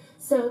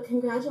 So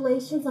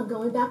congratulations on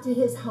going back to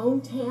his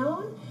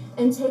hometown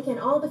and taking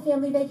all the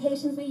family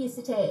vacations we used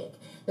to take.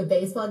 The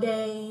baseball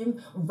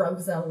game,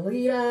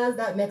 Rosalitas,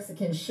 that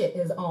Mexican shit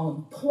is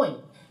on point.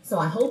 So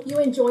I hope you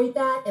enjoyed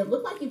that. It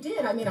looked like you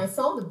did. I mean, I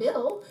saw the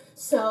bill.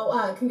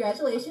 So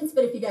congratulations.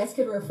 But if you guys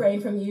could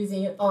refrain from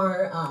using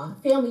our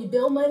family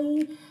bill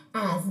money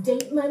as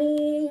date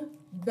money,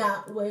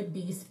 that would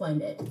be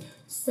splendid.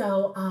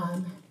 So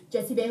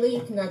Jessie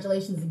Bailey,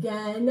 congratulations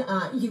again.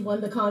 You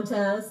won the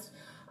contest.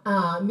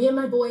 Me and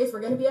my boys,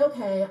 we're going to be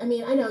okay. I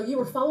mean, I know you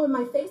were following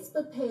my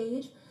Facebook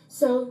page,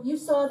 so you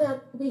saw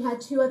that we had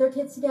 2 other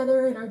kids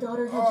together, and our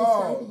daughter had just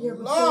died the year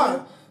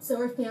before. So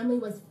our family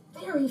was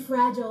very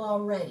fragile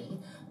already.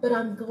 But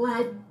I'm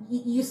glad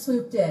you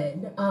swooped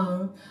in.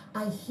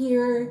 I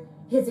hear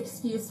his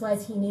excuse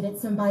was he needed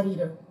somebody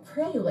to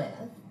pray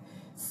with.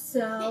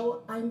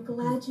 So I'm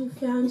glad you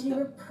found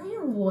your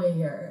prayer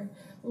warrior.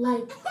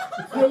 Like,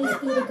 praise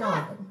be to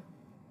God.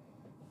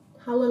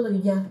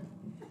 Hallelujah.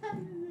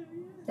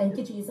 Thank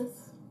you,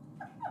 Jesus.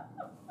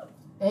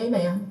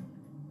 Amen.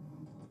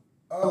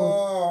 Amen.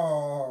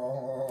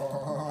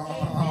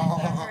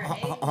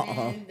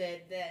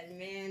 That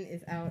man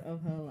is out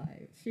of her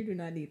life. She do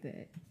not need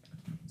that.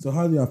 So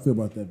how do y'all feel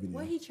about that video?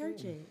 What he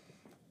church at?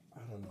 I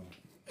don't know.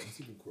 That's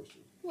a good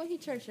question. What he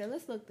church at?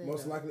 Let's look that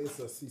Most up. likely it's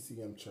a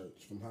CCM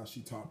church from how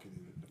she talking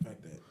and the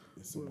fact that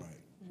it's a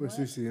white. What's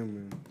CCM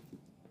in?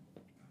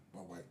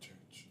 A white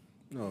church.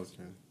 No,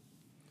 okay.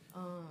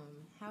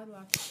 How do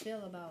I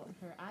feel about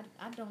her? I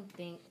don't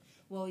think.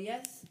 Well,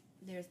 yes,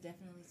 there's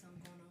definitely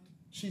something going on.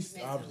 She's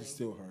mentally. obviously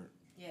still hurt.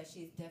 Yeah,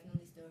 she's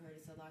definitely still hurt.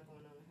 It's a lot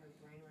going on in her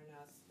brain right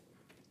now. It's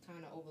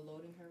kind of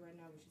overloading her right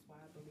now, which is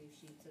why I believe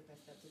she took that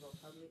step to go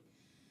public.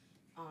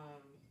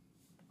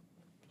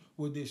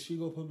 Well, did she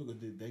go public or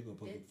did they go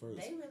public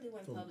first? They really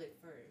went public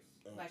first.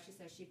 Like she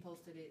said, she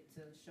posted it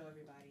to show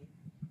everybody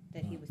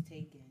that he was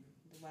taken.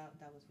 Wow,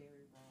 that was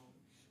very wrong.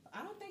 But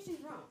I don't think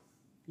she's wrong.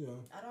 Yeah.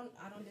 I don't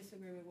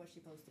disagree with what she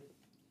posted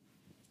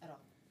at all.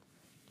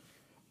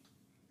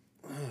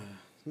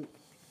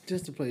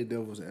 Just to play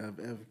devil's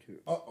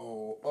advocate.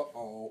 No.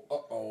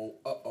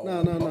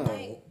 No. You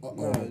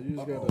just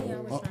gotta. Yeah, I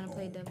was trying to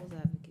play devil's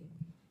advocate.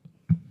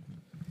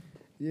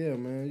 Yeah,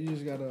 man. You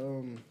just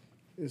gotta.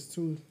 It's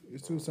two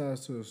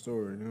sides to the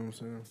story. You know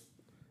what I'm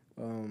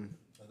saying?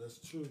 That's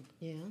true.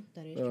 Yeah,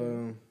 that is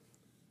true.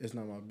 It's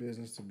not my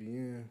business to be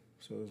in,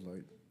 so it's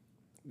like,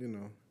 you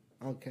know,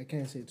 I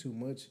can't say too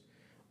much,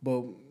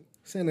 but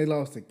saying they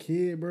lost a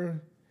kid, bro,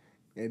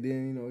 and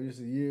then just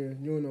a year.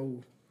 You don't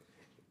know.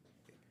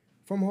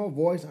 From her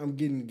voice, I'm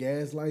getting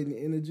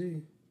gaslighting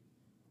energy.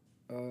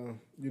 Y'all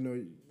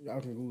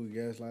can Google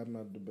gaslight. I'm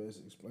not the best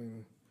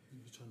explainer.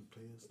 You trying to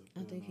play us?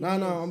 I think No,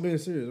 I'm being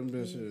serious. I'm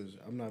being serious.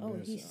 I'm not being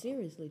he's serious.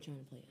 seriously trying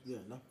to play us. Yeah,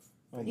 no.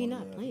 He's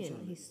not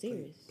playing. He's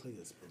serious. Play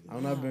us.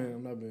 I'm not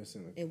being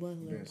cynical. It was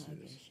a I'm little being podcast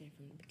serious. shit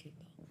from the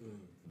kickball.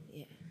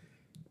 Yeah.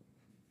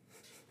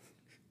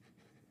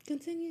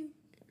 Continue,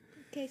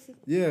 Casey.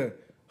 Yeah,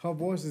 her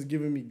voice is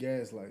giving me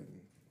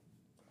gaslighting.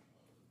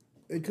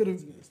 It could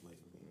have.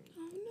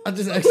 I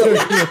just asked her.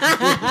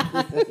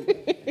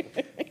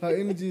 Her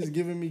energy is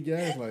giving me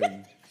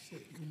gaslighting.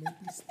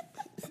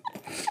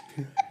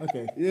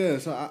 Okay. Yeah,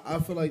 so I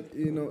feel like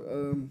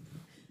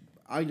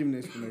I'll give an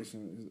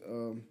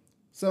explanation.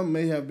 Something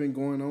may have been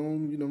going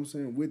on, you know what I'm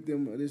saying, with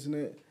them or this and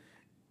that.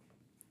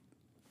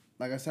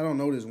 Like I said, I don't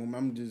know this woman.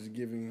 I'm just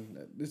giving.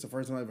 This is the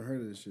first time I ever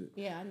heard of this shit.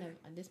 Yeah, I never.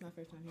 This is my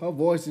first time. Her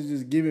voice is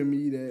just giving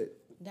me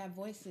That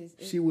voice is.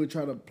 she would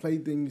try to play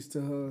things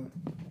to her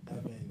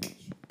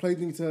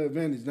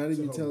advantage, not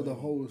even tell the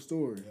whole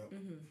story. Yep.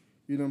 Mm-hmm.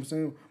 You know what I'm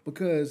saying?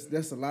 Because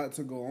that's a lot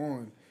to go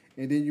on.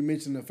 And then you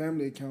mentioned the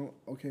family account.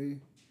 Okay,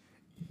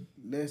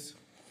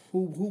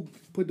 who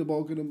put the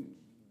bulk of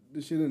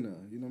the shit in there?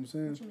 You know what I'm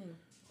saying? What you mean?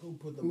 Who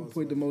put the Who most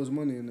put the money? most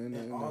money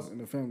in Also,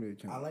 the family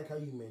account? I like how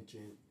you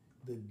mentioned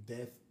the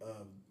death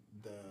of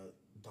the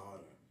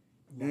daughter.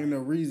 There ain't no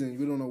reason.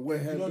 You don't know what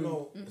You happened. don't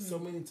know. So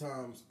many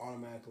times,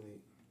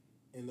 automatically,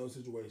 in those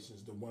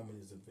situations, the woman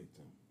is the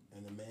victim,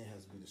 and the man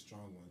has to be the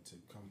strong one to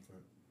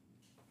comfort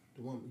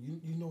the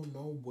woman. You don't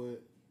know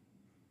what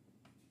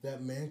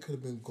that man could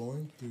have been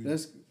going through,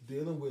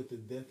 dealing with the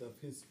death of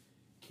his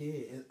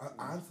kid. And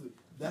honestly,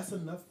 that's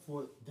enough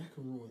for that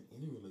can ruin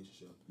any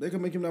relationship. They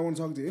can make him not want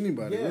to talk to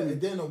anybody. Yeah, really.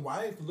 and then the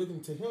wife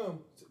looking to him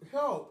to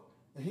help,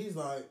 and he's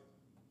like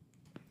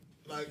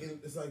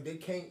it's like they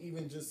can't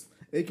even just.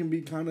 It can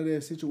be kind of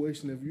that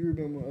situation. If you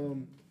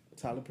remember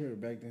Tyler Perry,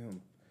 back to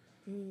him.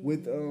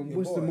 With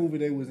what's the movie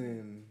they was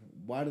in?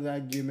 Why Did I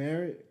Get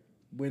Married?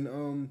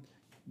 When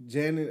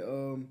Janet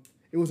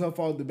it was her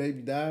fault the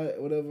baby died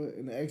or whatever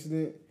in the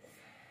accident,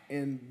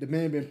 and the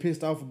man been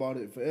pissed off about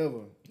it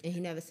forever. And he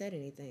never said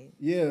anything.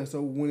 Yeah,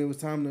 so when it was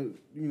time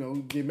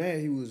to get mad,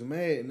 he was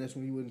mad, and that's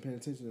when he wasn't paying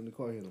attention and the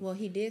car hit him. Well,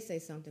 he did say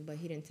something, but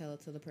he didn't tell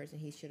it to the person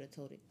he should have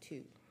told it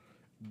to.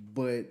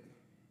 But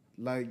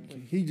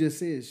like he just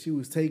said, she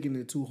was taking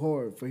it too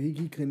hard for he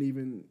couldn't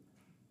even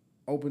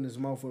open his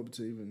mouth up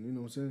to even, you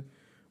know what I'm saying?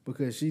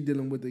 Because she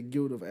dealing with the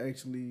guilt of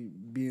actually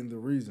being the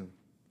reason.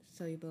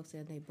 So you both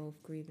said they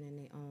both grieving in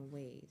their own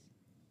ways.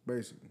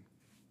 Basically.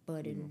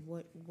 But in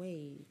what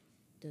way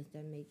does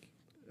that make?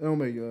 It don't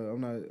make.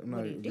 I'm not.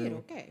 What he did,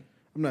 okay.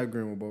 I'm not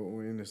agreeing with both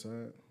on any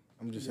side.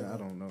 I'm just saying I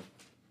don't know.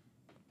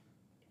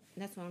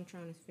 That's why I'm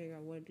trying to figure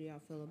out what do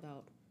y'all feel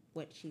about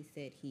what she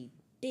said he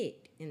did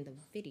in the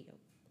video.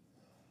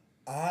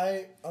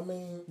 I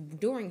mean,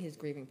 during his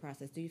grieving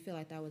process, do you feel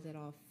like that was at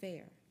all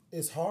fair?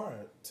 It's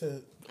hard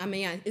to. I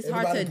mean, it's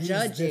hard to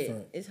judge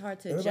it. It's hard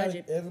to judge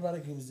it. Everybody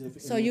grieves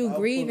different. So you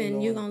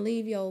grieving, you're gonna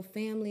leave your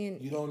family,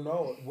 and you don't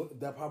know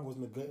that probably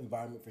wasn't a good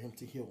environment for him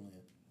to heal in.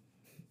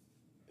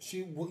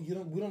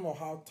 We don't know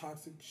how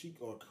toxic she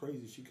or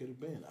crazy she could have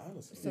been.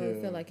 Honestly, so I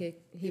feel like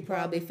he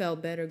probably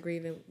felt better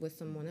grieving with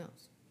someone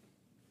else.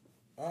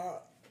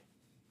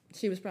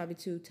 She was probably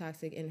too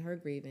toxic in her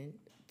grieving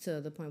to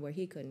the point where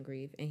he couldn't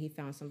grieve, and he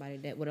found somebody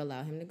that would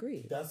allow him to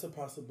grieve. That's a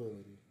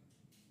possibility.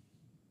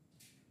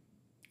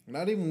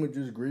 Not even with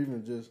just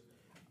grieving, just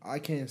I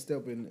can't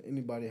step in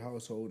anybody's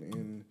household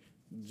and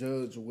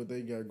judge what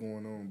they got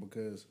going on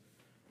because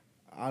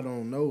I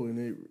don't know, and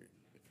it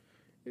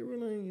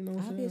really ain't, you know what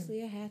I'm saying?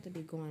 Obviously, it had to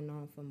be going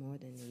on for more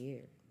than a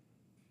year.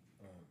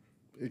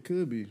 It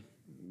could be,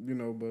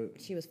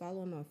 but she was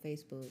following him on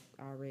Facebook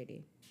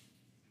already.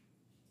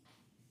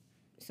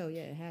 So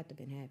yeah, it had to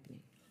been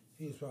happening.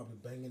 He was probably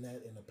banging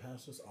that in the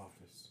pastor's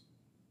office.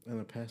 In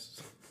the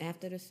pastor's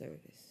after the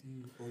service.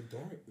 Or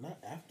during, not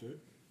after.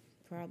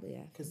 Probably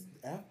after. Because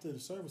after the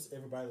service,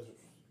 everybody's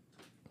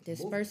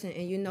dispersing,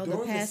 and the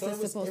during pastor's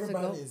the service,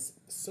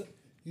 supposed to go.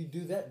 You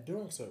do that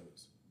during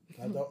service.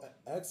 Now, don't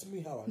ask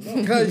me how I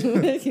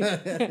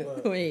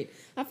know. Wait,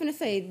 I'm finna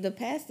say the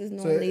pastors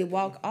normally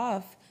walk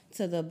off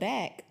to the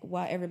back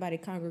while everybody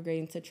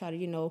congregating to try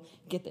to,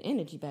 get the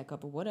energy back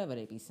up or whatever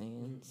they be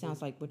saying.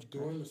 Sounds like what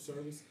during the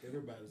service,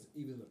 everybody's,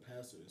 even the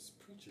pastor is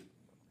preaching.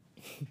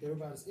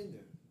 Everybody's in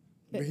there.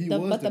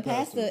 But the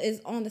pastor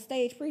is on the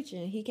stage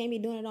preaching. He can't be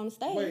doing it on the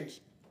stage. Wait,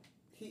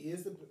 he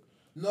is the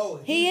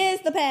he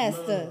is the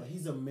pastor. No,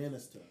 he's a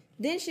minister.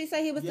 Didn't she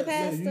say he was the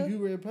pastor? Yeah, you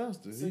read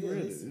pastor. So he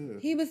read it. Yeah.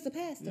 He was the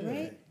pastor,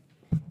 right?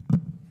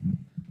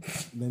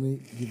 Let me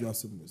give y'all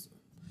some wisdom.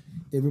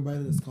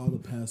 Everybody that's called a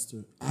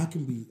pastor, I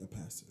can be a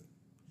pastor.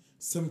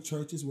 Some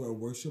churches where a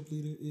worship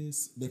leader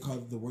is, they call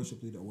the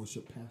worship leader a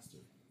worship pastor.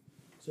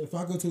 So if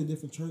I go to a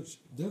different church,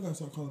 they're going to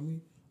start calling me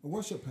A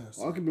worship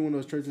pastor. Or it could be one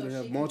of those churches So that she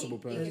have can multiple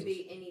be, it pastors. can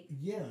be any.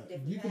 Yeah,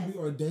 different you can be pastor.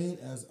 ordained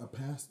as a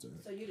pastor.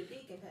 So you the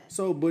deacon pastor.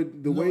 So,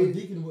 but the No, way, a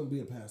deacon wouldn't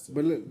be a pastor.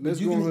 but let's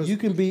you go on can, her. you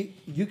can be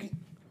you can.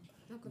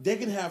 They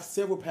can have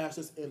several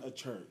pastors in a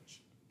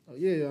church. Oh,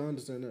 yeah, I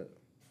understand that.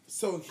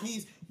 So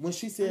he's when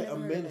she said never a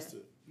heard of minister.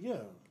 Yeah,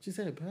 She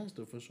said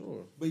pastor for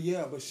sure.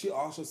 but she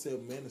also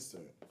said minister.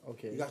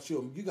 Okay. You got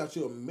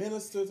you a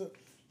minister.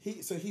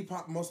 He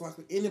most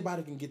likely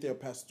anybody can get their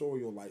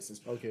pastoral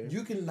license. Okay.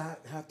 You cannot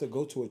have to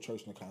go to a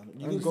church, Nakana.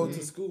 You can go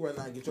to school right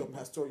now and get your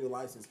pastoral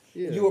license.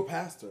 Yeah. You're a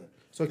pastor.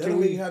 So That can don't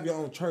mean we- you have your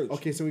own church.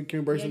 Okay, so we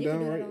can break Yeah, some you can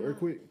down do it right online.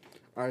 quick.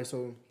 All right,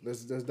 so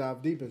let's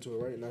dive deep into it,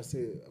 right? And I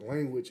said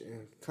language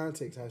and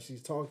context, how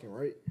she's talking,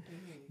 right?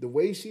 The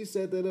way she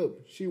set that up,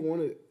 she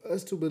wanted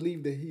us to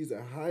believe that he's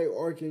a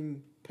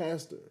hierarching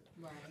pastor.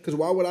 Right. Because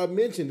why would I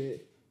mention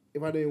it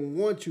if I didn't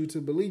want you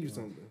to believe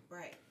something?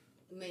 Right.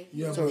 Make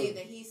you Yeah, believe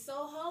that he's so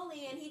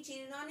holy and he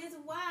cheated on his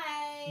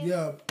wife.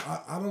 Yeah,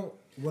 I don't.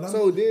 What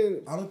So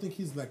then, I don't think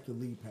he's like the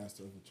lead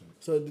pastor of the church.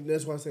 so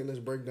that's why I say let's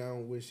break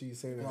down what she's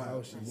saying and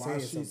how she's Why saying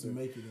she's something.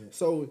 making it.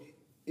 So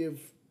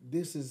if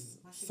this is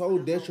so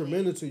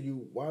detrimental to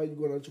you, why are you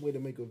going out your way to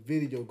make a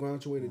video, going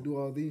out your way to do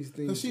all these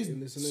things? Because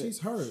and this and that? she's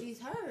hurt. She's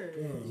hurt.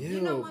 Yeah. You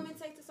know, women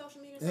take to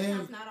social media sometimes,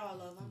 And- not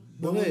all of them.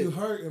 But when you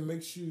hurt, it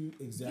makes you You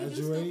do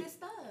exaggerate. stupid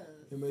stuff.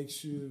 It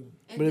makes you.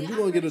 And But if then you're I'm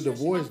gonna get a pretty sure she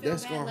divorce, feel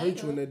that's bad gonna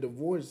hurt you in later. that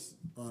divorce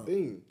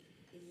thing.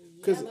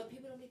 Yeah, 'Cause but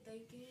people don't be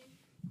thinking.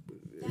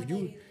 If That you,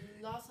 lady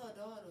lost her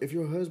daughter. if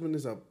your husband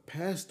is a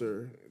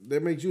pastor,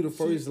 that makes you the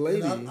first She-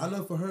 lady. and I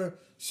know for her,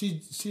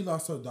 she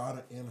lost her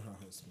daughter and her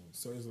husband.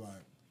 So it's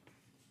like,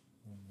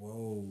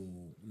 whoa.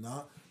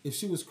 Now, if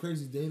she was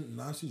crazy then,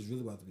 now she's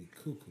really about to be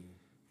cuckoo.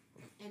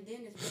 And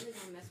then it's really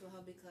gonna mess with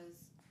her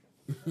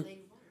because the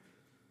lady won.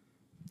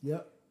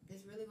 Yep.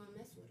 It's really gonna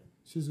mess with her.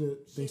 She's gonna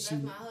She think left she.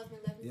 my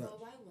husband left me yeah. for a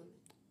white woman.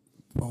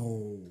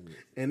 Oh.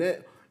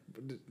 And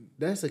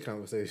that's a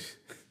conversation.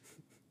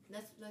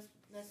 Let's touch.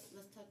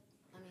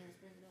 I mean, let's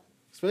bring it up.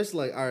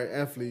 Especially like our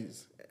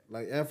athletes.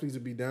 Like athletes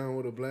would be down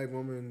with a black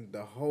woman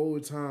the whole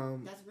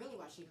time, That's really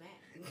why she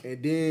mad.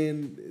 and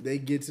then they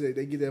get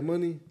that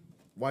money,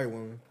 white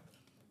woman.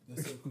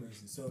 That's so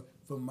crazy. So,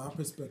 from my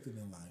perspective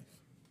in life,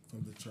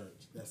 from the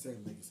church, that same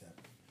thing is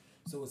happening.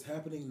 So, what's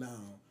happening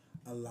now,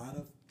 a lot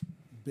of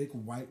big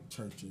white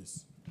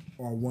churches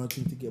are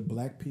wanting to get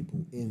black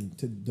people in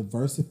to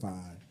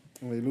diversify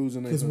And they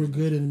losing their because we're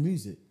country. good in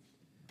music.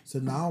 So,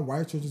 now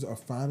white churches are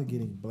finally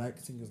getting black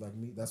singers like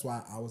me. That's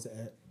why I was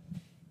at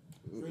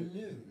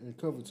Renew. in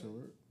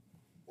Covington, right?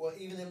 Or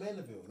even in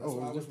Mandeville. That's Oh,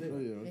 why I was there. oh,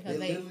 yeah. Because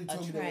They they literally told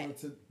me they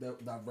attract. wanted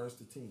to diverse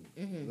the team.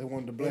 They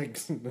want the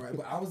blacks. Right,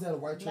 but I was at a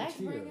white church Blacks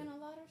here. bring in a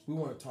lot of. We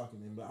weren't talking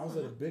then, but I was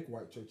at a big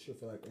white church here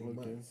for like 8 Okay.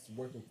 months,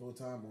 working full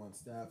time on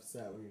staff,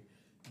 salary.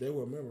 They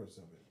were members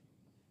of it.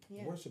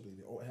 Yeah. Worship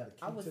leader. Oh, it had a key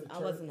I was. to the church.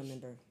 I wasn't a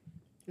member.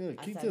 Yeah,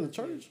 I keep sat to the with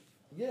you. church.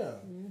 Yeah.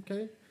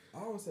 Okay. I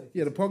always say.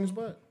 Yeah, the parking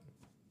spot.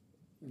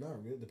 No,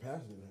 really, the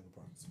pastor didn't have a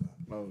parking spot.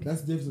 Oh.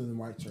 That's different than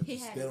white churches. He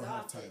had They his don't have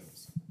office.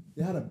 titles.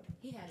 They had a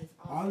He had his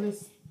all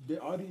office.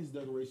 all these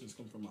decorations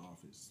come from my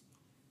office.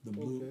 The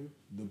blue, Okay.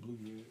 the blue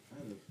red. I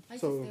had I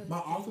should So, steal my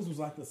his office was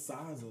like the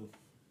size of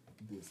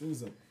this. It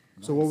was a.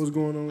 So what was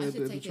going on I at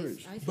should the take church?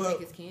 his. I should But-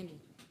 take his candy.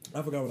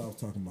 I forgot what I was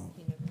talking about.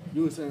 He never did.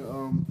 You were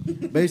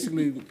saying,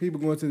 basically, people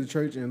going to the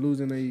church and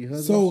losing their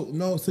husbands. So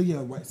no, so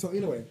yeah, right. So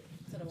anyway,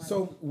 To the white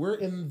so we're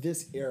in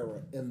this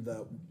era in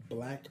the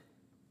black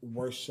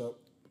worship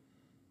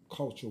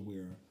culture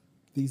where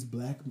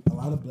a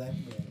lot of black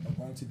men are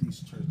going to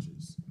these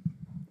churches,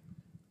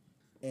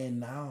 and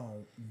now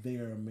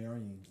they're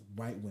marrying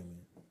white women.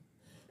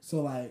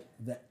 So like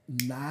that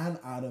 9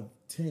 out of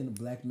 10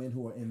 black men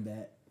who are in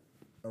that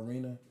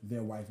arena,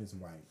 their wife is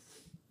white.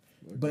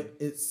 But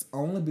it's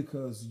only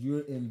because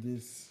you're in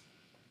this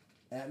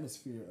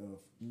atmosphere of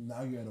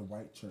now you're at a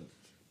white church,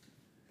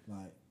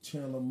 like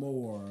Chandler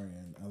Moore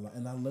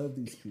and I love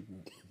these people.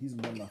 He's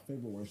one of my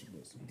favorite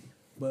worshipers.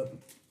 But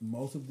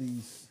most of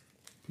these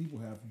people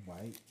have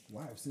white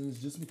wives, and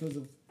it's just because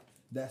of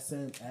that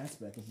same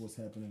aspect of what's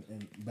happening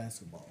in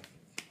basketball.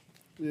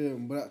 Yeah,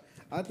 but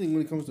I think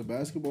when it comes to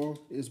basketball,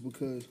 it's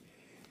because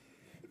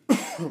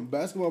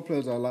basketball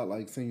players are a lot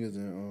like singers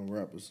and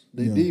rappers.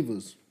 They Yeah.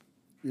 divas,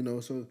 you know.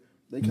 So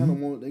they kind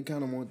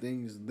of want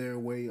things their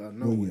way or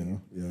no way.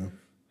 yeah.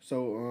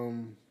 So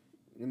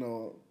you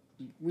know,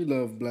 we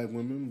love black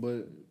women,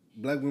 but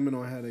black women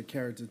don't have the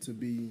character to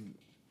be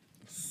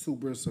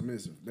super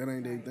submissive. That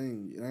ain't their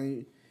thing. It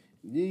ain't.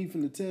 You ain't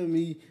finna tell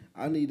me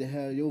I need to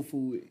have your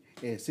food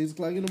at 6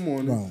 o'clock in the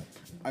morning. Right.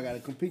 I gotta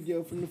come pick you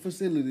up from the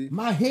facility.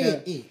 My head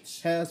have,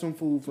 itch. Have some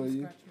food for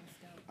you. Scratch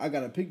my scalp. I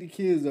gotta pick the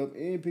kids up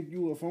and pick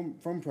you up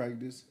from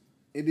practice,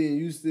 and then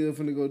you still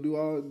finna go do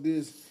all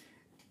this.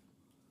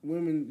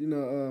 Women, you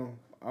know,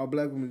 our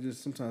black women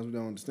just sometimes we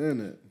don't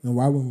understand that. And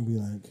white women be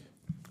like,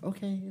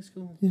 Okay, it's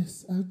cool.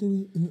 yes, I'll do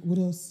it. And what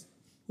else?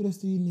 What else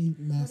do you need,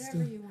 master?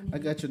 Whatever you want I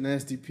to got your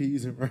nasty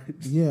peas and rice.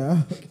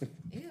 Yeah.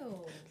 Ew.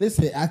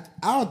 Listen,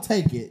 I'll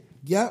take it.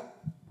 Yep.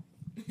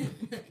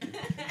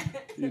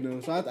 You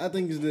know, so I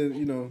think it's the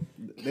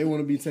they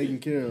want to be taken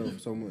care of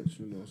so much,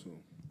 you know. So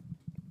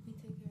We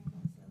take care of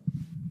ourselves.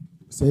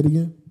 Say it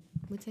again.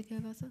 We take care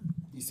of ourselves.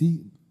 You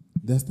see,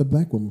 that's the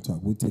black woman talk.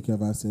 We take care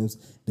of ourselves.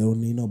 They don't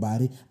need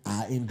nobody.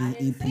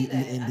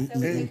 INDEPENDENT. I did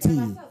not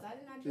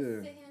just sit here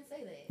and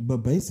say that. But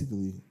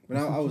basically, but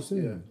I was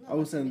saying. yeah, I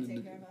was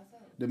saying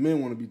the men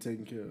want to be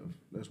taken care of.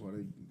 That's why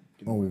they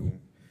get Oh.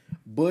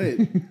 black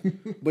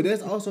women. But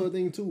that's also a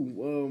thing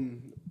too.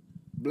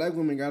 Black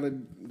women gotta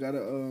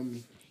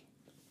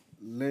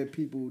let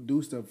people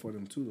do stuff for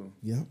them too though.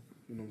 Yeah.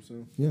 You know what I'm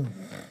saying? Yeah.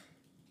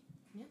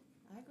 Yeah,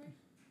 I agree.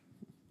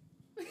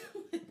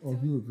 Oh,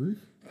 you agree?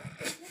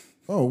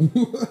 Oh.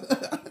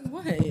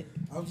 What? I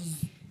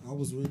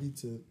was ready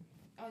to.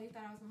 Oh, you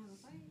thought I was gonna have a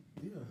fight?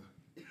 Yeah.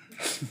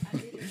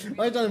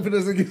 Why you trying to put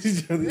us against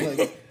each other?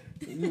 Like,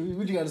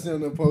 what you got to say on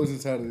the opposing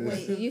side of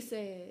this? Wait, you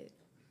said.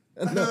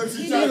 No,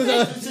 she's trying to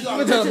make an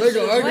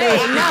argument.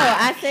 Wait, no,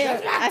 I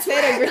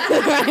said agree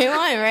with the right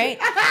one, right?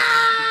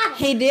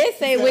 He did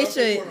say we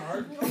should.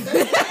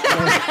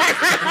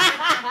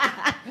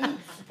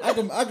 I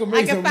can I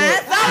make can some find more.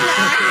 something.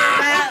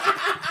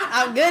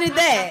 I'm good at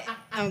that.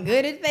 I'm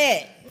good at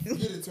that.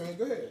 Get it, Twin.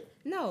 Go ahead.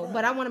 No,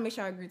 but I want to make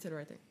sure I agree to the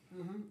right thing.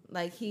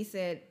 Like he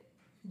said,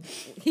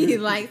 he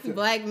likes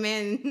black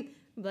men.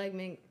 Black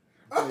men.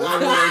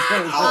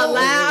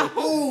 Allow.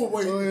 Oh,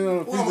 wait.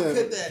 no, Well, I'm gonna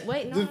cut that.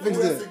 Wait, no. Just fix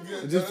no.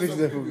 that. Just fix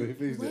that for me.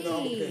 Fix that.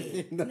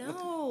 Wait,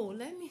 no,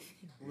 let me.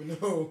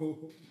 No.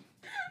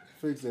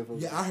 Fix that for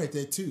me. Yeah, I heard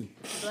that too.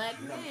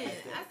 Black men.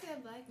 I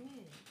said black men.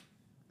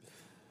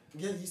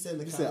 Yeah, you said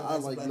You said I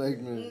like black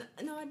men.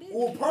 No, I didn't.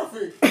 Oh,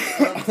 perfect.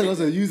 I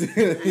said use it.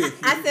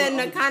 I said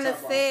Nakana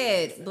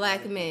said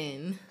black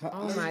men.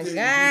 Oh my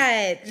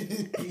god.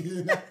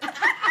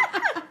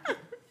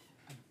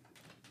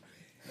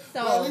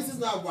 Well, at least it's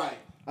not white.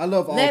 I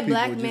love all Let people,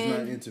 black just men-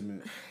 not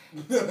intimate.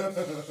 Shut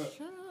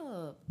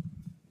up.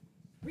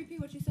 Repeat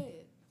what you said.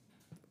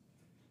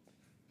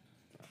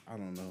 I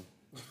don't know.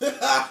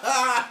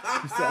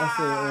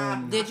 I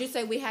said, Did you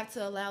say we have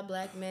to allow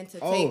black men to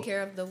Oh, take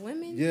care of the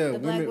women? yeah, the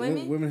black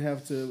women. women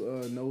have to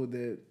know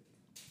that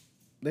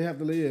they have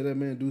to let that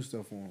man do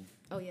stuff for them.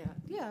 Oh yeah,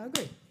 yeah, I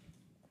agree.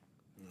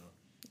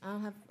 I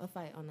don't have a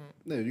fight on that.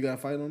 Yeah, you got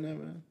to fight on that,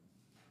 man.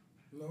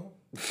 No.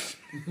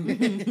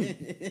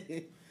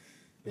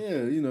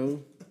 Yeah, you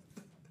know,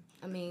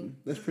 I mean,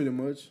 that's pretty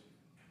much.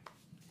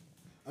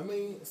 I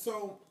mean,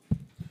 so.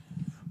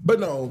 But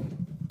no,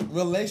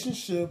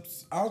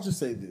 relationships, I'll just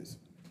say this.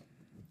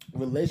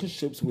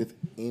 Relationships with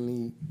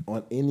on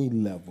any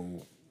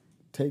level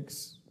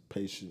takes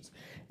patience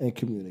and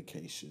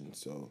communication.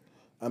 So,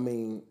 I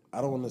mean,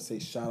 I don't want to say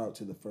shout out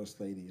to the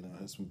first lady and her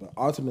husband, but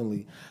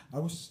ultimately, I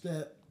wish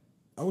the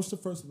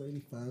first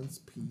lady finds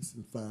peace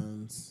and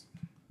finds,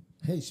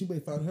 hey, she may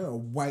find her a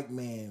white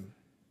man,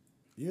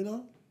 you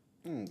know,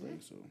 I don't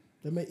think so.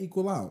 that may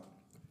equal out.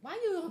 why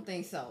you don't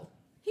think so?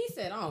 He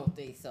said I don't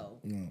think so.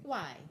 Yeah.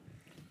 Why?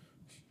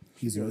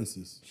 He's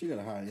racist. She got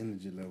a high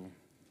energy level.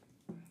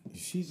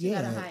 She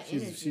got a high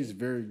energy. She's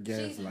very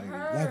gaslighting.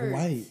 Like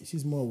white.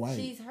 She's more white.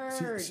 She's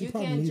hurt. She You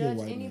probably can't need a judge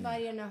white man.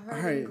 anybody in a hurt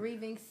Alright. and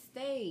grieving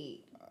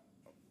state.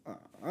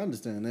 I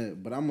understand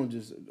that, but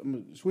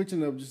I'm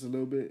switching up just a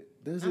little bit.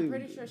 I'm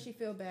pretty sure she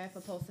feel bad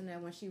for posting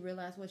that when she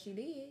realized what she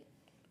did.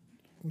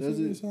 Does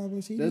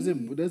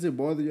it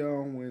bother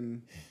y'all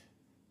when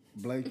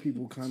black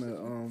people kind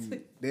of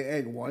they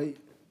act white?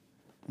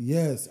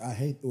 Yes, I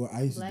hate. Well,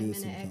 I used Black to do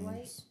it men that act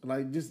sometimes.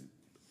 Like just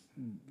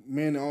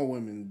men and all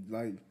women.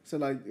 Like so,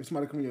 like if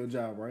somebody come to your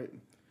job, right,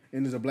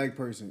 and there's a black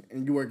person,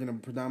 and you work in a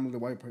predominantly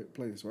white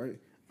place, right?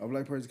 A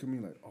black person come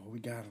in like, oh, we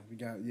got him,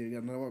 yeah, you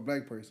got another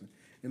black person,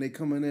 and they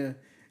come in there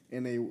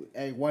and they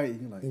act white.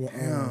 You're like, They were,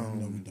 damn,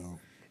 no, we don't.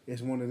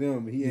 it's one of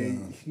them. He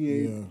ain't.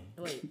 Yeah,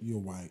 Wait. you're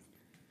white.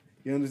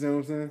 You understand what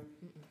I'm saying?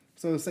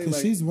 So say Because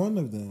like she's one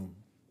of them.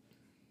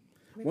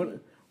 one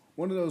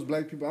of those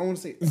black people. I want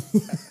to say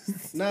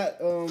not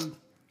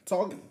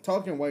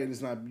talking white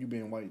is not you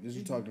being white. This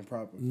you talking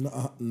proper.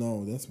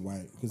 No, that's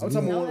white. Because I'm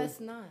talking No, about that's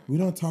not. we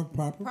don't talk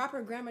proper.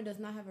 Proper grammar does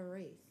not have a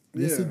race.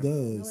 Yes, Yeah. it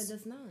does. No, it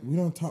does not. We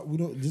don't talk. We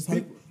don't just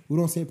like we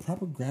don't say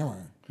proper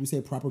grammar. We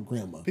say proper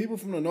grammar. people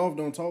from the north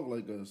don't talk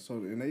like us, so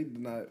and they do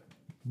not.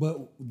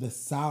 But the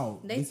South,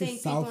 They this think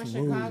is people South in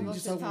Chicago rules.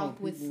 Just should talking about talk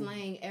with people-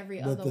 slang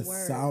every But other the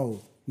word.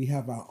 South, we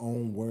have our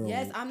own world.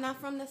 Yes, I'm not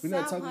from the We're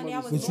not South, talking honey. I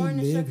about was But you born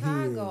in live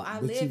Chicago. here. I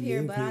But you live here,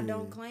 live but I here.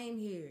 don't claim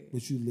here.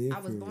 But you live I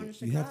was here. born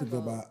in You have to go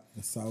Chicago. by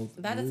the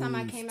South. By the time I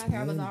rules, came out here,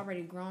 I was twin.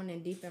 already grown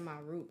and deep in my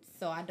roots.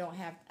 So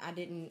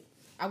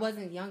I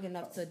wasn't young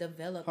enough to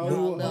develop How no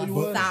old you little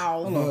was?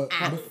 South Hold on.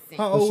 accent.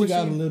 How But old she was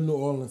got she? a little New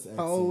Orleans accent.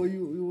 How old were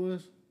you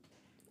was?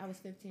 I was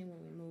 15 when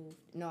we moved.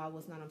 No, I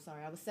was not. I'm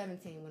sorry. I was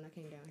 17 when I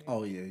came down here.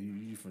 Oh yeah,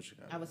 you from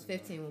Chicago. I was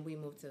 15 when we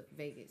moved to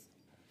Vegas.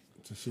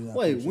 So she not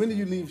Wait, from when did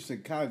you Chicago. leave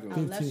Chicago? I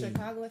left 15.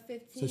 Chicago at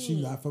 15. So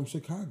she not from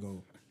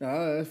Chicago.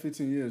 Nah, that's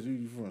 15 years.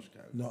 You from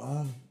Chicago.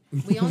 No,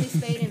 We only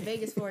stayed in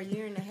Vegas for a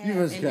year and a half, You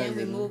from and then we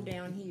Chicago, moved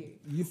down here.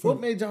 you What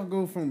from? made y'all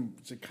go from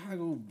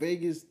Chicago,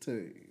 Vegas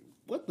to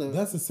what the?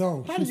 That's a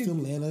song. How did Houston,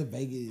 you- Atlanta,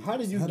 Vegas. How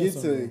did you that get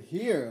song to go?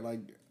 here? Like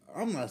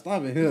I'm not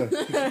stopping here.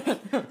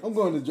 I'm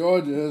going to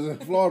Georgia,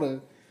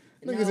 Florida.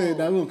 Nigga said,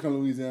 "Nah, we don't come to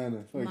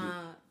Louisiana." Fuck it.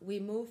 We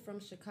moved from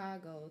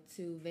Chicago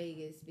to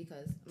Vegas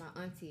because my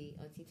auntie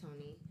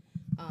Tony,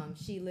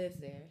 she lives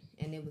there,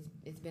 and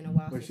it's been a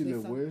while. Wait, since she we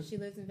live saw- where? She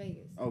lives in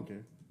Vegas. Okay.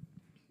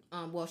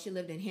 Well, she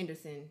lived in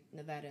Henderson,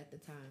 Nevada at the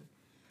time,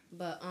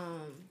 but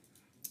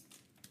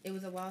it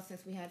was a while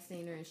since we had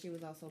seen her, and she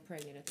was also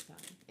pregnant at the time,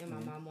 and my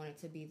mom wanted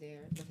to be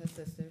there with her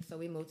sister, so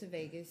we moved to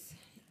Vegas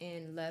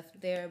and left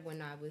there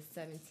when I was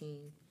 17,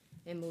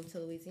 and moved to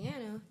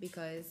Louisiana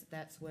because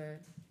that's where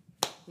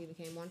we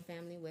became one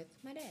family with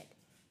my dad.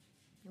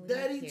 And we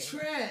Daddy moved here.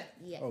 Trent.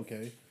 Yes.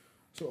 Okay.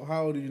 So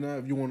how old are you now?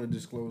 If you want to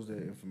disclose that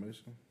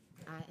information.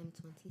 I am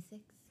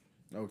 26.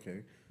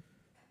 Okay.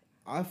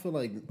 I feel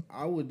like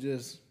I would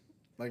just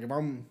like if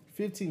I'm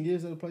 15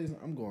 years at a place,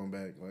 I'm going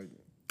back. Like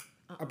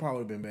I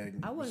probably would have been back.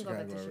 I wouldn't go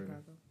back to already.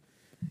 Chicago.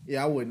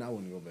 Yeah, I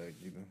wouldn't go back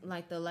either.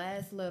 Like the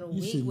last little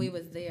You week shouldn't. we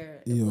was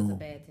there, it was a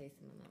bad taste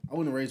in my mouth. I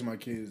wouldn't raise my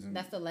kids. And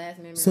That's the last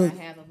memory So, I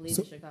have of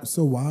leaving Chicago.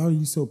 so why are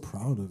you so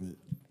proud of it?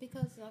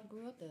 Because I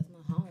grew up there, it's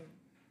my home.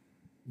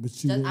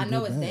 But you I won't know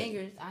go it's back.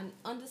 dangerous. I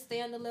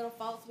understand the little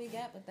faults we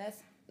got, but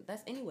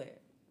that's anywhere.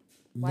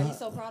 Why you Not-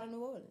 so proud of New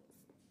Orleans?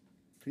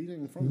 he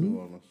ain't from New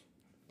Orleans.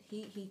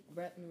 He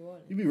rep New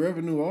Orleans. You be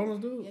repping New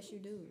Orleans, dude? Yes, you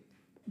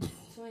do.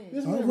 Twin.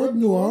 This I man rep rep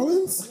New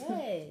Orleans?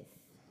 Yes.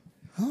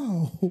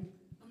 How?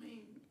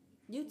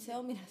 You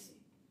tell me that's.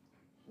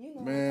 You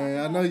know.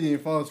 Man, I know you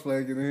ain't false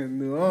flagging in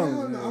New Orleans.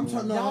 No, man. I'm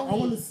trying. No, I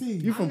want to see.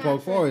 You from I'm Park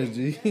not Forest,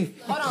 G?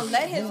 Hold on,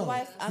 let his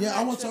wife. I'm yeah, not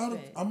I want y'all to.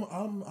 tripping.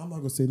 I'm not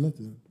gonna say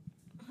nothing.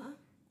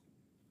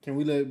 Can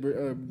we let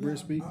Britt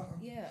speak?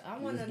 Yeah, I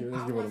want Let's give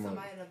her the mic.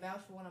 somebody to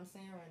vouch for what I'm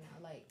saying right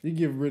now. Like, You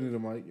give Brittany the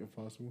mic if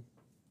possible.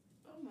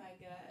 Oh my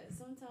God!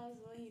 Sometimes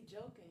when he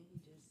joking, he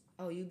just.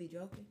 oh, you be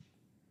joking?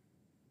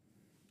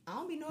 I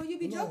don't be knowing you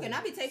be No. joking.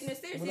 I be taking it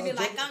seriously. When Be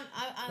I like, joke-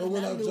 I But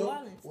when I love New joke,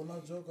 Orleans. when I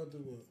joke, I do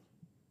what?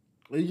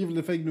 Well, you giving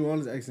the fake New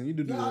Orleans accent. You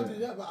do Yeah, I that. do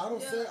that, but I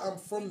don't say I'm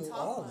from we New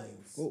talk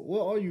Orleans.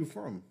 What are you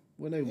from?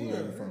 What neighborhood are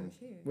you Here. from?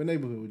 Here. What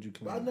neighborhood would you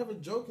But I claim? never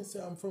joke and say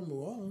I'm from New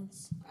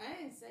Orleans.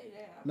 I didn't say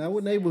that. Now,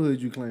 what neighborhood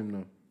you claim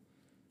though?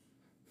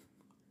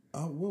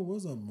 Where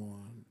was I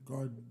born?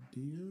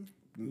 Gardia?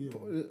 Yeah.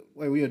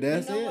 Wait, where your dad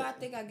You know said? where I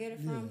think I get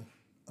it from?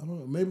 I don't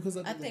know. Maybe because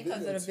I think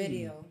because of the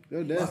video.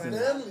 Your My dad said.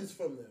 family's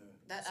from there.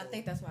 I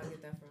think that's where I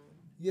get that from.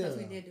 Yeah. Because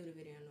we did do the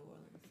video in New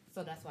Orleans.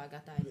 So that's why I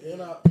got the idea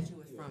And that you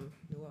was from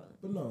New Orleans.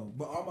 But no,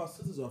 but all my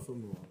sisters are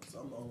from New Orleans.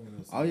 I'm the only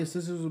one. All your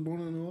sisters were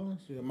born in New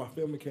Orleans? Yeah, my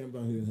family came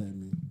down here and had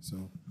me.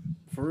 So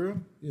For real?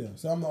 yeah,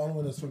 so I'm the only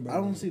one that's from. I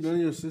don't see none of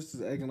your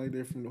sisters acting like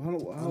they're from.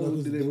 How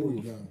old did they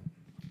move? Young,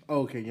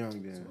 Oh, okay,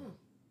 young then.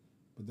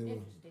 but they were.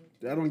 Interesting.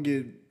 I don't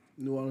get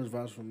New Orleans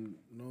vibes from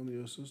none of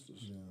your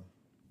sisters. Yeah.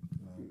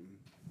 No.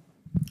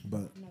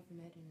 But Never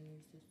met any of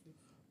your sisters.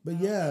 but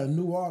yeah,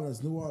 New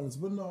Orleans.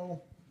 But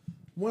no,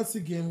 once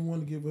again, we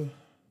want to give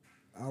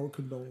our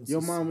condolences.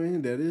 Your mom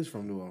and dad is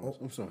from New Orleans.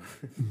 I'm sorry.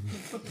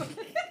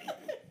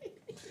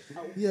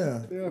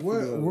 Yeah. They're from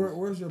New Orleans.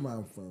 Where's your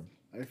mom from?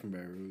 They from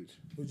Baton Rouge.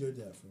 Where's your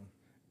dad from?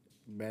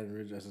 Baton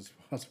Rouge,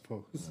 I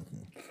suppose.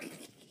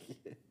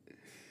 Okay.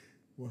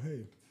 Well, hey,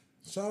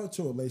 shout out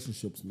to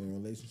relationships,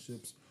 man.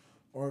 Relationships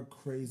are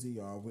crazy,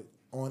 y'all.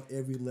 On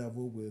every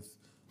level with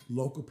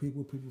local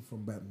people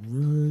from Baton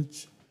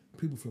Rouge,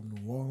 people from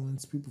New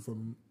Orleans, people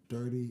from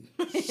dirty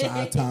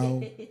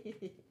Chi-Town.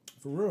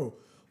 For real.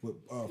 With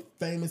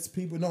famous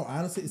people. No,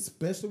 honestly,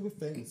 especially with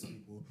famous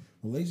people.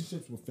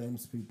 Relationships with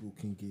famous people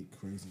can get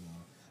crazy,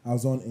 y'all. I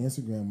was on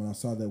Instagram when I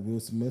saw that Will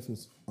Smith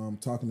was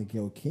talking to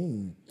Gayle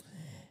King.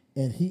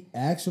 And he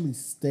actually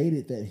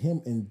stated that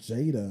him and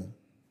Jada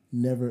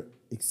never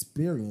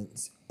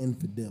experienced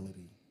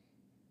infidelity.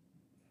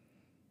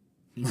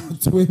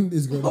 Twin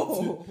is going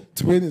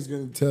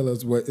to tell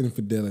us what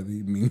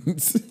infidelity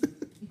means.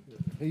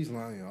 He's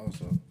lying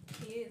also.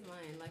 He is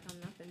lying. Like, I'm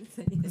not going to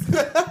say this.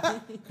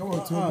 Come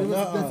on, Twin. Give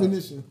us the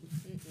definition.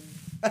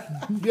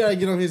 You gotta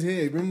get on his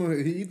head. Remember,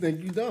 he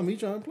think you dumb. He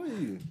trying to play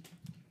you.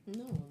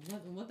 No,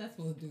 what that's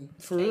supposed to do?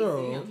 For Casey,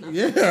 real. I'm not-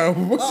 Yeah,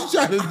 what you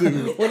trying to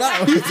do?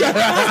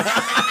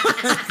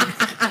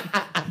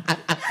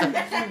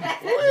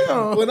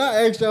 When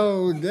I asked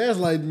y'all to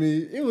gaslight me,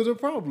 it was a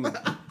problem.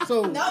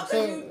 So, No, 'cause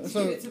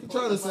you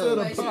trying to stir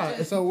the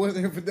pot. So what's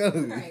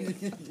infidelity?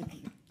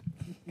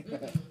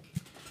 Right.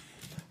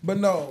 But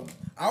no,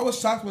 I was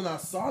shocked when I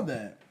saw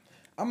that.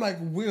 I'm like,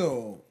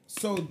 Will,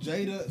 so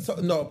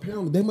Jada, no,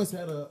 apparently they must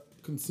have had a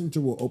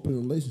consensual open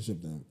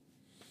relationship then.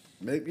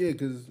 Maybe yeah,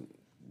 because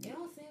It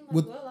don't seem like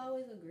With- Will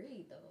always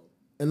agreed, though.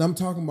 And I'm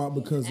talking about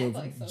because act of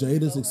like so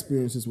Jada's hurt.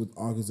 experiences with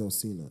August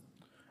Alsina,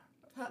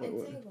 How say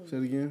entanglement?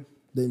 it again.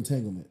 the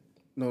entanglement.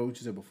 No, what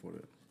you said before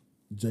that.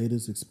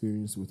 Jada's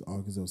experience with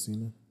August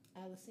Alsina.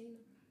 Alicina?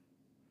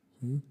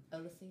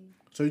 Alicina?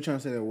 So you trying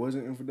to say that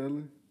wasn't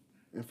infidelity?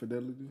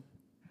 Infidelity?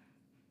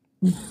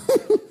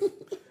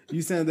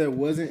 You saying that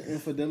wasn't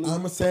infidelity?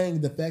 I'm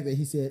saying the fact that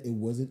he said it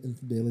wasn't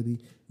infidelity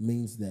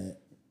means that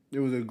It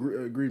was an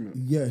agreement.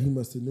 yeah, he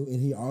must have knew,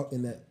 and he all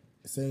in that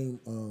same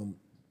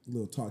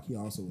little talk, he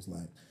also was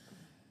like,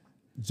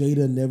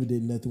 Jada never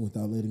did nothing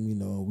without letting me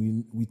know.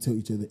 We tell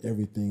each other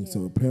everything.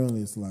 So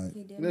apparently it's like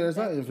He did Yeah, that's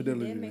make not that-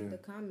 infidelity, He did make man. the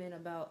comment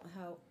about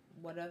how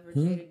whatever Hmm?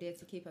 Jada did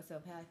to keep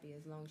herself happy,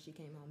 as long as she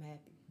came home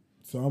happy.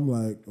 so I'm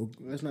like,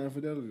 okay, That's not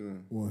infidelity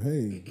then. well,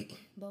 hey,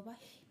 But why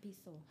he be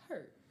so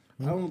hurt?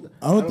 I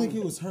don't think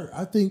it was her.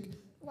 I think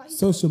Why he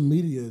social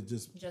media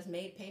just just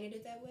painted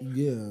it that way?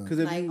 yeah, Because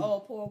if Like, you, oh,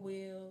 poor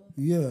Will.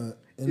 yeah,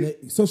 and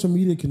social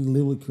media can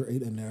literally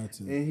create a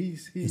narrative and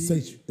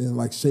and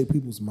like shape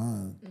people's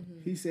mind.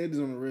 he said this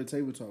on the Red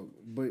Table Talk,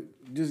 but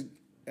just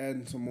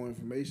adding some more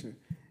information.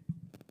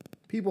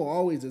 People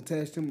always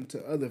attached him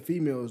to other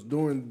females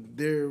during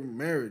their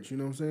marriage. You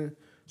know what I'm saying?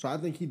 So I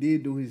think he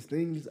did do his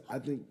things. I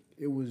think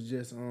it was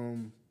just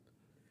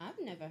I've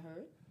never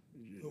heard.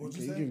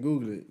 you can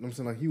Google it. I'm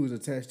saying like he was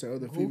attached to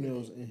other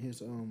females in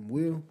his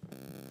will.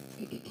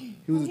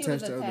 He was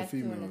attached to other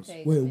females.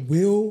 Wait,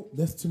 Will?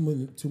 That's too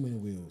many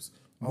wheels.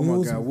 Oh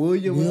my God,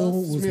 William L.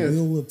 was Smith.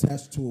 Will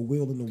attached to a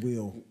wheel in the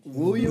wheel.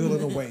 William- Will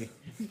in a way.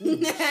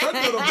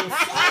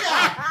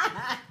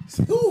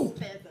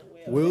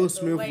 Will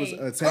Smith was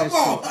attached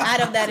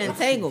Out of that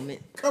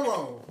entanglement. Come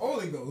on,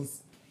 Holy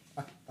Ghost.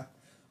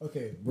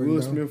 Okay, to break it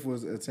Will down. Smith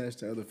was attached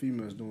to other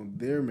females during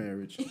their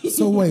marriage.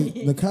 So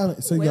wait, the kind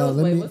of so Will's y'all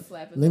way let was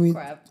slapping me the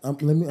crap.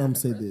 let me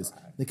say this.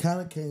 They kind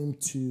of came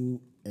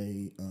to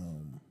a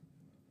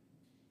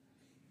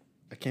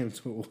I came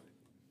to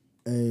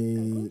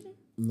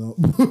no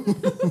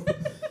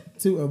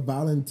to a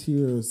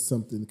volunteer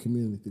something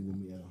community thing with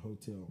me at a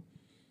hotel.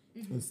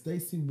 And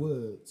Stacy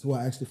Woods, who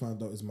I actually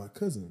found out is my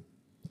cousin,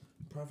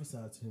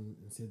 prophesied to him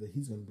and said that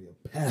he's going to be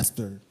a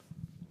pastor.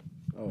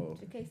 Oh,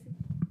 Casey,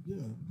 Yeah.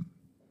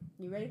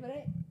 you ready for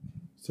that?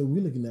 So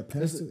we're looking at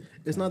pastor.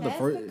 it's not the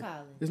Pastor first.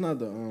 Collins. It's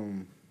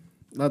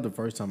not the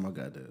first time I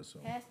got there. So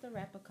Pastor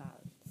Rapper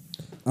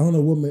Collins. I don't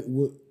know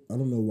what I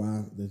don't know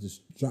why they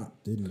just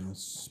dropped, didn't I?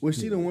 was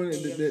she the one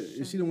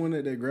is she the one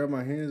that grabbed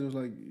my hands? It was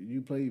like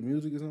you played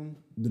music or something.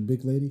 The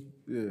big lady.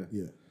 Yeah.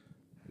 Yeah.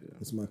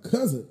 It's my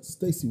cousin,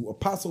 Stacy,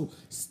 Apostle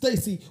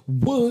Stacy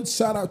Woods.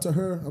 Shout out to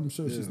her. I'm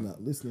sure she's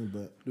not listening,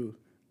 but Dude,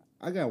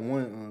 I got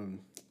one.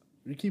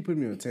 You keep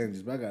putting me on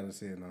tangents, but I gotta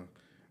say it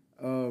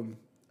now.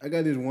 I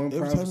got this one Every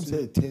time you prophecy.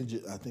 say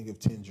tangerine, I think of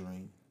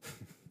tangerine.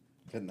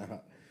 Nah,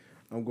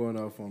 I'm going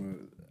off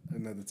on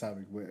another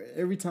topic, but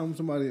every time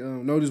somebody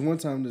no, this one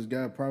time this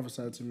guy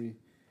prophesied to me.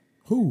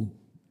 who?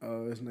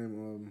 His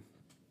name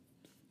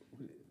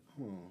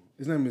hold on.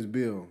 His name is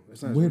Bill.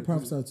 Where he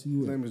prophesied to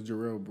you His at? name is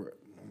Jarrell Brett.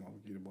 I'm gonna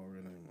get the ball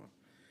real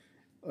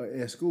name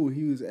on. At school,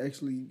 he was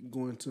actually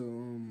going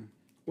to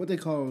what they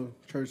call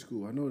church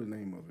school. I know the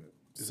name of it.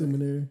 It's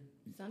Seminary.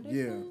 Sunday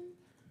Yeah.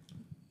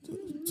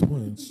 school?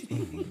 Twins. Oh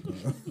my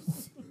God.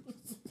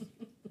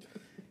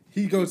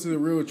 He goes to the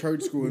real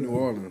church school in New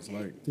Orleans,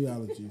 like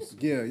Theologies.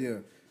 yeah.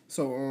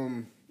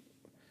 So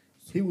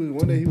he was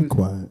one day he was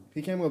quiet.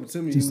 He came up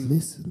to me. Just he was,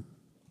 listen.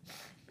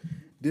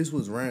 This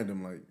was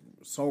random, like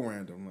so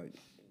random, like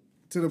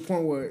to the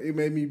point where it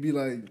made me be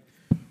like,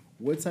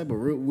 "What type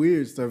of real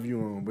weird stuff you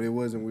on?" But it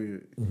wasn't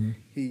weird.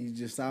 He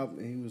just stopped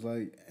and he was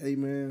like, "Hey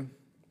man,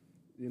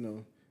 you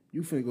know,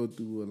 you finna go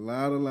through a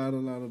lot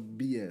of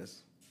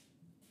BS.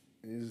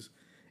 It's,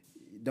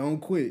 don't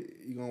quit.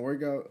 You gonna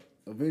work out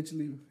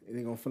eventually. It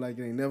ain't gonna feel like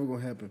it ain't never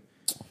gonna happen."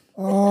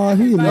 Oh,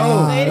 he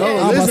lied. no,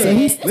 I was about to say,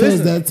 he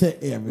says that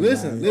to everybody.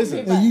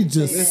 Listen. And you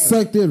just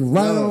sucked it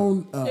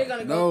round up.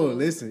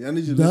 Listen. Y'all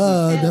need you to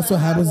Duh, listen. that's what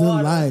happens in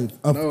life,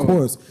 of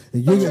course.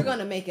 And But you're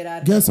gonna make it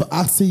out of Guess what?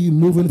 I see you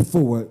moving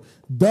forward.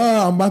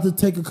 Duh, I'm about to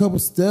take a couple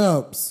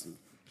steps.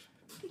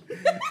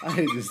 I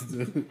hate this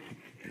dude.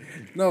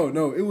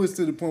 No, it was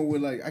to the point where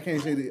like I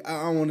can't say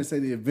I don't want to say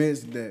the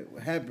events that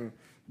happened,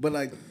 but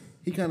like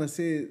he kind of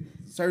said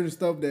certain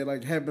stuff that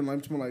like happened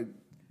like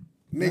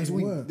next Like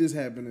week what? this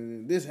happened and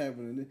then this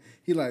happened and then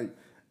he like,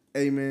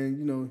 hey man,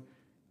 you know,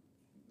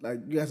 like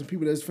you got some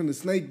people that's finna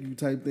snake you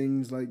type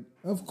things like.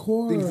 Of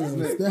course, Things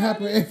like- that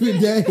happen every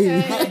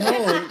day.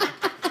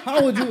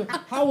 How would you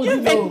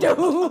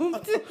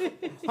know?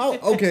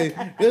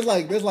 Okay, there's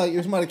like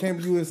if somebody came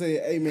to you and say,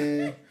 hey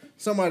man,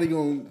 somebody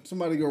gonna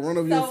run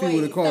over your feet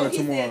with a car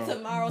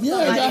tomorrow.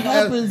 Yeah, that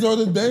happens on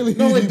the daily.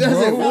 No, it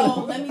doesn't. bro.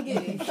 So let me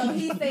get it. So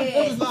he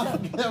said.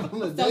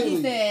 So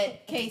he said,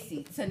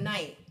 Casey,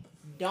 tonight,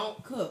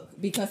 don't cook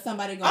because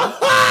somebody gonna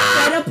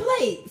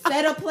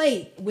set a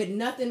plate with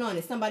nothing on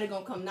it. Somebody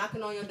gonna come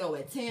knocking on your door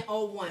at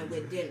 10:01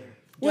 with dinner.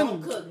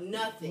 Don't cook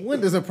nothing. When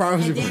does a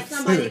promise? And then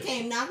somebody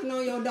came knocking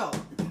on your door.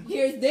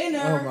 Here's dinner.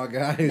 Oh my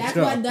God! I hate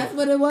y'all. That's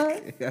what it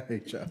was. I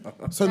hate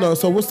y'all.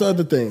 So what's the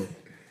other thing?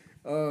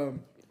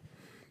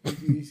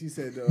 She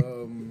said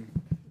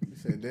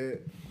that,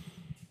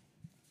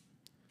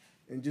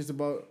 and just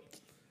about.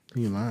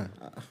 You lying?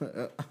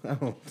 I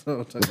don't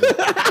talk to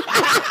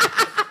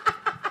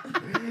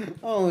I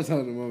don't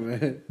talk to my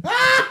man.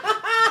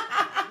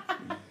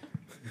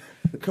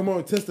 Come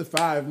on,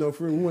 testify. If no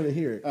friend, we want to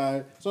hear it. All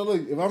right. So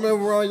look, if I'm ever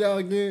wrong, y'all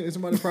again, and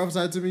somebody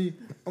prophesied to me,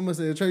 I'm gonna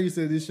say, Trey, you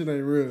said this shit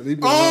ain't real. Leave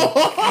me alone.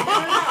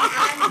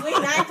 We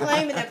not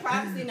claiming that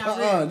prophecy not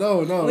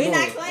real. No. We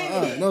not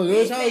claiming it. No, We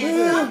that's how said it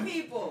is. some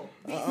people.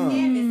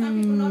 scamming. Some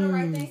people know the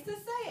right things to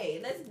say.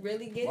 Let's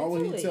really get Why into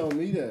would it. he tell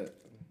me that?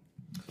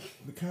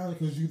 Because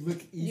you look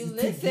easy You to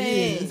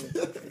listen.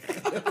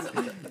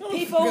 get.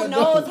 People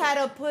knows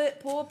how to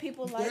pull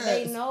people like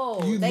they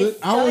know. You They look,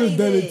 I would have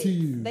done studied it to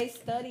you. They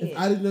study If it.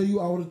 I didn't know you,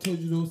 I would have told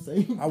you those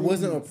same I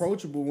wasn't things.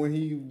 approachable when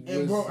he was.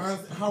 And bro,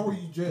 how were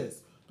you dressed?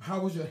 How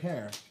was your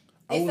hair?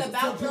 It's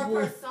about some your people-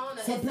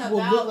 persona. some It's people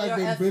about look like your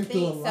they've been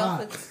through a esteem,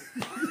 lot.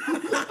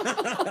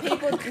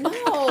 People,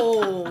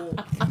 no.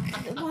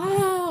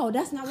 Wow,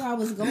 that's not where I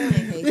was going,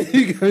 Casey.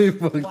 You got me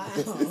fucked Wow.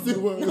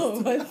 up.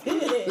 No, but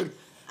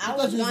I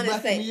was you was going to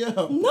backing say, me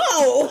up. no,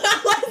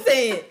 I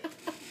wasn't.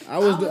 I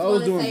was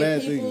gonna doing say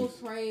bad people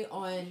things. prey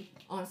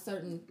on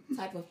certain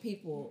type of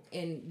people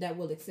and that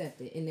will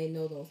accept it, and they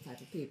know those type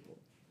of people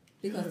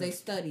because they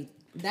studied.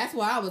 That's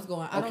where I was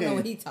going. I don't know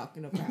what he's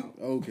talking about.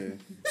 Okay.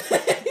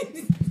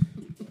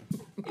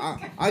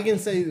 I can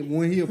say that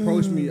when he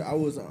approached me, I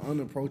was an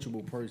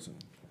unapproachable person.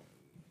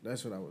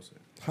 That's what I would say.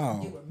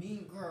 How? You a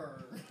mean girl.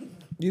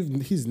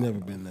 He's never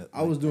been that.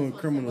 I was doing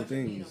criminal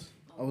things.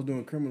 I was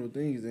doing criminal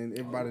things, and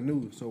everybody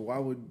knew. So why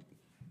would?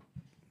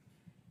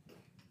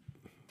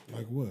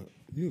 Like what?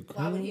 You a Why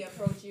criminal? would he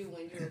approach you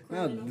when you're a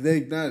criminal?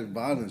 Not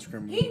violence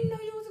criminal. He didn't know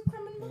you was a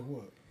criminal. Like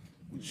what?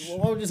 Well,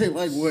 why would you say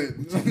like what?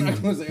 I'm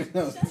not gonna say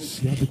no.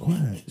 Y'all be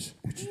quiet.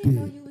 What He you didn't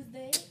know did? you was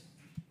dead.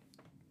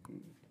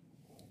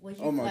 Was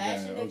you Oh my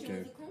flashing God, that you okay.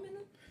 was a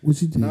criminal?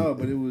 What you did? No,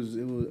 but it was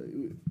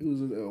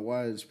a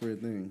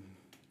widespread thing.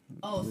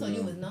 Oh, so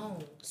you was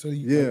known. So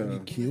you, Yeah. you You was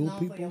killed known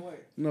for your people?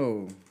 work.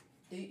 No,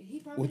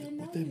 He probably didn't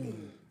know What that you.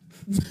 mean?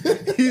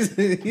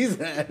 he's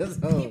an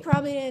asshole. He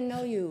probably didn't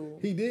know you.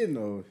 He did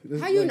know. That's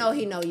How you like- know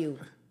he know you?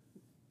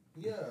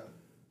 Yeah.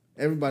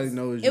 Everybody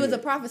knows. It was a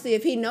prophecy.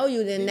 If he know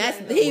you, then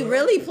he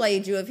really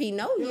played you. If he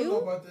know You don't know you,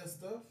 about that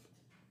stuff.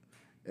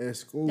 at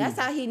school. that's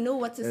how he knew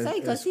what to say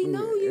because he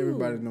know you.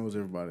 Everybody knows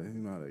everybody. You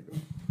know how they go.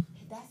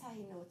 That's how he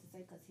know what to say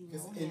because he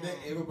Cause know and him. then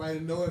everybody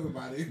know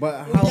everybody.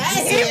 But how?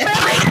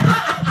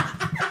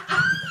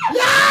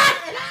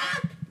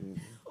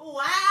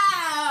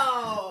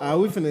 Wow.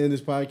 We finna end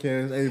this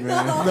podcast. Hey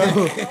man.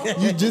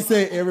 No, you just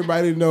said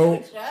everybody know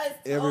Just told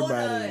everybody.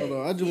 us. Hold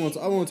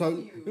on. I want to talk.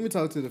 Let me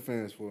talk to the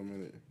fans for a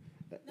minute.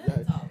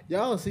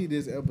 Y'all see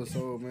this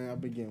episode, man?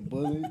 I've been getting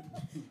bullied.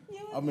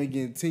 I've been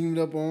getting teamed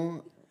up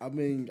on. I've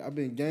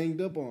been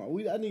ganged up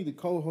on. I need a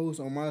co-host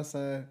on my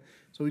side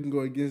so we can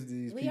go against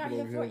these We people are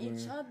here over for here,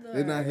 each man. other.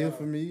 They're not here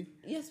for me.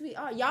 Yes, we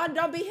are. Y'all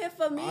don't be here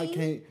for me. I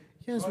can't.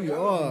 Yes, we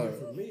y'all are. don't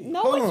for me.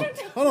 No, Hold what on.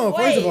 you Hold on.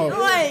 First of all,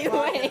 wait.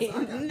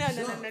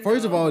 No.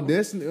 First of all,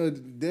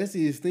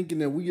 Desi is thinking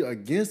that we are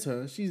against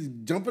her. She's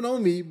jumping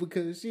on me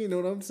because she know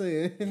what I'm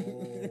saying.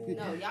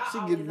 No, y'all She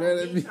always get mad on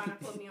at me me. trying to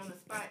put me on the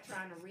spot,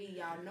 trying to read.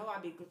 Y'all know I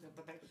be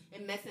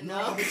and messing No,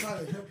 up. I'm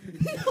trying to help you to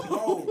get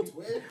rolled,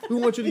 twin. We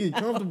want you to get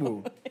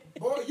comfortable.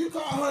 Boy, you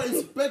call her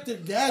Inspector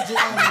Gadget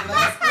on the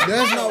last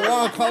That's not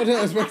why I called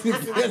her Inspector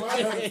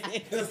episode.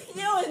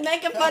 You was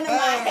making fun of my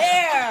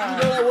hair.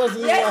 You know that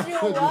wasn't Yes, why you I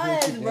called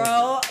was,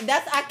 bro.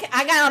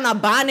 I got on a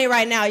bonnet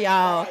right now,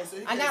 y'all. Alright, so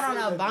you I can't got say on a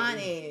that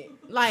bonnet.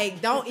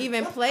 Like, don't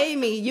even play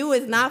me. You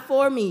is not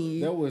for me.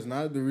 That was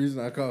not the reason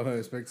I called her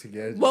Inspector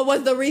Gadget. What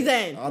was the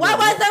reason? I What don't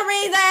was the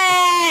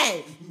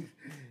reason?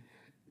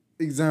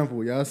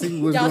 Example, y'all see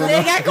what's Y'all going say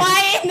on. get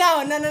quiet?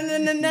 No.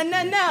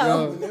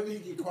 Yo. Whenever he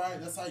get quiet,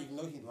 that's how you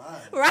know he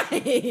lying.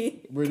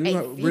 Right. Brittany,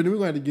 we're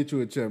gonna have to get you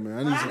a chair,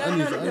 man. I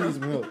need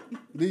some help.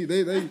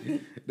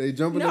 They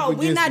jumping up No, against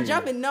we not me.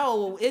 jumping.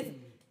 No,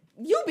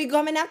 you be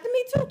coming after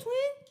me too,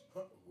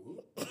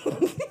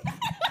 twin.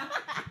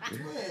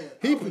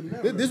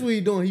 This what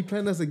he doing. He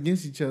playing us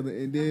against each other,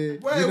 and then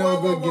Wait, we never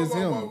whoa, go whoa, against whoa,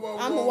 him. whoa, whoa,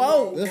 I'm whoa,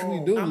 woke. That's what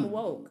we do. I'm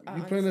woke. I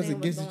He playing us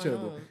understand what's against each going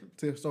other on.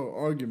 to start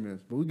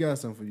arguments, but we got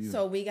something for you.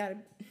 So we gotta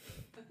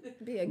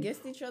be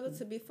against each other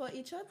to be for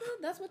each other.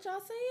 That's what y'all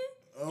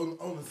saying?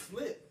 On the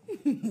slip.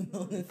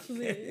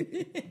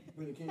 Honestly.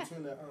 When you can't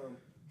turn that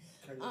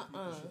karaoke shit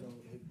on,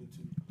 hit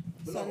Bluetooth.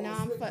 But So no, now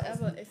on I'm the slip,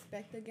 forever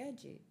Inspector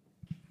Gadget.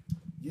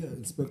 Yeah,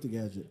 Inspector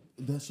Gadget.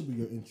 That should be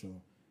your intro.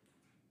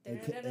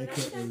 AKA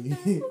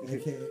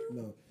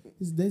no.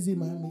 It's Desi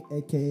Miami,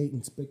 AKA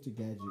Inspector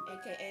Gadget.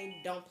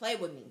 AKA don't play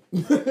with me.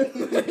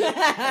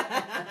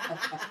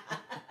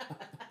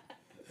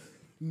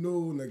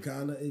 No,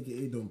 Nakana,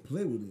 AKA don't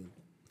play with me.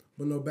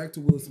 But no, back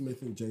to Will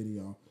Smith and JD,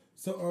 y'all.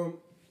 So,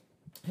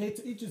 hey,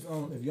 to each his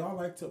own. If y'all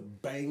like to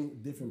bang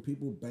different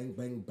people, bang,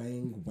 bang,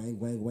 bang, wang,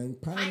 wang, wang,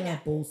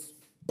 pineapples,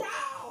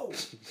 bow!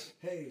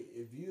 Hey,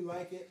 if you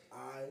like it,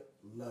 I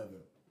love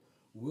it.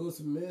 Will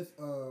Smith,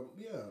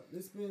 yeah,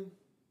 it's been,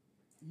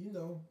 you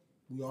know,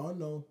 we all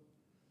know.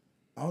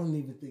 I don't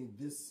even think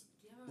this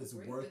is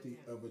worthy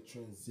of a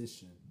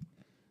transition.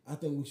 I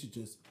think we should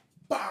just,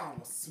 bow,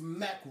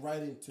 smack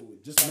right into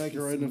it. Just Smack like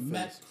it right in the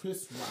smack face.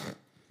 Chris Rock.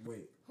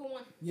 Wait. Who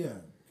won? Yeah,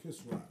 Chris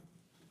Rock.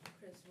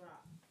 Chris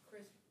Rock.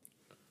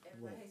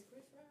 Everybody hates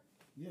Chris Rock?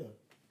 Yeah.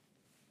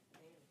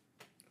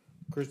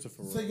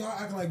 Christopher. So y'all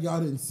act like y'all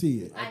didn't see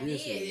it. I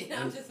did.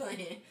 I'm just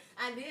saying.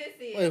 I did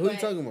see it. Wait, who you but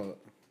talking about?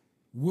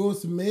 Will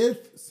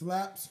Smith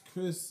slaps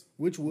Chris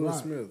Which Will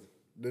Rock. Smith?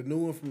 The new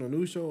one from the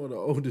new show or the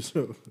older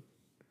show?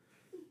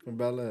 From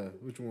Bel Air.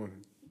 Which one?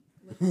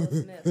 With Will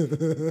Smith.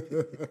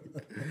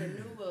 The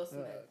new Will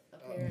Smith,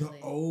 apparently.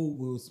 The old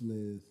Will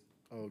Smith.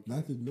 Okay.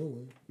 Not the new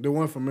one. The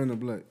one from Men in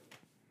Black.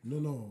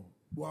 No.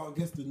 Well, I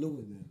guess the new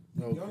one then.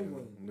 The Okay. young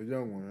one. The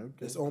young one.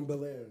 Okay. It's on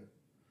Bel Air.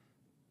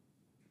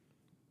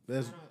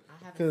 That's I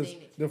haven't because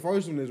seen it. the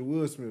first one is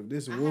Will Smith.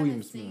 This is I William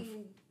haven't Smith.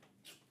 seen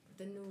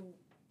the new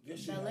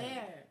Yes, you Bel have.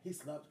 Air. He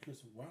slapped Chris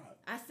Rock.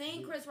 I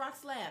seen Chris Rock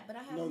slap, but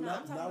I haven't. No, I'm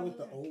not talking with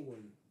about the Bel Air. old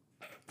one.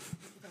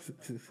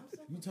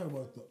 You talking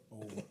about the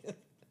old one.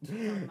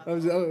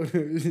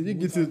 You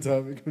get to the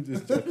topic. I'm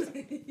just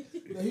joking.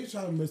 Now, he was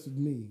trying to mess with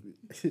me.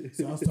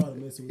 So I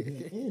started messing with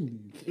him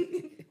and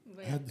you.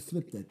 I had to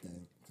flip that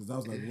thing. Because I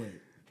was like,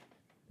 wait.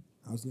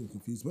 I was getting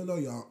confused. But no,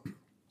 y'all.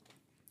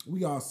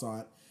 We all saw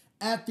it.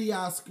 At the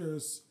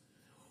Oscars,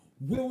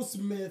 Will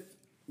Smith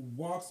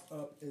walks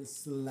up and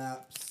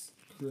slaps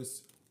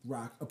Chris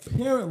Rock.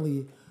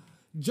 Apparently,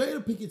 Jada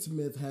Pinkett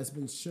Smith has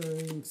been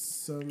sharing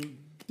some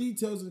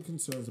details and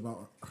concerns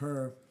about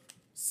her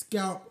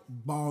scalp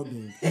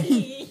balding.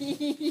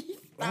 Oh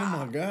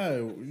my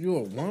God, you're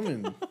a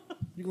woman.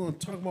 You gonna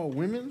talk about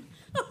women?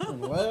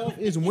 Laugh?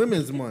 It's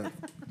Women's Month.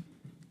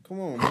 Come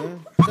on,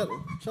 man.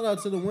 Shout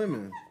out to the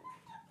women.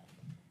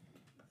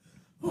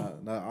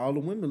 Now all the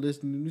women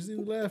listening, you see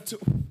who laugh too.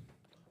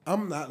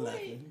 I'm not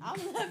laughing.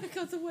 I'm laughing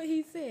because of what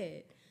he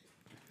said.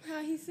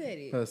 How he said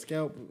it. Her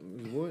scalp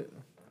is what?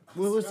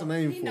 Well, what's the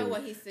name He for know it?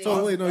 what he said.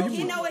 So wait, no,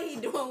 he know what he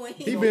doing when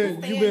he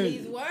been- saying you been-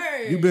 these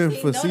words. you been he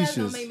know that's facetious.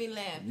 gonna make me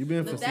laugh. You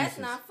been but that's facetious.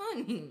 not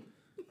funny.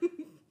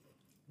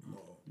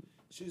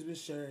 She's been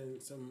sharing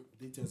some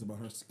details about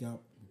her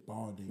scalp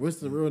balding. What's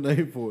the real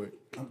name for it?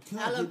 I'm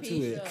trying to get to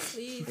Alopecia, it.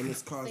 please And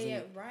it's causing say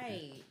it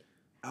right.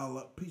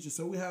 alopecia.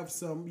 So we have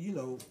some,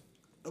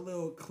 a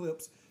little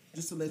clips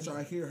just to let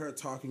y'all hear her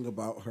talking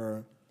about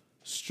her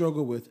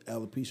struggle with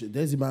alopecia.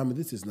 Desi Mama,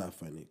 this is not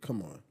funny.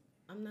 Come on.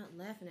 I'm not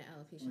laughing at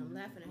alopecia. I'm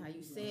laughing at how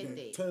you said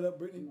that. Turn it up,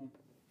 Brittany.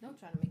 Don't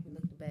try to make me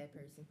look the bad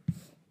person.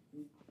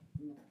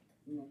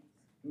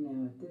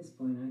 Now, at this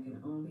point, I can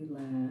only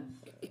laugh.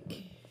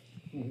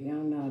 And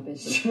y'all know I've been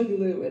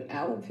struggling with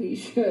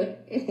alopecia.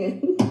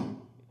 And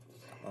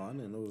Oh, I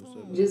didn't know it was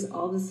that. just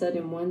all of a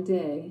sudden, one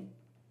day,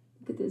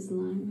 look at this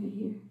line right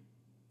here.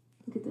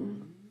 Look at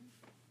that.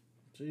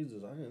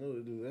 Jesus, I didn't know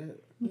to do that.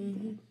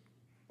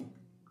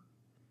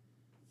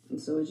 And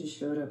so it just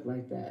showed up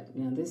like that.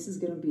 Now, this is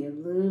going to be a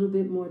little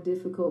bit more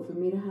difficult for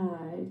me to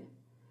hide.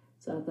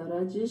 So I thought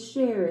I'd just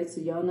share it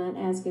so y'all not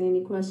asking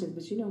any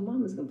questions. But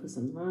Mama's going to put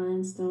some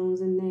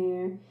rhinestones in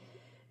there.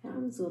 And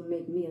I'm just going to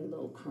make me a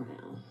little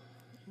crown.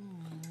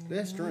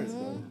 That's strength,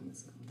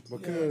 though.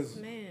 Because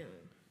Man.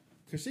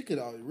 cause she could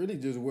really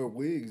just wear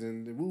wigs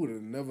and we would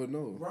have never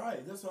known.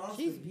 Right, that's what I was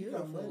She's thinking. You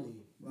got money.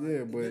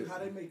 Yeah, and but- then how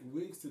they make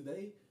wigs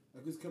today,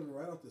 like it's coming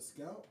right off the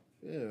scalp.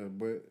 Yeah,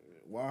 but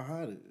why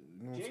hide it?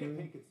 You know what I'm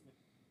saying?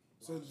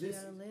 So You this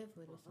gotta live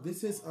with it.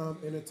 this is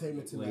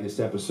Entertainment Tonight. Latest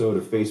episode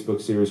of her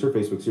Facebook series.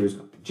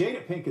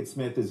 Jada Pinkett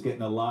Smith is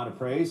getting a lot of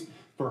praise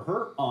for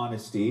her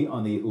honesty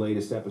on the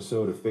latest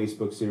episode of her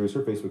Facebook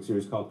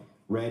series called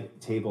Red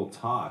Table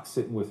Talk.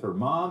 Sitting with her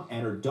mom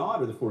and her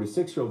daughter, the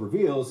 46-year-old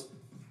reveals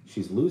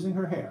she's losing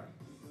her hair.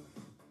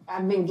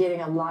 I've been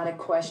getting a lot of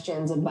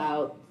questions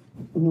about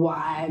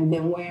why I've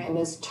been wearing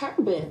this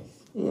turban.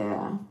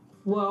 Yeah.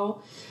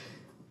 Well,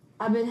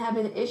 I've been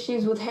having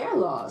issues with hair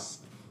loss.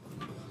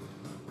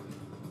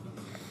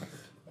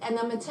 And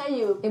I'm gonna tell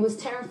you, it was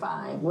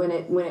terrifying when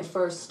it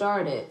first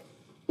started.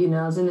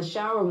 I was in the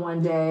shower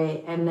one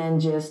day and then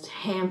just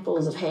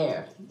handfuls of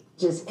hair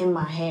just in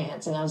my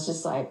hands. And I was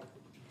just like,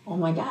 oh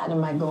my God,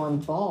 am I going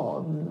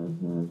bald?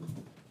 Mm-hmm.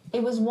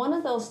 It was one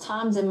of those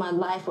times in my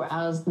life where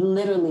I was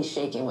literally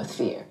shaking with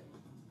fear.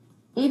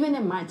 Even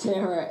in my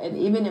terror and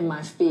even in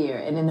my fear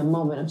and in the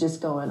moment of just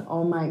going,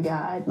 oh my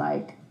God,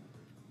 like,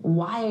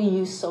 why are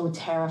you so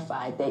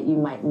terrified that you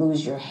might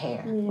lose your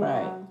hair? Yeah.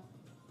 Right.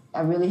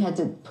 I really had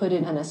to put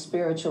it in a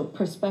spiritual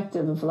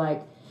perspective of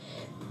like,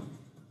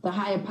 the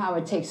higher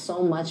power takes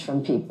so much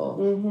from people.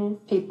 Mm-hmm.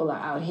 People are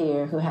out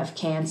here who have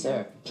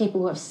cancer,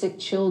 people who have sick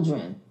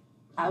children.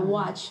 I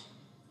watch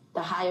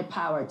the higher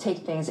power take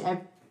things Okay, I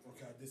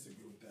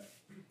disagree with that.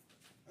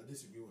 I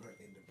disagree with her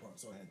ending part,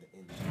 so I had to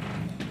end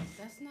it.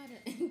 That's not an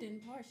ending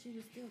part. She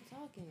was still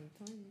talking.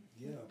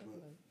 Yeah, but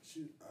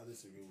I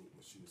disagree with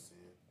what she was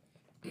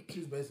saying. She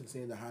was basically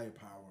saying the higher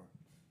power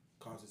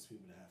causes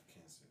people to have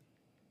cancer,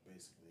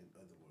 basically, in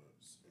other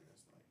words. And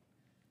it's like,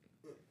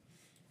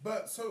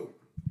 but so,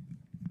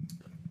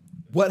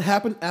 what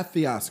happened at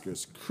the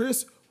Oscars?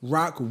 Chris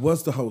Rock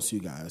was the host, you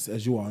guys.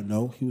 As you all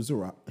know, he was the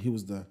Rock. He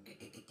was the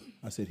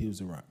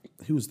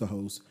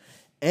host.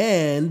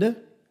 And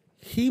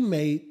he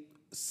made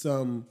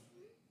some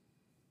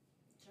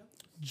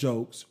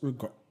jokes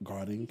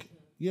regarding,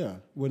 it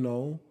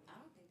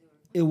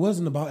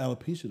wasn't about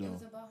alopecia, though. It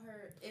was about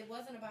her. It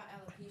wasn't about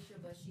alopecia,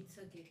 but she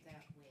took it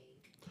that way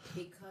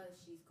because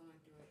she's going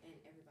through it, and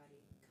everybody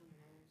kind of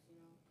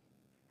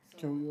knows,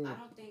 So I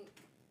don't think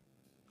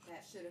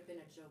that should have been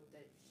a joke.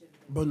 That should have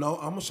been. But no,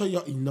 I'm gonna show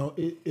y'all.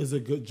 It is a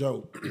good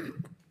joke.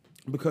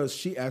 Because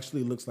she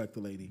actually looks like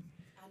the lady.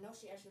 I know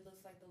she actually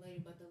looks like the lady,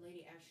 but the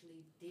lady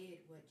actually did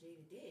what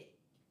Jada did.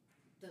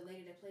 The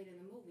lady that played in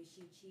the movie,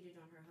 she cheated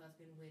on her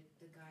husband with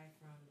the guy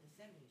from the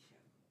 70s show.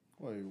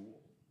 Wait,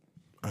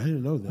 I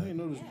didn't know that. I didn't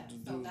know this. Yeah,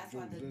 so that's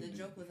why the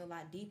joke was a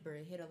lot deeper.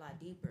 It hit a lot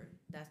deeper.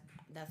 That's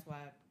why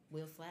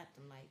Will slapped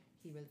him. Like,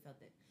 he really felt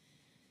it.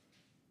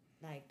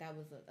 Like, that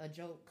was a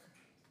joke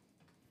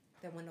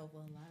that went over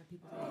a lot of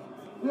people's heads.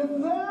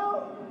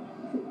 Denzel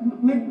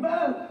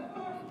Macbeth.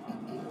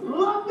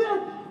 Loved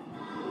it.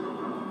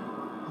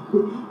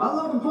 I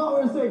love the part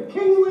where it said,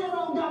 King Lear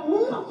don't got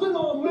nothing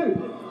on me.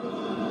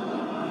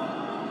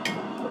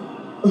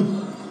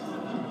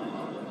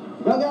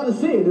 Y'all gotta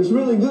see it. It's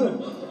really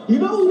good. You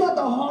know who got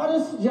the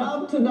hardest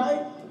job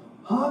tonight?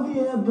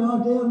 Javier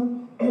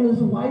Bardem and his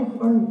wife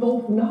are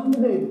both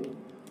nominated.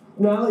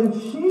 Now, if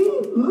she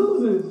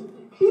loses,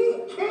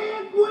 he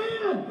can't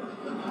win.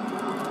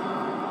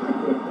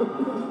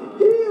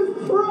 He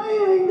is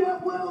praying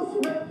that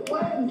Will Smith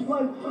wins.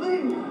 Like,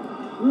 please,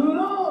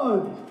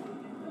 Lord.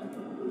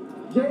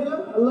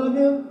 Jada, I love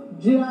you.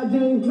 G.I.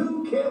 Jane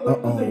 2, can't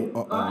wait to see it.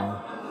 All right?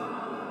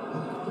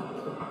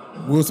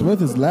 Will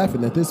Smith is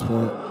laughing at this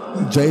point.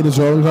 Jada's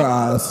rolling her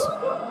eyes. That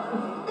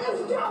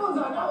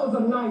was a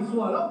nice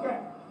one. Okay.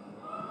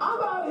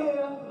 I'm out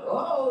here.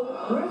 Oh,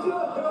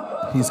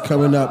 Richard. He's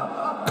coming up,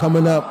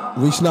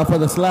 reaching out for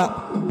the slap.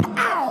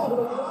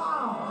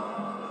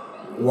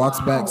 Walks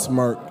back,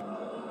 smirk.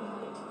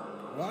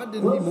 Why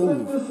didn't he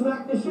move?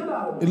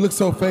 It looks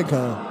so fake,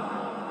 huh?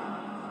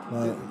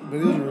 Like, But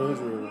it is real, it's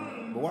real.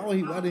 But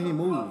why did he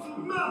move?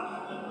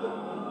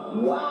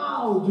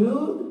 Wow,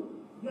 dude.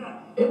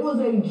 It was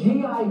a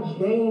G.I.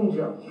 Jane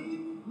joke.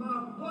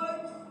 My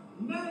wife's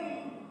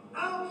name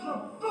out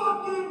your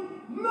fucking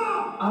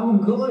mouth!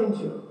 I'm going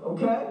to,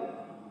 okay?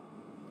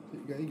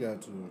 He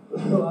got to. I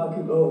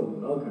could go,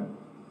 okay.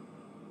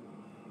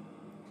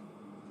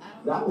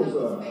 That was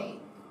a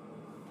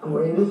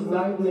greatest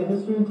night in the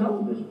history of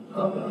television.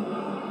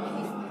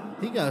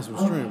 Okay. He got some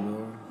strength,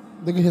 bro.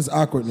 Look at his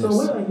awkwardness. So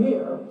we're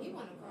here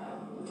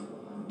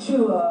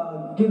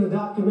to give a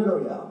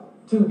documentary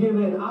out, to give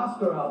an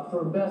Oscar out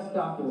for best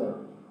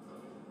documentary.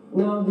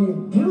 Now the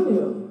beauty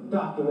of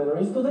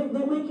documentaries, because they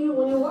make you,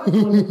 when you watch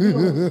one, you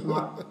feel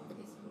smart.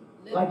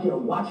 Like you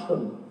watched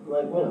them,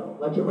 like, you know,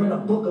 like you read a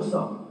book or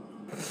something.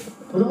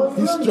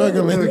 He's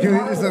struggling.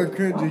 It's so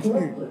cringy.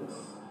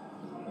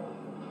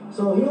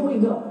 So here we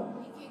go.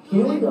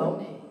 Here we go.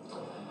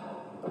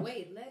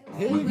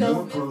 Here we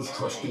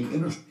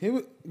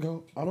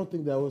go. I don't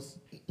think that was.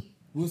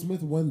 Will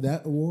Smith won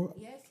that award?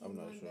 Yes, I'm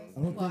not sure. I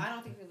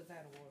don't think it was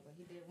that award, but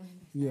he did win.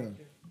 Yeah.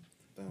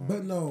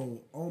 But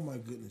no, oh my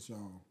goodness,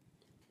 y'all.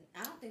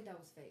 I don't think that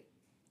was fake.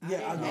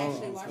 Yeah, I didn't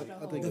actually watch the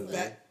whole the thing.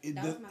 fact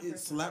That was my it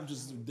first slap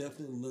just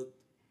definitely looked.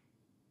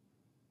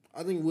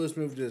 I think Will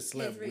Smith just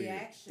slapped His weird.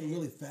 reaction.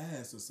 Really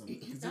fast or something.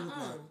 'Cause it looked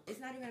like- It's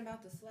not even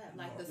about the slap.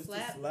 Like No, the it's the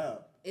slap,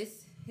 slap.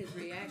 it's his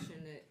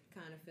reaction that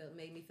kind of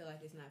made me feel like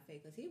it's not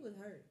fake because he was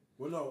hurt.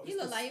 Well, no, He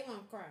it's looked the- like he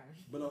want to cry.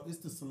 But no, it's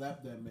the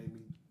slap that made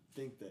me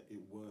think that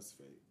it was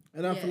fake.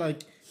 And I feel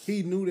like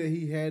he knew that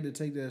he had to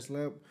take that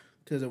slap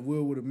because if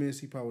Will would have missed,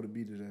 he probably would have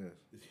beat his ass.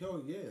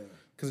 Hell yeah.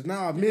 Because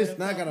now I He missed, would've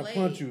now I felt got to played.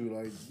 punch you.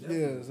 Like, Definitely.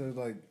 yeah, so it's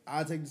like,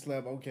 I take the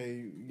slap, okay,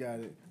 you got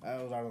it.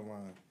 I was out of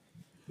line.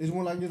 It's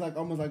like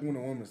almost like when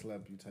a woman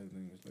slap you type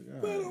thing. It's like,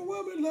 all When right. a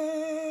woman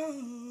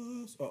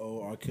loves.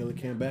 R. Kelly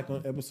came back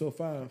on episode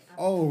 5.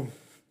 Oh.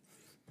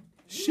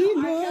 She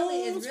R.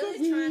 Kelly is loves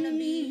really trying to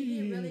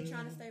he really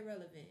trying to stay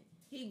relevant.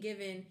 He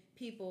giving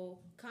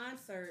people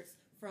concerts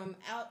from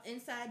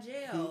inside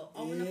jail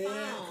over the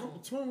phone.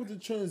 What's wrong with the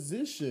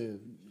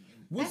transition?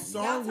 What That's-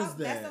 song y'all was talk-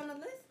 that? That's on the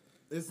list.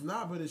 It's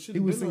not, but it should He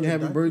have been. was singing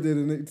happy birthday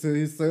to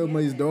his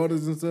cellmate's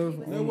daughters and stuff.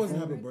 That wasn't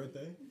happy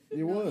birthday.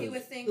 It was. He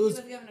was singing. He was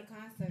giving a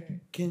concert.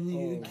 Can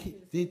you?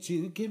 Did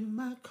you get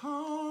my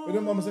call? But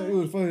then mama said it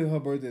was for her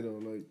birthday though.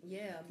 Like,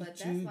 Yeah, but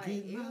Did you that's like,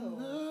 get ew.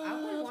 my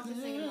I wouldn't want you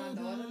singing to my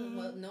daughter,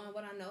 knowing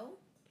what I know.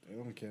 I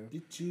don't care.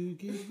 Did you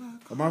get my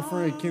call? My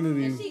friend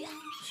Kennedy, And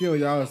she on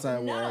y'all side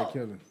with No. R.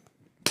 Kelly.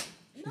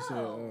 She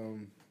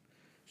said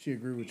she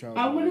agreed with y'all.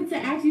 I wanted to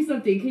ask you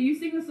something. Can you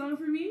sing a song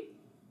for me?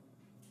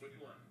 Which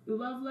one?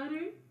 Love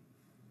Letter?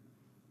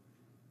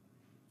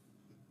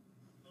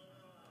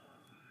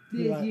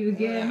 Did you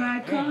get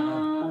my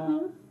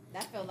call?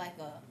 That felt like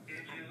a.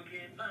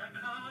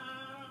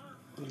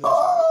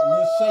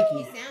 Let's shaky.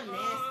 He sound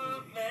nasty.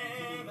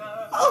 He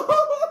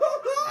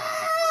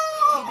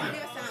don't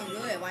even sound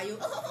good. Why you?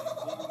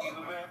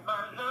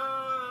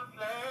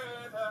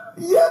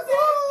 Yes,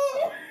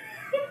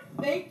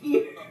 thank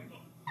you.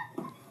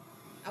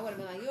 I would have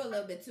been like, you're a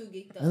little bit too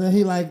geeked up. And then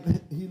he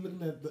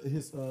looking at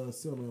his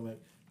cellmate like,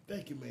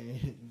 thank you, man.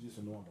 You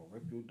just know I'm gonna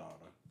rip your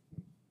daughter.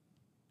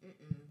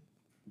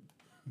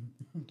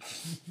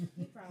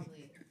 He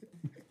probably.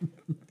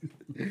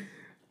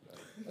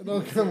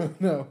 No, coming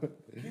no.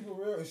 People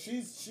real. She. I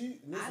Listen,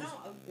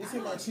 don't. it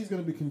seems like she's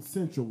gonna be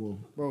consensual.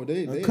 Bro,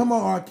 they Come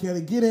on, R.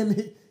 Kelly, get in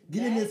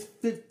this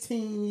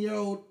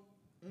 15-year-old.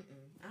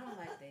 I don't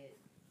like that.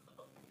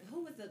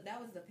 Who was the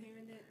that was the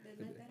parent that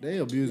let that. They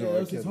abusing Yeah, R.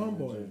 it was his Kelly,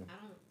 homeboy. man.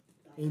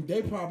 And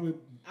they probably.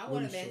 I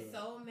would have really been should.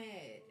 so mad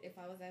if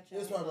I was at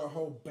your It's probably a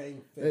whole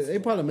bang They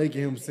fest. probably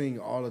making him sing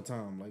all the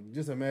time. Like,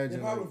 just They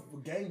imagine. probably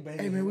Like, gang banging.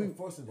 hey man, we.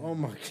 forcing him. Oh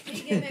my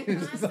He giving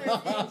concerts in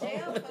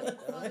jail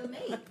for the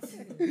mate.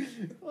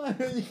 Why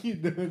are you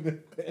doing that?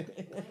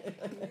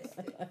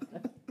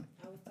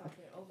 I was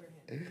talking over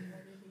him.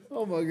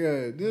 Oh my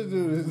god, this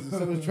dude is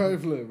so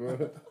trifling,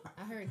 bro.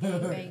 I heard gang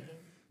banging.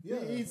 Yeah,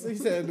 he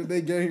said that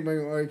they gang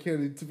bang R.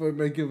 Kelly to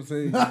make him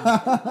sing.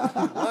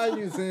 Why are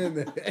you saying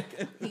that?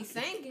 He's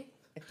singing.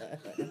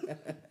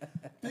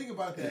 Think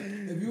about that.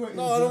 If you were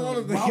No, I don't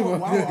wanna think why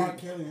about would that. R.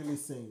 Kelly really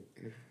sing?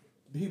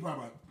 He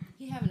probably like,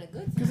 He having a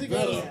good time. Cause he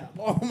got Yeah.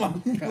 oh my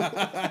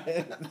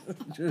god.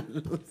 you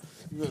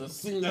gotta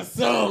sing that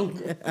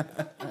song.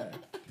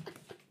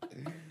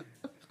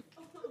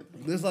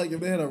 This like if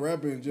they had a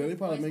rapper in jail, they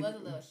probably Voice make. was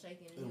a little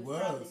shaking. It He was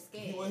probably was.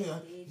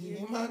 scared. He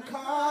in my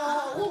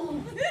car.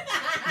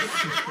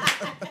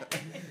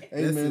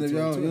 Hey Listen man, if to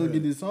y'all it, you don't too.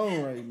 get this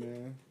song right,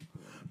 man.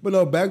 But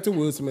no, back to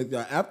Will Smith,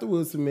 y'all. After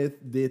Will Smith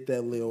did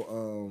that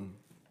little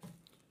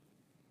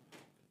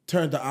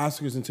turned the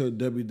Oscars into a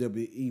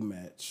WWE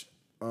match,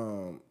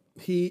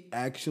 he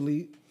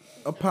actually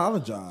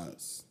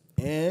apologized.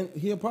 And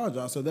he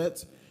apologized. So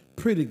that's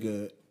pretty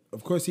good.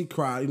 Of course, he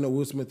cried. You know,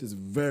 Will Smith is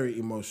very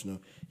emotional.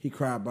 He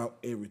cried about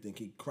everything.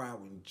 He cried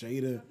when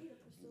Jada.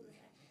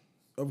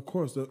 Of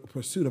course, the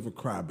pursuit of a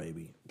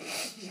crybaby.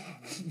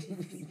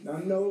 I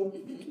know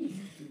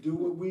to do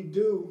what we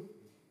do,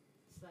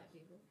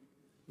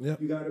 Yep.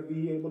 you got to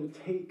be able to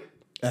take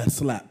A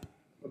slap.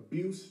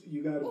 abuse.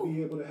 You got to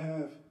be able to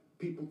have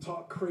people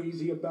talk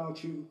crazy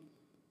about you.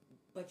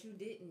 But you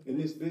didn't. In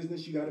this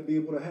business, you got to be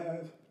able to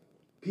have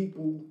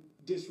people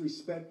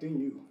disrespecting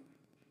you.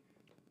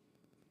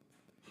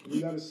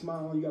 You got to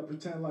smile and you got to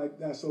pretend like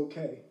that's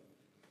okay.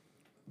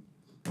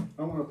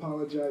 I want to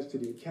apologize to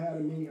the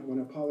Academy. I want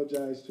to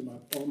apologize to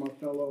all my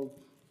fellow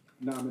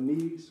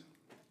nominees.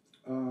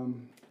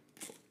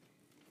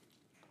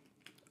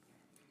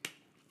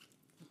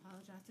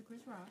 Apologize to Chris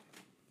Rock.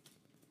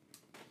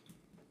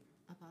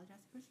 Apologize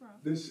to Chris Rock.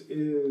 This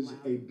is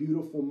a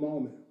beautiful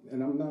moment,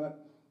 and I'm not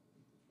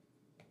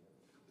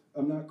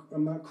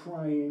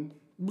crying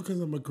Because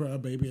I'm a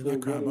crybaby and I for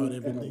cry about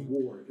winning an everything.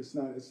 award. It's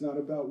not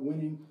about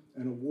winning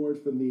an award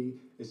for me.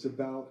 It's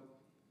about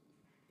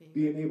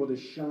being able to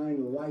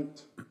shine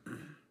light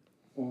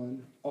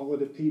on all of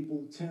the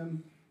people,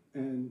 Tim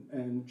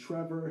and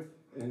Trevor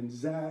and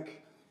Zach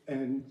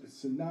and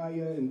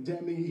Sanaya and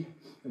Demi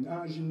and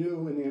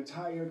Ingenue and the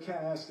entire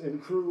cast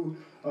and crew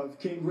of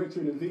King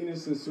Richard and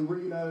Venus and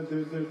Serena,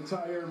 the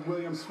entire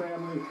Williams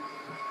family.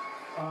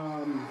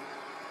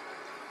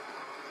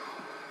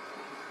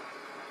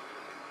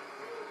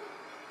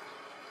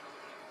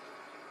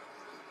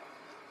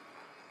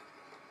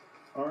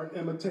 Art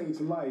imitates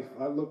life.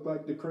 I look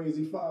like the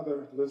crazy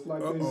father, just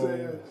like they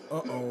said.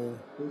 Uh-oh.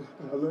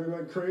 I look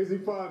like crazy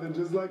father,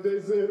 just like they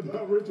said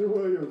about Richard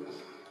Williams.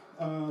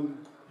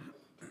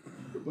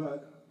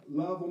 But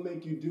love will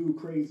make you do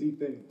crazy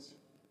things.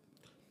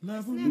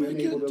 Love will Being make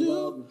able you to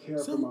love and do care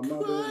for some my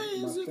mother, my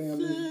crazy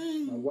family,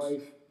 things. my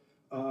wife.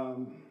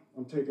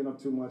 I'm taking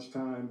up too much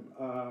time.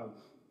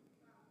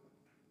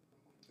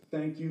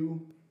 Thank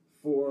you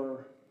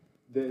for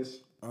this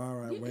All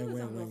right, You wait, was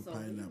wait, almost wait,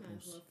 over. You might as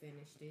pineapples. well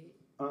finished it.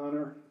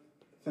 honor.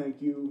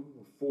 Thank you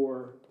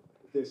for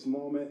this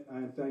moment,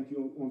 and thank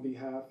you on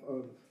behalf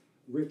of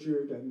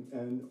Richard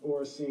and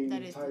Oracene,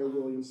 That the is entire the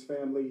law. Williams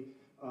family.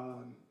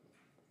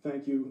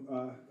 Thank you,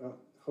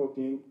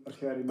 Hoking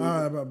Academy.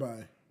 All right,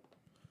 bye-bye.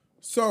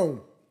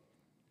 So,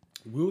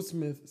 Will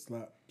Smith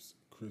slaps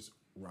Chris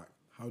Rock.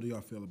 How do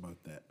y'all feel about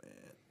that,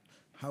 man?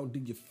 How do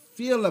you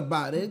feel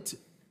about it?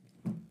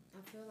 I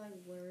feel like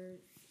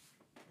words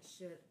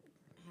should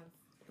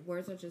have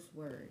words are just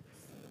words,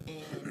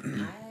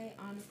 and I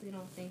honestly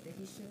don't think that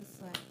he should have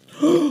slapped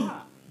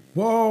Rock.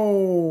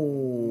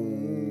 Whoa.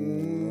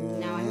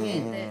 Now I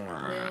get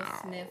that Will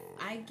Smith.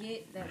 I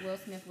get that Will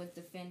Smith was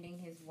defending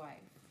his wife.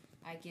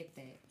 I get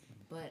that,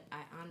 but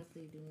I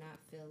honestly do not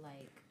feel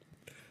like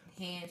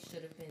hands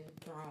should have been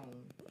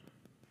thrown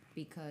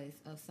because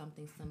of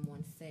something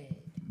someone said.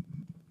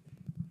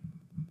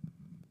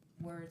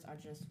 Words are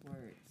just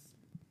words,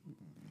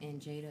 and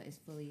Jada is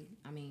fully.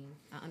 I mean,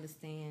 I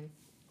understand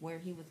where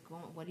he was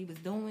going, what he was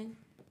doing,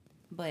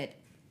 but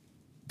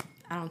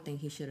I don't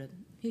think he should have.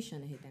 He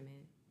shouldn't have hit that man.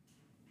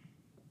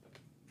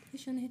 He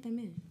shouldn't have hit that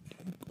man.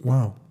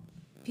 Wow.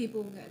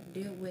 People got to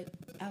deal with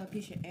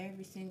alopecia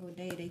every single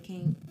day. They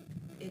can't.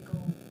 It go.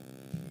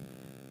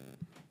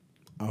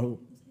 Oh.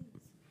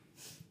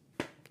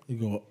 You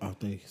go out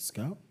there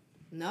scalp?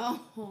 No,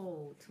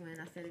 twin.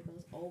 I said it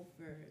goes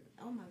over.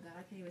 Oh my God,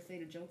 I can't even say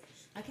the joke.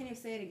 I can't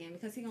even say it again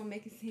because he gonna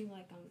make it seem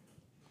like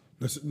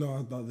I'm. No,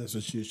 I thought that's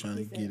what she was trying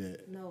to he get said-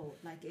 at. No,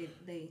 like it.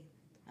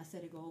 I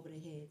said it go over their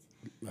heads.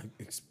 Like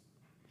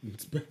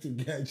Inspector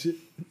Gadget.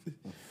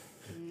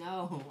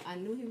 No, I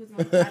knew he was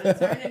gonna try to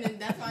turn it, and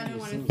that's why I didn't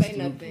want to say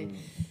nothing.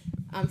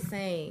 I'm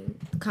saying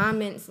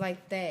comments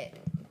like that,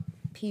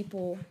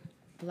 people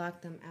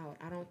block them out.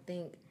 I don't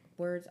think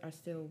words are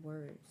still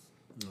words.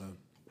 Right.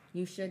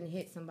 You shouldn't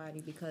hit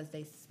somebody because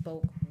they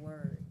spoke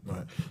words.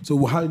 Right.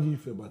 So how did you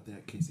feel about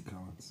that, Casey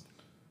Collins?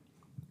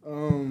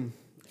 I'm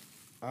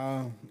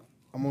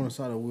on the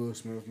side of Will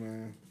Smith,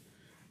 man.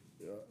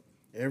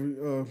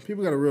 Every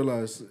people gotta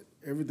realize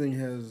everything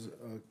has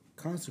a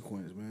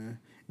consequence, man.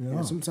 Yeah.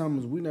 And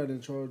sometimes we're not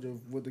in charge of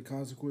what the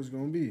consequence is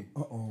gonna be.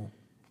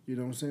 You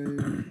know what I'm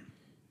saying?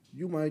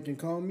 You might can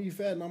call me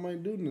fat and I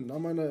might do nothing. I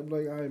might not be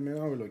like, all right, man, I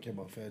don't really care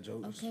about fat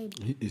jokes. Okay.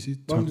 Is he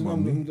But talking about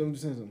me? I'm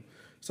just saying something.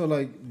 So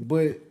like,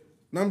 but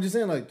no, I'm just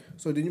saying like,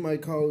 so then you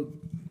might call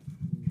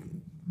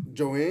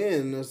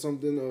Joanne or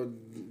something or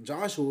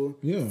Joshua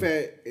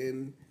fat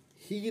and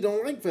he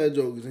don't like fat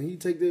jokes and he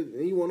take that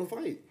and he want to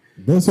fight.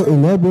 That's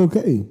that'd be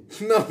okay.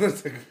 No, I'm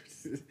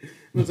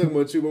not talking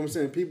about you, but I'm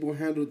saying people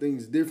handle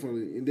things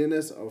differently, and then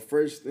that's a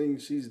fresh thing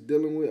she's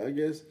dealing with, I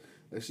guess.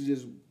 Like she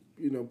just,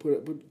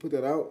 put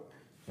that out.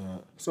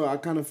 So I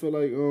kind of feel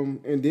like,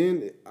 and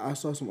then I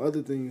saw some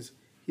other things.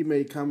 He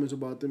made comments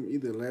about them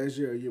either last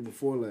year or year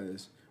before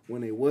last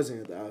when they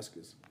wasn't at the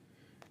Oscars.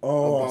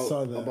 I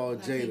saw that. About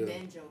Like Jada. he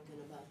been joking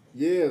about that.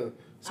 Yeah.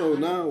 So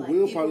now like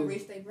Will people probably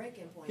reached their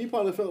breaking point. he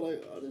probably felt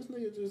like, oh, this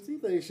nigga he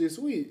thinks shit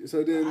sweet.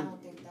 So then I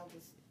don't think that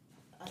was.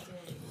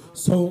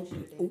 So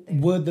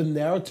would the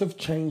narrative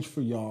change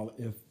for y'all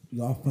if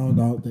y'all found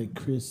out that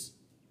Chris,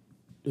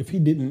 if he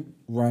didn't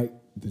write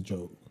the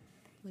joke?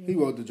 He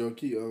wrote the joke.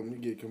 He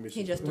get commission.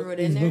 He just threw it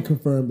It's in been there.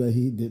 confirmed that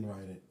he didn't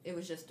write it. It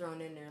was just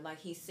thrown in there, like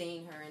he's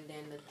seeing her, and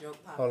then the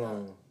joke popped Hold up.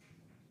 on.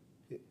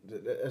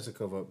 That's a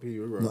cover up. He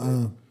wrote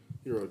Nuh-uh. that.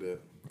 He wrote that.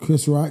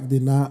 Chris Rock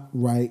did not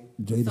write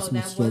Jada So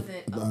Smith's that joke wasn't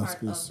at the a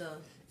part of Oscars. the.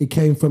 It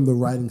came from the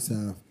writing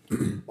staff.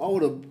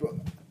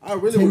 I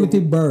really Timothy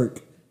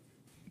Burke.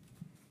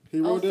 He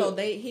Oh, wrote so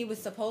that. he was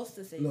supposed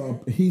to say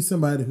No, that. he's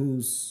somebody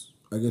who's,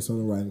 I guess, on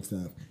the writing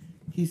staff.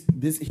 He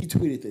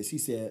tweeted this. He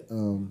said,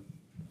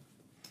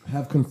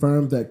 have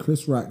confirmed that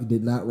Chris Rock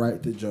did not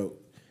write the joke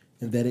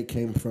and that it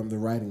came from the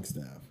writing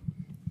staff.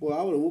 Well,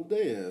 I would have whooped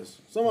their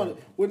ass. Somebody.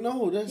 Well,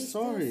 no, that's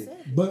sorry.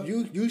 But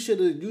you should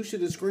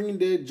have screened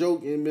that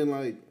joke and been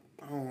like,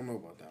 I don't know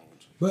about that one.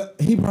 But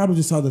he probably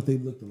just saw that they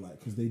looked alike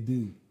because they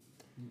do.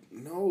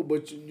 No,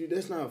 but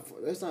that's not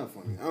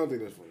funny. I don't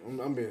think that's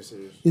funny. I'm being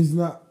serious. It's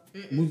not.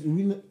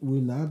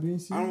 We're not being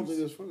serious. I don't think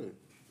that's funny.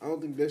 I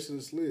don't think that shit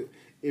is slid.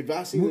 If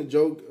I seen the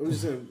joke, I'm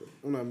just saying,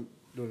 I'm not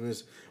doing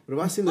this. But if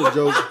I seen the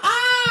joke,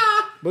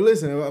 but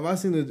listen,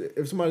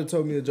 if somebody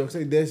told me a joke,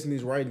 say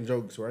Destiny's writing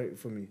jokes, right,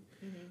 for me.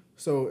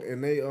 So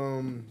and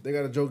they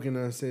got a joke in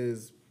there that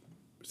says,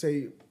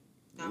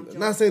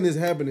 not saying this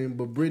happening,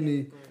 but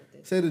Brittany,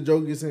 say the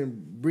joke is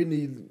saying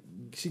Brittany,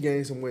 she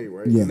gained some weight,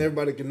 right? Yeah. And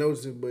everybody can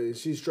notice it, but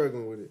she's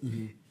struggling with it.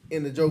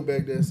 And the joke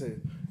back there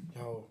said,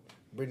 yo,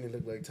 Brittany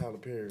look like Tyler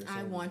Perry. Or I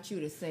something. want you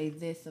to say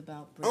this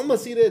about Britney. I'm gonna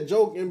see that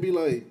joke and be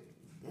like,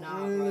 Nah,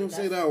 I ain't bro, gonna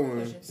say that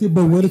one. See,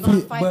 but what if he?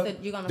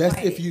 You're gonna That's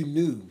fight if it. you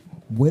knew.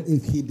 What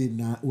if he did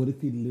not? What if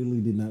he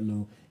literally did not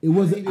know? It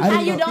wasn't. I How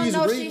didn't you know. don't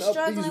know she's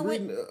struggling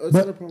with?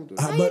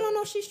 How you don't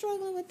know she's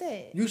struggling with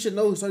that? You should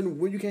know certain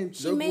when you can't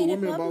She joke with made it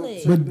women about public.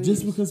 certain But things.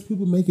 just because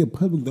people make it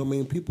public don't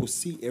mean people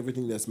see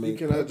everything that's made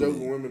You cannot joke public.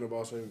 with women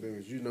about certain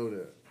things. You know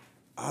that.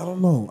 I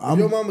don't know. If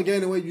your mama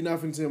gaining weight, you're not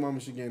finna tell your mama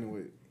she gaining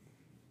weight.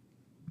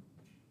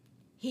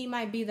 He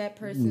might be that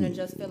person to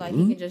just feel like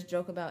he can just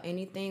joke about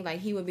anything. Like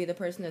he would be the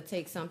person to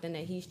take something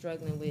that he's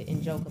struggling with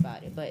and joke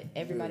about it. But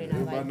everybody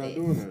not like that.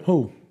 doing that.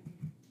 Who?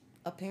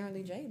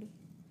 Apparently Jada.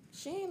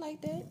 She ain't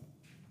like that.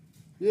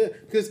 Yeah,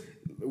 because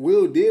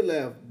Will did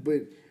laugh,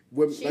 but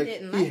She like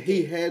didn't like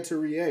he had to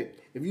react.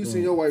 If you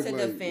seen your wife To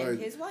like defend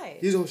his wife.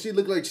 she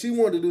looked like she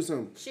wanted to do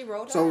something. She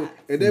rolled her So eyes.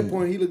 at that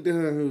point, he looked at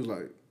her and he was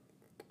like,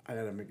 "I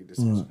gotta make a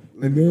decision.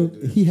 Let And me go then do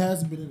this." he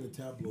has been in the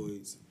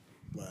tabloids,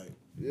 like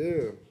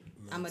Yeah.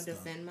 I'm gonna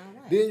defend my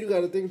wife. Then you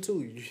got to think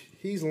too.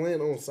 He's laying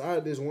on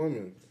side this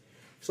woman,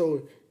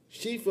 so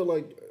she feel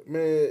like,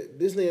 man,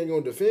 this nigga ain't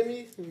gonna defend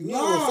me. You ain't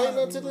gonna say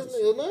nothing to this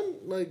nigga, nothing.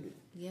 Like,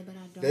 Yeah, but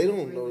I don't. They don't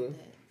agree know with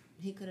that.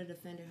 He could have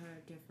defended her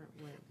a different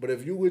way. but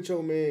if you with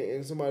your man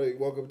and somebody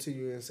walk up to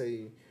you and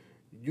say,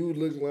 you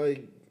look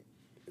like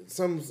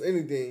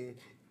anything,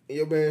 and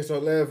your man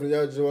start laughing,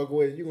 y'all just walk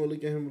away, you gonna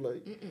look at him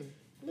like,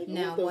 nigga,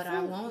 Now, the what I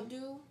fuck? won't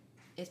do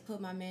is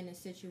put my man in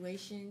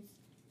situations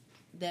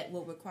that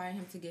will require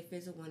him to get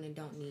physical when they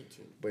don't need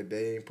to. But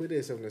they ain't put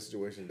themselves in that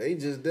situation. They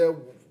just there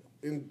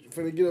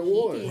finna get an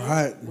award.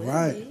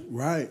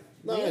 Right.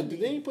 Nah,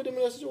 they ain't put him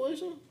in that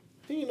situation.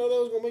 He didn't know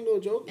that was gonna make no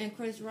joke. And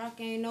Chris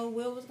Rock ain't know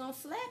Will was gonna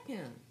slap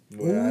him.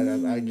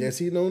 Well, I guess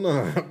he know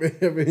now. I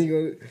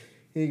mean,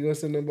 he ain't gonna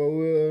send them about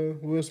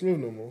Will Smith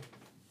no more.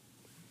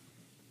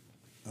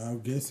 I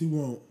guess he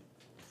won't.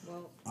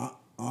 Well,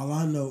 All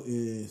I know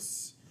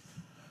is,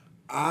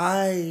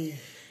 I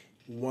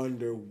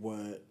wonder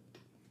what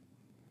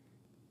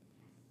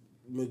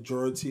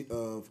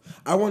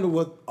I wonder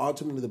what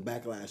ultimately the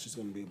backlash is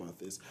going to be about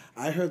this.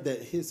 I heard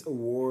that his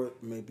award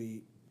may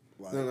be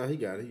like No, he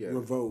got it.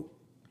 revoked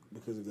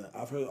because of that.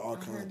 I've heard all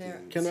kinds of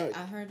things.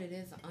 I heard it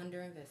is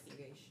under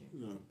investigation.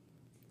 No.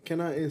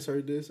 Can I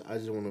insert this? I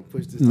just want to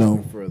push this No.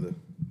 topic further.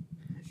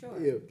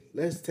 Yeah,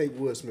 let's take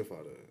Will Smith out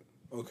of it.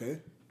 Okay.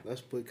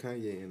 Let's put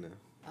Kanye in there.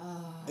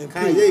 And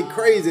Kanye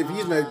crazy if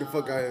he's not the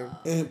fuck out of him.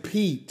 And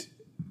Pete.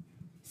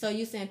 So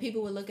you saying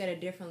people would look at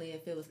it differently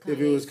if it was Kanye, If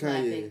it was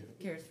slapping Kanye.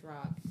 Chris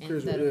Rock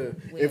Chris, instead yeah.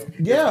 of Will? If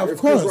of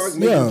Chris course, Rock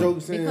making yeah.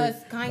 jokes saying, Because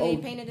Kanye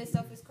oh, painted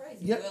himself as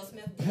crazy. Yeah, Will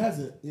Smith did.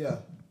 hasn't. Yeah.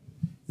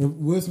 If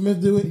Will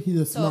Smith do it, he's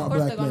a So smart of course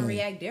black they're gonna man.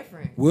 react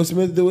different. Will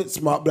Smith do it,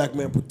 smart black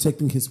man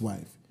protecting his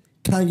wife.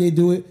 Kanye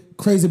do it,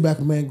 crazy black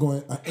man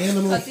going an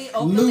animal. Because he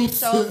openly loose,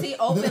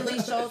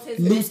 shows his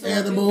loose mental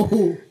animal.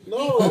 He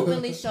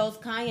openly shows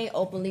Kanye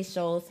openly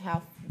shows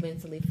how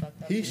mentally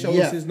fucked up. he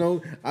shows his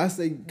no. I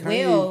say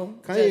Will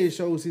Kanye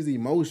shows his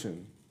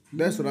emotion.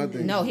 That's what I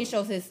think. No, he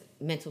shows his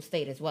mental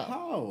state as well.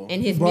 How?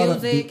 And his brought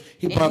music.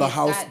 he and bought a his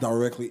house got-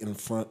 directly in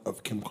front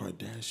of Kim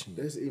Kardashian.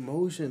 That's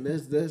emotion.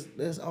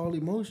 That's all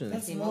emotion.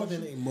 That's more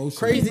than emotion.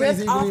 Crazy He ripped is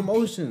even off-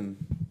 emotion.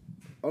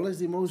 All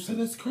that's emotion. So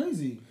that's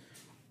crazy.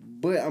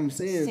 But I'm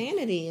saying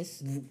Sanity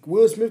is.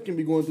 Will Smith can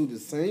be going through the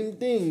same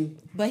thing.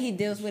 But he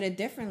deals with it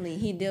differently.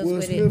 He deals Will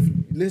with Smith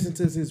it. listen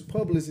to his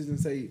publicist and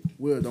say,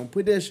 "Will, don't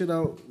put that shit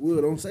out.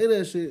 Will, don't say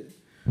that shit."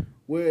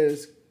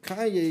 Whereas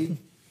Kanye,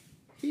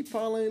 he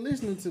probably ain't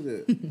listening to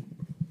that.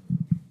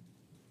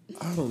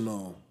 I don't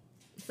know.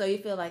 So you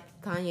feel like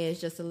Kanye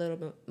is just a little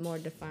bit more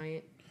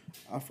defiant?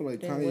 I feel like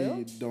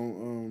Then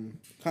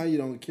Kanye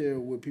don't care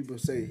what people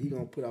say. He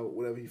gonna put out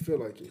whatever he feel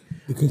like it.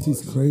 Because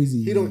he's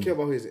crazy. He don't care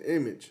about his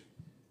image.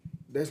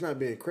 That's not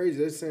being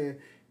crazy. That's saying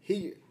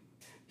he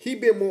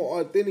been more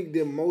authentic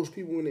than most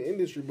people in the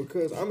industry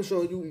because I'm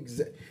showing you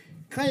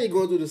Kanye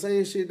going through the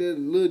same shit that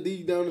Lil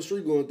D down the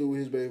street going through with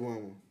his baby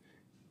mama.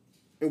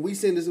 And we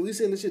send this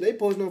shit. They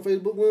posting on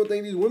Facebook. We don't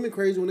think these women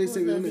crazy when they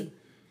send it.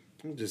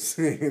 I'm just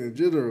saying in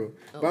general.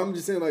 But I'm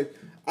just saying like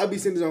I be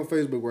seeing this on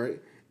Facebook, right?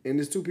 And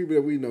there's two people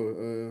that we know,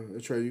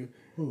 Atreyu.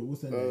 Who?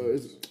 What's that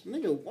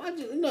name? Nigga, why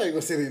you not even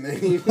gonna say their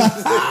name?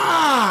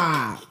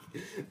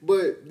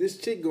 But this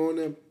chick going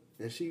there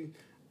and she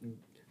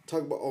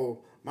talk about, oh,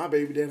 my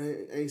baby dad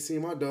ain't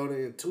seen my daughter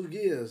in 2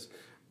 years.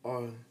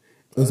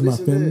 That's my this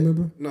and family that.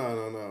 member?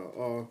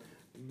 No.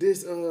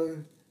 This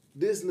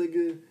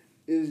nigga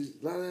is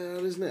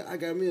this and that. I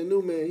got me a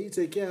new man. He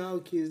take care of our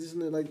kids. This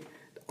and that. Like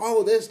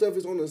all that stuff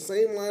is on the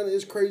same line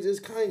as crazy as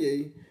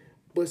Kanye,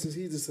 but since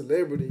he's a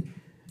celebrity,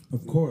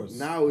 of course,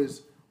 now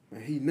is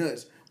he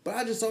nuts. But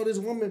I just saw this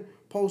woman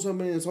post her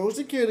man's Social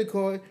Security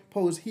card.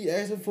 He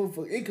asking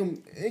for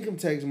income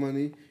tax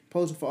money.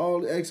 Asking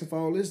for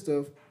all this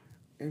stuff,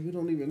 and we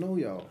don't even know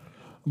y'all.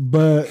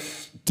 But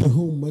to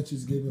whom much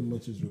is given,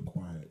 much is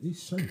required.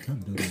 He's shut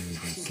up doing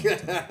this.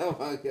 Oh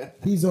my God.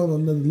 He's on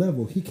another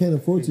level. He can't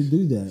afford to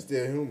do that.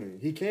 Still human.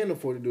 He can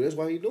afford to do it. That's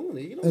why he's doing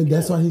it. He don't And care.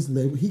 that's why he's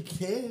labeled. He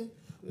can,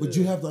 but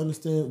you have to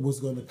understand what's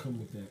going to come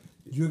with that.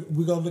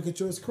 We're going to look at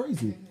you as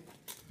crazy.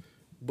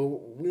 But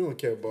we don't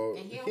care about.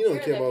 And He don't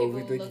care about if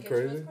we think he's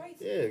crazy.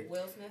 Yeah.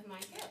 Will Smith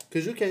might care.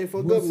 Because you can't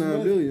fuck Will up 9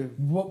 Smith- billion.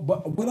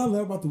 But what I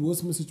love about the Will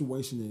Smith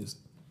situation is,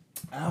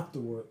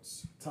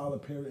 afterwards, Tyler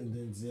Perry and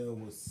Denzel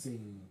was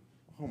seen.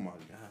 Oh my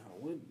God.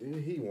 What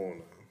did he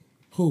want?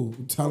 Who?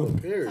 Tyler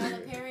Perry. Tyler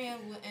Perry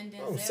and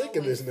Denzel I'm sick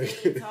of this was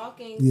nigga.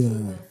 talking Yeah. to Will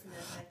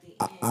Smith at the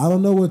end. I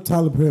don't know what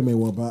Tyler Perry may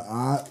want, but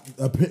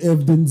if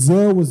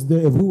Denzel was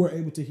there, if we were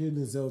able to hear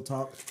Denzel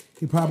talk,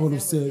 he probably would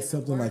have said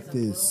something like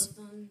this.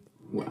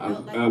 Wait,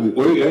 hold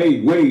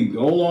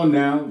on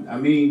now. I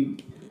mean,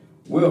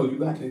 Will, you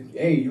got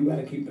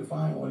to keep the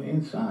fire on the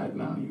inside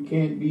now. You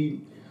can't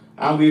be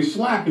out there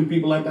slacking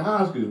people at the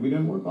Oscars. We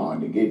didn't work hard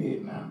to get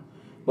here now.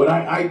 But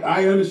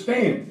I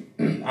understand.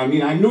 I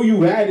mean, I knew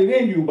you had it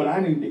in you, but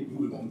I didn't think you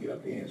were gonna get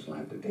up there and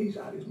slap the taste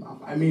out of his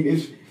mouth. I mean,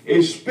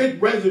 it's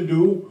spit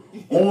residue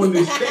on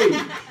the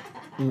stage.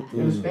 You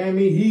understand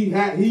me? He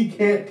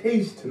can't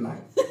taste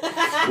tonight.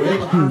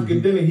 Whatever Oscar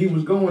dinner he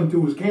was going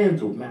to is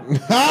canceled now.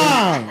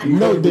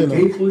 No With dinner.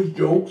 tasteless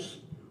jokes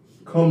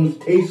comes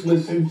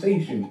tasteless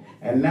sensation,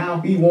 and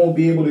now he won't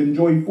be able to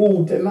enjoy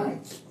food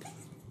tonight.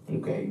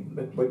 Okay,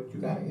 but you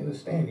gotta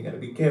understand. You gotta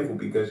be careful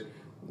because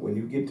when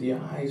you get to your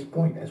highest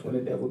point, that's when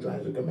the devil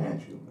tries to come at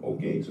you.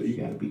 Okay, so you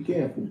gotta be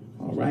careful.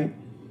 All right.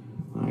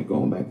 All right,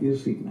 going back to your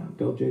seat now.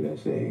 Tell Jay that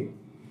say, hey,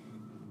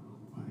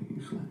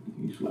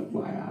 you slept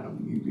by Adam.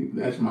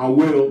 That's my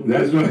will.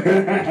 That's my.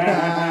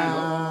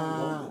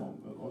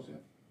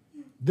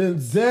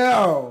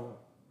 Denzel.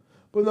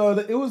 But no,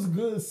 it was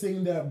good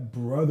seeing that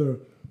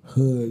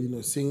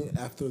brotherhood, seeing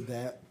after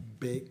that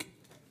big,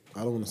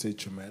 I don't want to say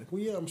traumatic.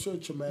 Well, yeah, I'm sure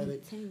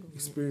traumatic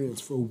experience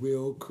for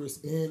Will,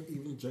 Chris, and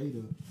even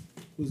Jada.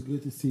 It was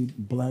good to see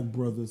black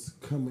brothers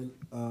coming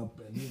up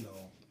and,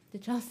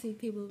 Did y'all see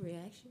people's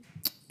reaction?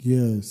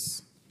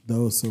 Yes, that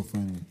was so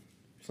funny.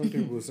 Some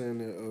people were saying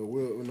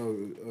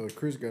that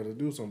Chris got to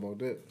do something about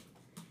that.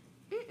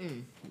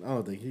 I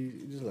don't think he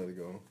just let it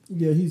go.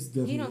 Yeah, he's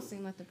definitely. He don't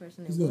seem like the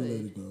person that He's gonna would. let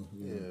it go.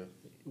 Yeah,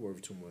 he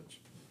worked too much.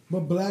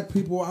 But black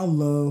people, I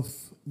love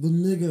the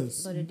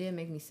niggas. But it did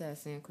make me sad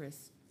seeing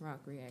Chris Rock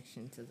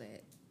reaction to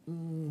that.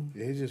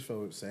 Yeah, he just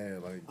felt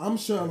sad. Like I'm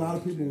sure a lot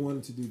of people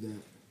wanted to do that.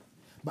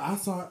 But I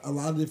saw a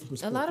lot of different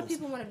perspectives. A lot of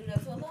people want to do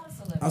that. So a lot of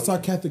celebrities. I saw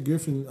Kathy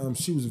Griffin.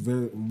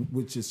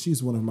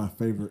 She's one of my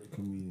favorite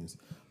comedians.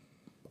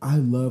 I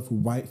love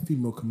white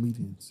female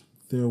comedians.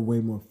 They're way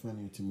more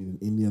funnier to me than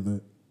any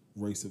other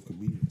race of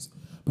comedians.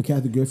 But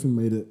Kathy Griffin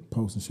made a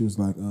post and she was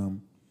like,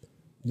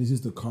 this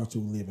is the culture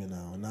we live in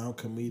now. Now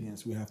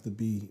comedians, we have to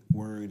be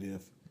worried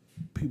if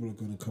people are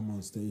going to come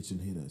on stage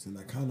and hit us. And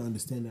I kind of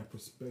understand that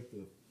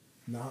perspective.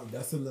 Now,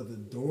 that's another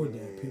door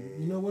that people,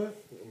 you know what?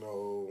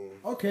 No.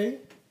 Okay,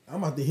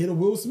 I'm about to hit a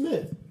Will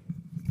Smith.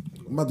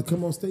 I'm about to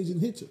come on stage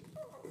and hit you.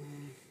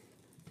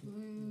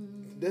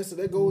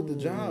 That go with the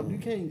job. You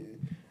can't.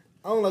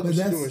 I don't like what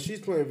she's doing. She's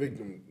playing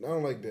victim. I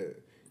don't like that.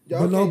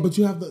 But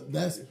you have to.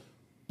 That's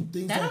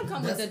things that like, don't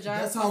come with the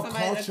job. That's for how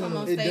somebody to come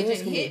on It stage does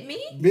and come hit with-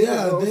 me. Yeah,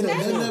 that they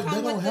don't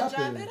come don't with the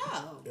happen. job at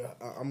all. Yeah,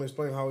 I'm gonna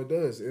explain how it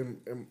does in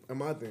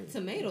my thing.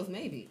 Tomatoes,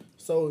 maybe.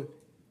 So,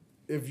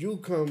 if you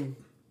come,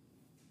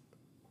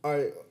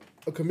 a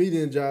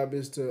comedian job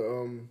is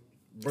to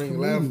bring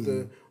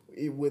laughter,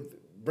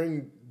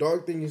 bring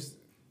dark things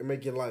and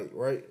make it light,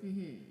 right?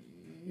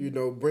 You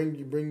know,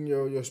 bring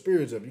your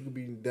spirits up. You could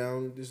be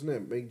down, this and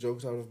that, make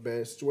jokes out of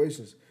bad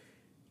situations.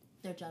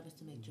 Their job is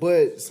to make jokes.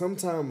 But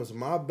sometimes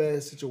my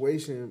bad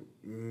situation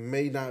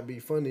may not be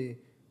funny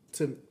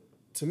to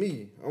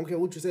me. I don't care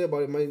what you say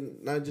about it. It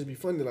might not just be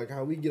funny. Like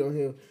how we get on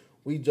here,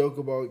 we joke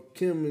about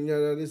Kim and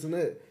yada this and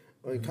that.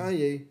 Like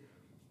Kanye,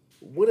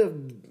 what if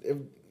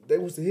they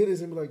was to hear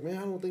this and be like, man,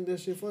 I don't think that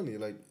shit funny.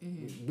 Like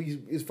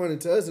it's funny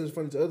to us and it's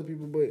funny to other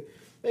people, but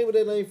maybe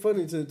that ain't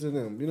funny to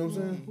them. You know what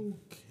I'm saying? Who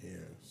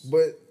cares?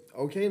 But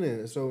okay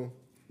then. So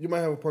you might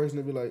have a person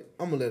to be like,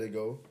 I'm gonna let it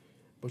go.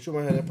 But you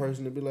might have that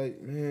person to be like,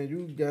 man,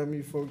 you got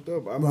me fucked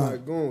up. I'm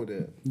not going with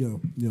that.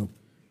 Yo.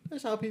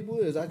 That's how people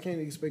is. I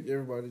can't expect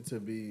everybody to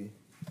be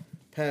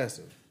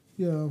passive.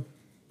 Yeah.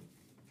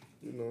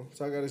 You know,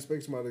 so I gotta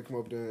expect somebody to come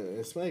up there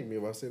and smack me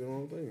if I say the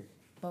wrong thing.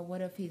 But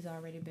what if he's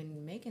already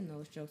been making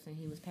those jokes and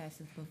he was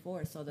passive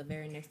before? So the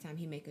very next time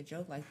he make a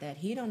joke like that,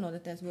 he don't know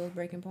that that's Will's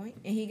breaking point,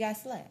 and he got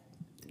slapped.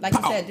 Like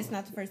you said, this is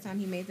not the first time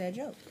he made that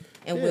joke,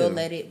 and Will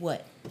let it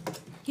what?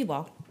 He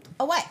walked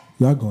away.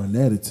 Y'all going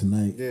at it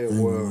tonight. Yeah,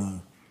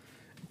 well.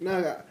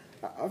 Now,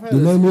 I've had the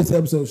name of this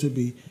episode should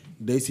be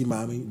Daisy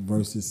Mommy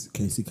versus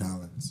Casey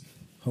Collins,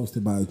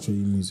 hosted by Tree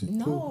Music.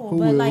 No, Who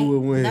but will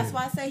win? that's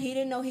why I say he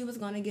didn't know he was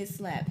going to get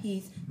slapped.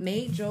 He's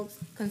made jokes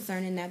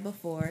concerning that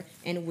before,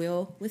 and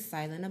Will was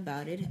silent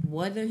about it.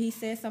 Whether he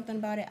said something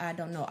about it, I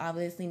don't know.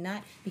 Obviously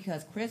not,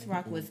 because Chris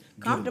Rock was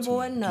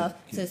comfortable enough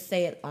to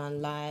say it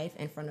on live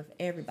in front of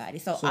everybody.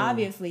 So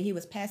obviously he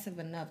was passive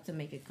enough to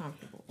make it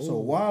comfortable. So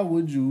why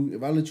would you,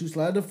 if I let you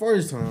slide the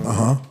first time,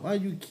 why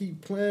you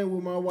keep playing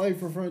with my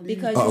wife in front of these?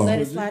 Because you let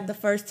it slide the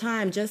first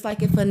time, just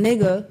like if a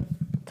nigga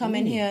come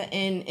in here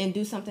and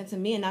do something to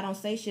me and I don't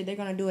say shit, they're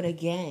gonna do it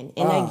again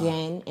and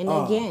again and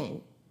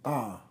again.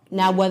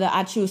 Now whether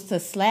I choose to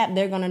slap,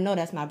 they're gonna know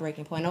that's my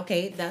breaking point.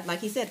 Okay, that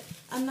like he said,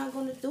 I'm not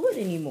gonna do it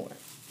anymore.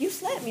 You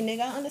slapped me,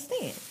 nigga, I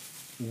understand.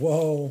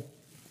 Whoa.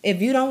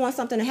 If you don't want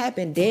something to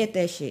happen, dead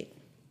that shit.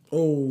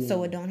 Oh.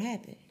 So it don't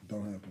happen.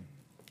 Don't happen.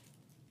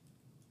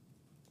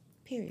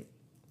 Period.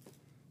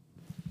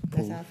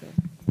 That's how I feel.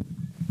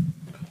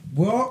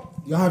 Well,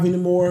 y'all have any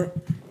more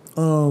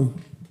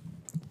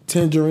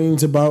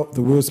tangerines about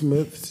the Will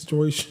Smith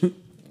situation?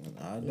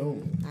 I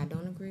don't. I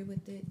don't agree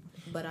with it,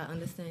 but I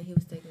understand he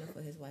was taking up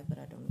for his wife, but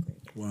I don't agree.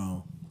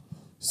 Wow.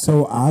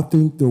 So I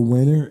think the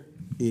winner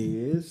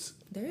is...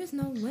 There is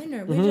no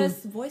winner. We're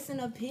just voicing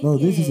opinions. No,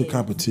 this is a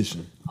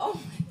competition. Oh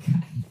my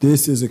God.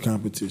 This is a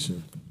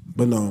competition.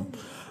 But no.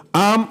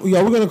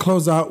 Yeah, we're going to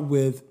close out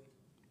with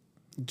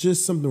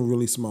just something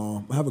really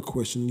small. I have a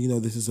question. You know,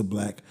 this is a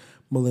Black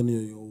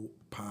Millennial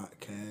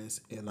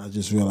podcast, and I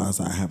just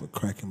realized I have a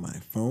crack in my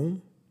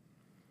phone.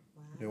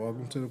 Yeah,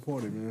 welcome to the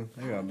party, man.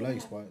 I got black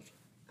spots.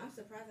 I'm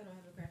surprised I don't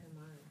have a crack in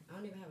mine. I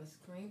don't even have a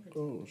screen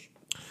protector.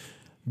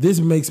 This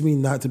makes me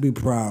not to be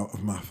proud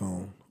of my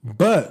phone.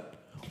 But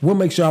what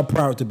makes y'all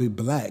proud to be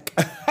black?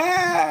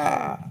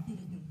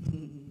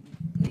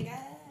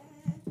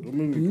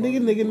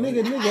 Nigga.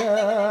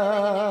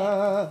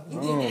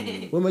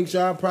 What makes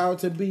y'all proud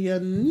to be a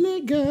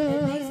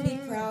nigga? It makes me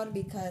proud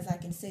because I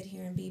can sit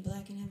here and be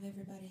black and have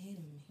everybody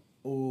hating me.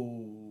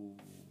 Oh,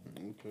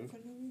 okay. For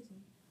no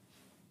reason.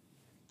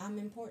 I'm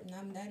important.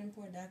 I'm that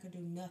important that I could do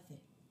nothing.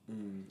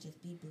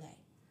 Just be black.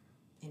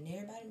 And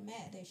everybody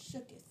mad. They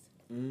shooketh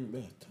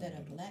that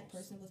a black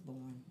person was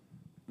born.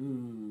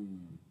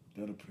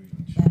 That'll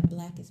preach. That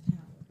black is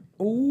power.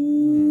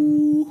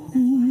 Ooh.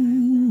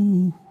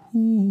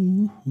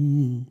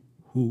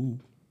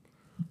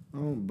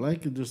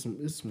 Black is just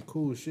some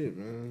cool shit,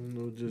 man. You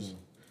know, just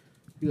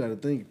you gotta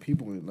think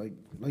people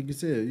like you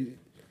said,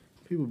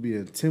 people be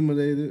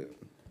intimidated.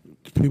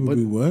 People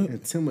be what?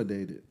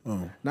 Intimidated.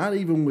 Oh. Not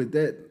even with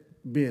that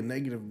being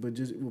negative, but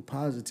just with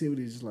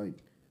positivity. Just like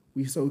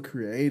we so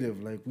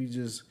creative, like we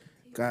just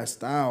got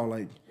style,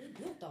 like.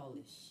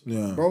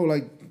 Yeah. Bro,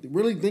 like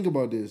really think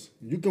about this.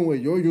 You can wear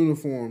your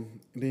uniform,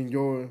 then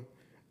your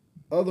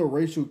other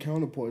racial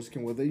counterparts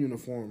can wear their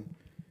uniform.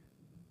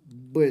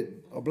 but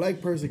a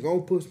black person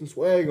gonna put some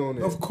swag on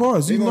it. Of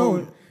course, you know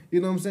it. You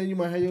know what I'm saying? You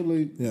might have your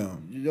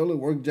little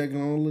work jacket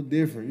on a little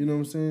different. You know what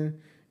I'm saying?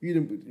 You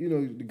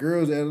know the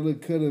girls add a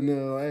little cut in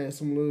there, add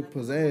some little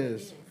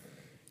pizzazz.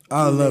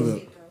 I love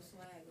it.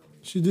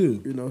 She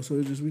do. You know, so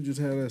we just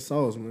have that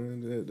sauce,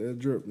 man. That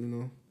drip. You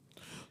know.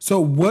 So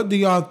what do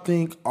y'all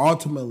think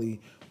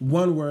ultimately?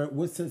 One word.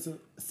 What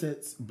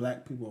sets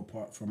black people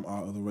apart from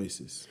all other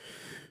races?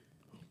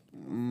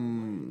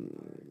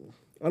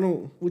 I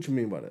don't. What you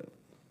mean by that?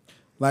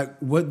 Like,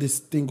 what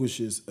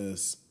distinguishes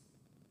us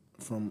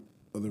from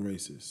other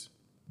races?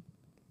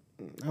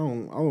 I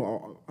don't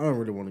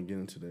really want to get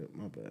into that.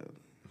 My bad.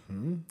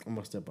 I'm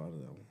gonna step out of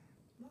that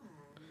one.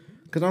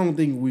 Cause I don't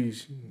think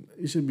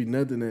it should be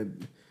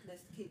nothing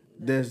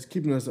that's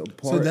keeping us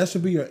apart. So that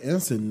should be your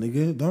answer,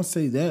 nigga. Don't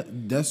say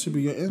that. That should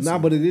be your answer. Nah,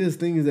 but it is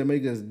things that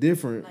make us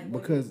different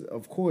because,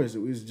 of course,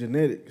 it's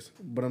genetics.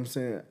 But I'm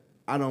saying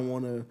I don't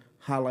want to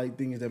highlight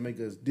things that make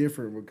us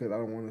different because I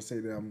don't want to say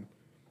that I'm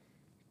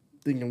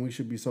thinking we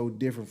should be so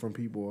different from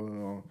people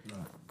or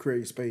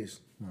create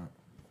space.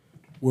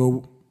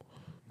 Well,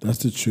 that's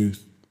the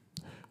truth.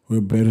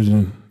 We're better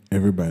than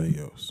everybody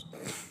else.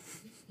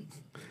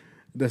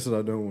 That's what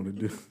I don't want to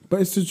do.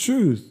 But it's the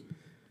truth.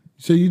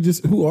 So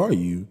who are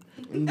you?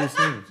 I'm just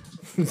saying.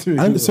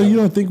 So you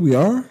don't think we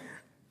are?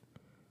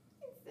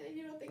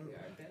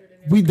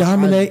 We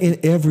dominate in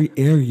every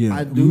area.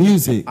 I do.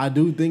 Music. I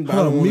do think, but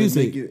I don't want to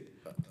make it.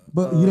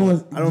 But you don't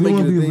want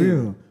to be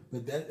real.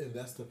 But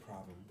that's the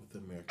problem with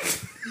America.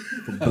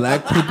 For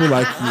black people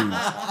like you.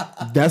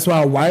 That's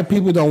why white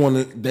people don't want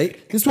to. This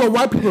is what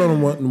white people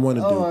don't want to do.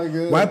 Oh my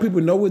God. White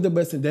people know we're the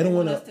best, and they don't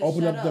want to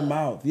open up their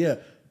mouth. Yeah,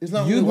 it's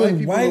not you've really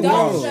been white people.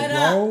 Don't shut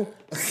bro. up.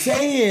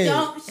 Say it.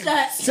 Don't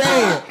shut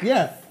Say up. it.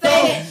 Yeah.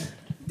 Say it.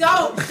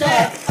 Don't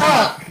shut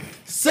up.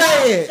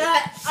 Say it.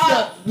 Shut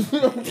up.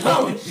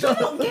 Don't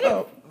shut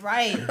up.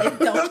 Right.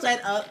 Don't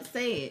shut up.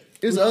 Say it.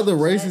 There's other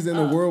races in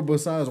the world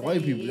besides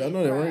white people. Y'all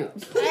know that, right?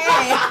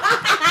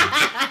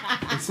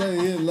 Say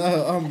it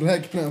loud. I'm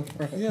black and I'm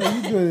proud. Yeah,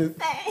 you good.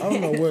 I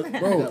don't know what,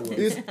 bro.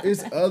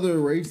 It's other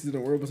races in the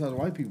world besides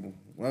white people.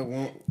 Like,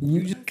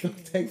 you just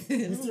take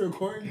this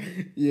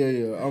recording.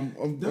 Yeah. I'm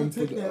put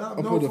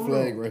the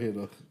flag right here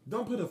though.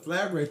 Don't put a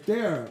flag right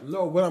there.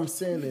 No, what I'm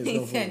saying is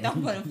He said,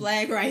 "Don't put a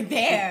flag right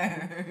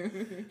there."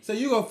 So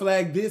you gonna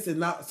flag this and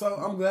not? So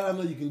I'm glad I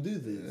know you can do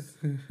this.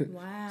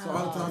 Wow. So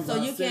all the time So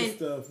you can.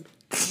 stuff.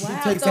 Wow.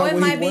 He takes So out it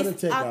what might he be want to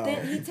take out.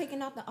 He's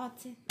taking out the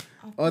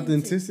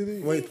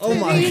Authenticity? Wait, oh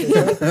my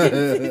God.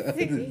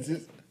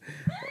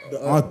 The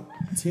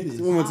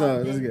authenticity. One more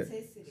time. Let's get.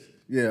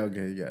 Yeah.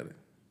 Okay. You got it.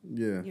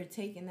 Yeah. You're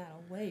taking that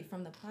away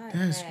from the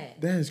podcast.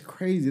 That's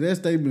crazy. That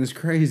statement is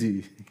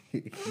crazy.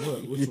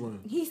 What? Which one?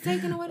 He's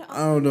taking away the. I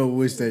don't know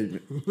which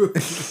statement.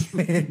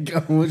 I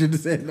want you to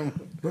say it no more.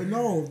 But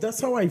no,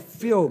 that's how I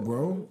feel,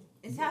 bro.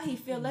 It's how he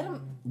feel. Let him.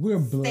 We're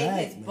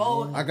black. State his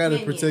bold I gotta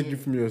opinion. protect you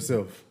from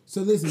yourself.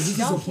 So listen, this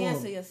Don't is a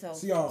cancel point. yourself,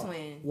 See, y'all,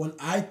 twin. when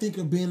I think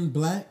of being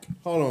black,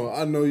 hold on.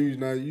 I know you're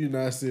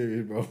not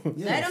serious, bro.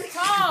 Let him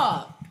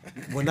talk.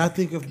 when I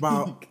think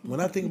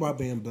about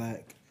being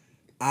black,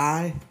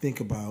 I think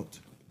about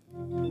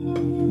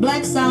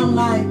Black sound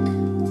like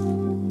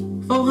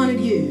 400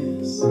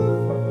 years.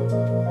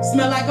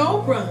 Smell like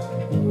Oprah.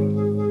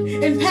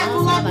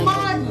 Impactful like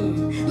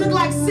Martin. Look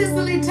like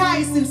Cicely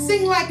Tyson.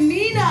 Sing like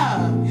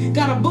Nina.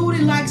 Got a booty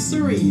like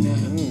Serena.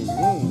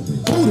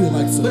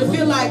 But it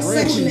feel like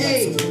Section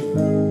 8.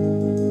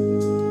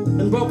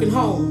 And broken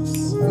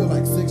homes. Feel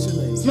like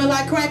Section 8. Smell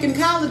like crack and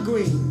collard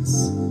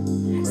greens.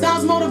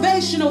 Sounds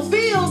motivational.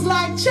 Feels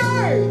like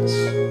church.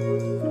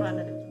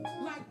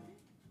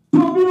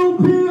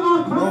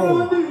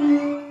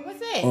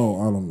 What's it?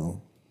 Oh, I don't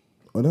know.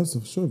 Oh, that's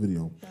a short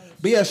video.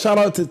 But yeah, shout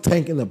out to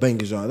Tank and the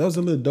Bangers, y'all. That was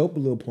a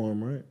little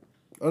poem, right?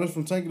 Oh, that's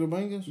from Tank and the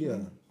Bangers? Yeah.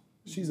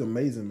 She's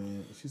amazing,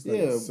 man. She's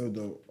like so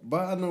dope.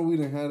 But I know we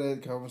didn't have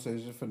that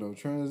conversation for no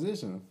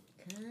transition.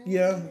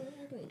 Yeah.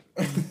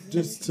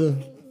 Just to.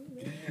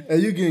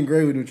 And you getting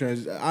great with the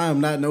transition. I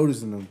am not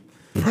noticing them.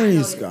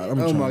 Praise God. I'm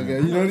oh my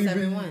trying.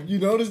 God. You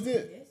noticed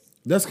it?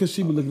 That's because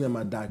she be looking at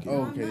my document.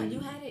 Oh, okay. You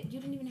had it. You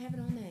didn't even have it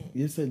on there.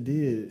 Yes, I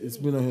did. It's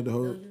been on here the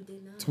whole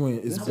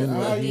twin. It's been I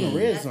right even here.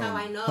 read That's something. how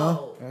I know. Huh?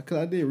 Because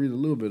I did read a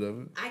little bit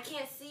of it. I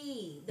can't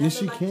see.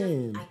 Yes, you look like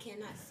can. I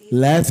cannot see.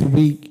 Last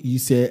week you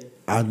said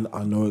I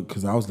know it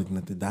because I was looking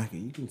at the docket.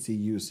 You can see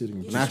you were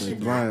sitting. Now she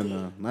blind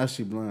now. Now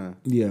she blind.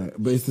 Yeah,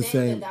 but it's the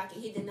same.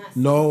 He did not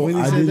No, When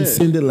he I said didn't that?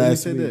 send it When he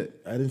last said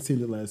week. that? I didn't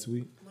send it last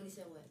week.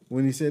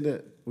 When he said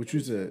that? What you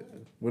said?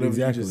 Whatever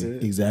Exactly. you just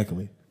said?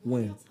 Exactly.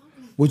 When?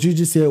 What you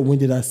just said. When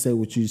did I say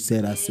what you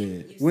said? I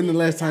said. When the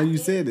last time you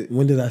said it?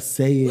 When did I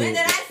say it? When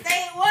did I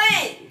say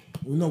what?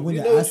 No, when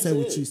You did know I what say you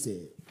what said. you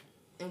said?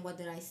 And what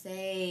did I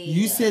say?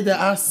 You said that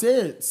I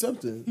said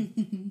something.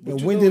 But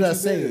you when know did what I you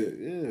say said. it?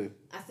 Yeah.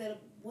 I said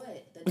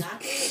what? The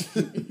docket?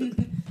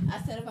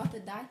 I said about the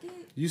docket?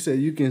 You said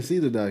you can see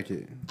the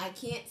docket I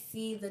can't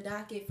see the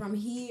docket from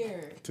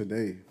here.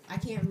 today. I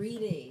can't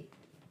read it.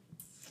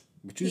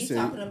 But you He's said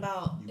talking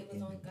about it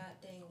was on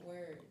goddamn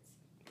words.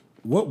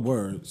 What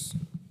words?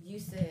 You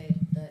said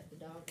that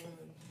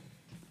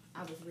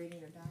I was reading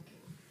your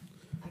document.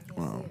 I can't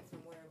Wow. see it from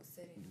where I was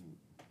sitting.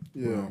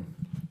 Yeah.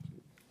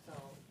 So,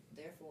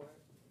 therefore,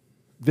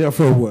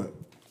 Therefore, what?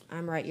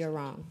 I'm right, you're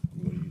wrong.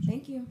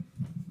 Thank you.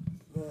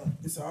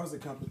 It's always a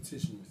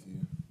competition with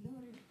you.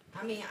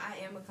 I mean, I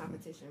am a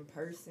competition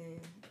person,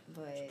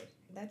 but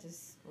that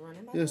just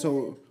running my Yeah,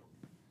 so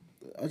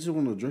I just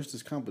want to address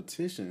this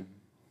competition.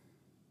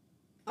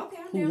 Okay,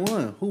 I'm Who down.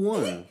 won? Who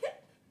won?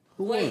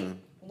 Who Wait,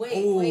 won?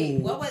 wait,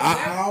 what was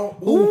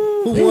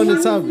Who won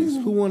the topics?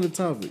 Who won the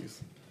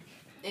topics?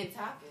 in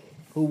topic?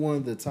 Who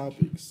won the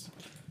topics?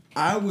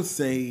 I would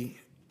say.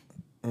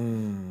 Okay,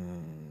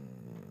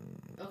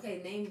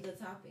 name the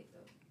topic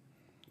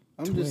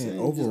though. I'm just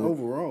saying, just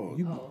overall.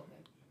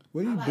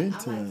 Where you been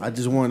to? I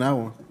just won that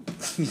one.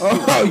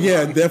 Oh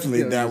yeah,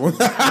 definitely that one.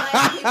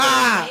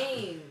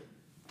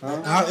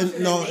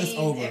 No, it's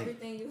over.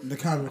 The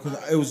comment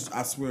because it was.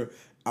 I swear,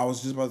 I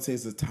was just about to say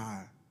it's a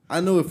tie. I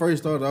know it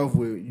first started off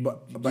with,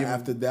 but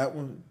after that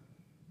one,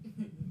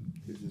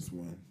 it just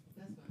won.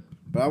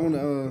 But I want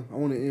to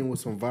end with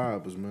some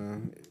vibes,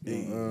 man.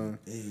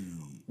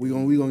 We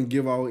gonna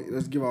give our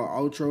let's give our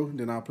outro.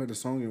 Then I'll play the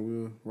song and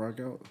we'll rock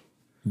out.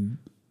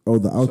 Oh,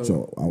 the outro,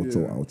 So,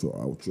 yeah.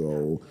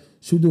 outro.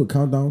 Should we do a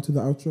countdown to the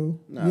outro?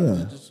 Nah,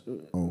 yeah. just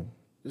Oh.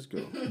 Let's go.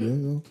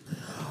 Yeah.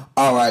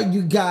 All right,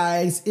 you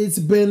guys. It's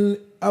been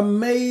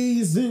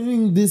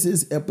amazing. This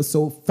is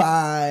episode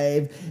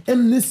 5.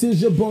 And this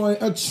is your boy,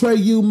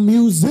 Atreyu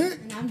Music.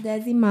 And I'm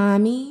Desi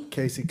Mommy.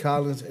 Casey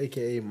Collins,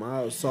 a.k.a.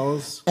 Mild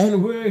Sauce.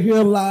 And we're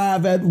here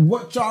live at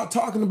What Y'all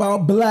Talking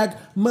About Black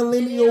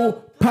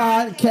Millennial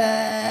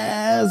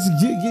Podcast.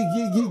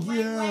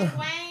 Yeah.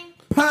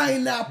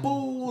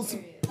 Pineapples.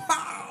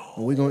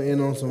 We're going to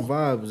end on some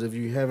vibes. If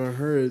you haven't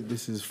heard,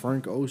 this is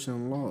Frank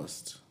Ocean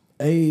Lost.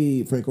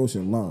 Hey, Frank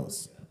Ocean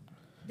Lost.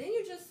 Didn't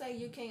you just say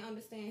you can't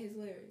understand his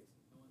lyrics?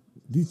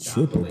 You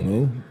tripping,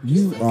 bro.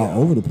 You are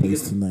over the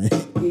place tonight.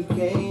 You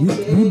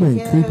been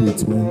creepy,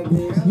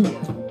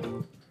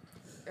 twin.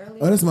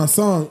 Oh, that's my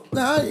song.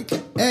 Nah, you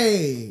can't.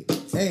 Hey.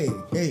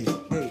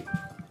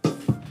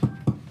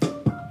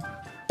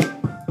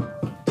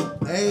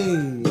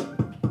 Hey.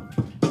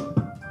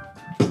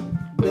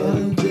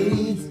 Better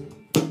days,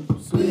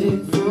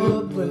 sweet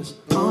footprints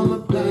on the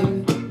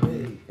plate.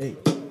 Hey.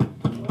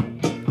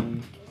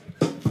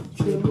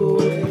 Trip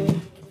away,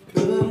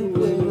 couldn't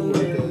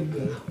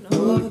live like a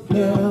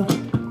girl.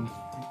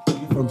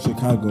 From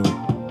Chicago.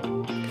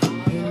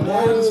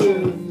 That's what you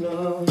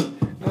know.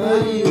 Now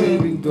you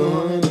ain't been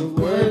going to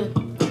work.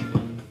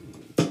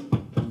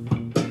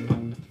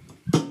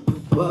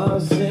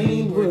 Boss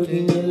ain't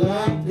working you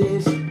like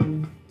this.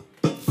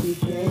 She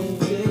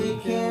can't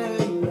take care of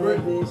you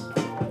like this.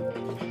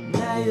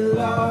 Now you're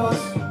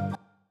lost.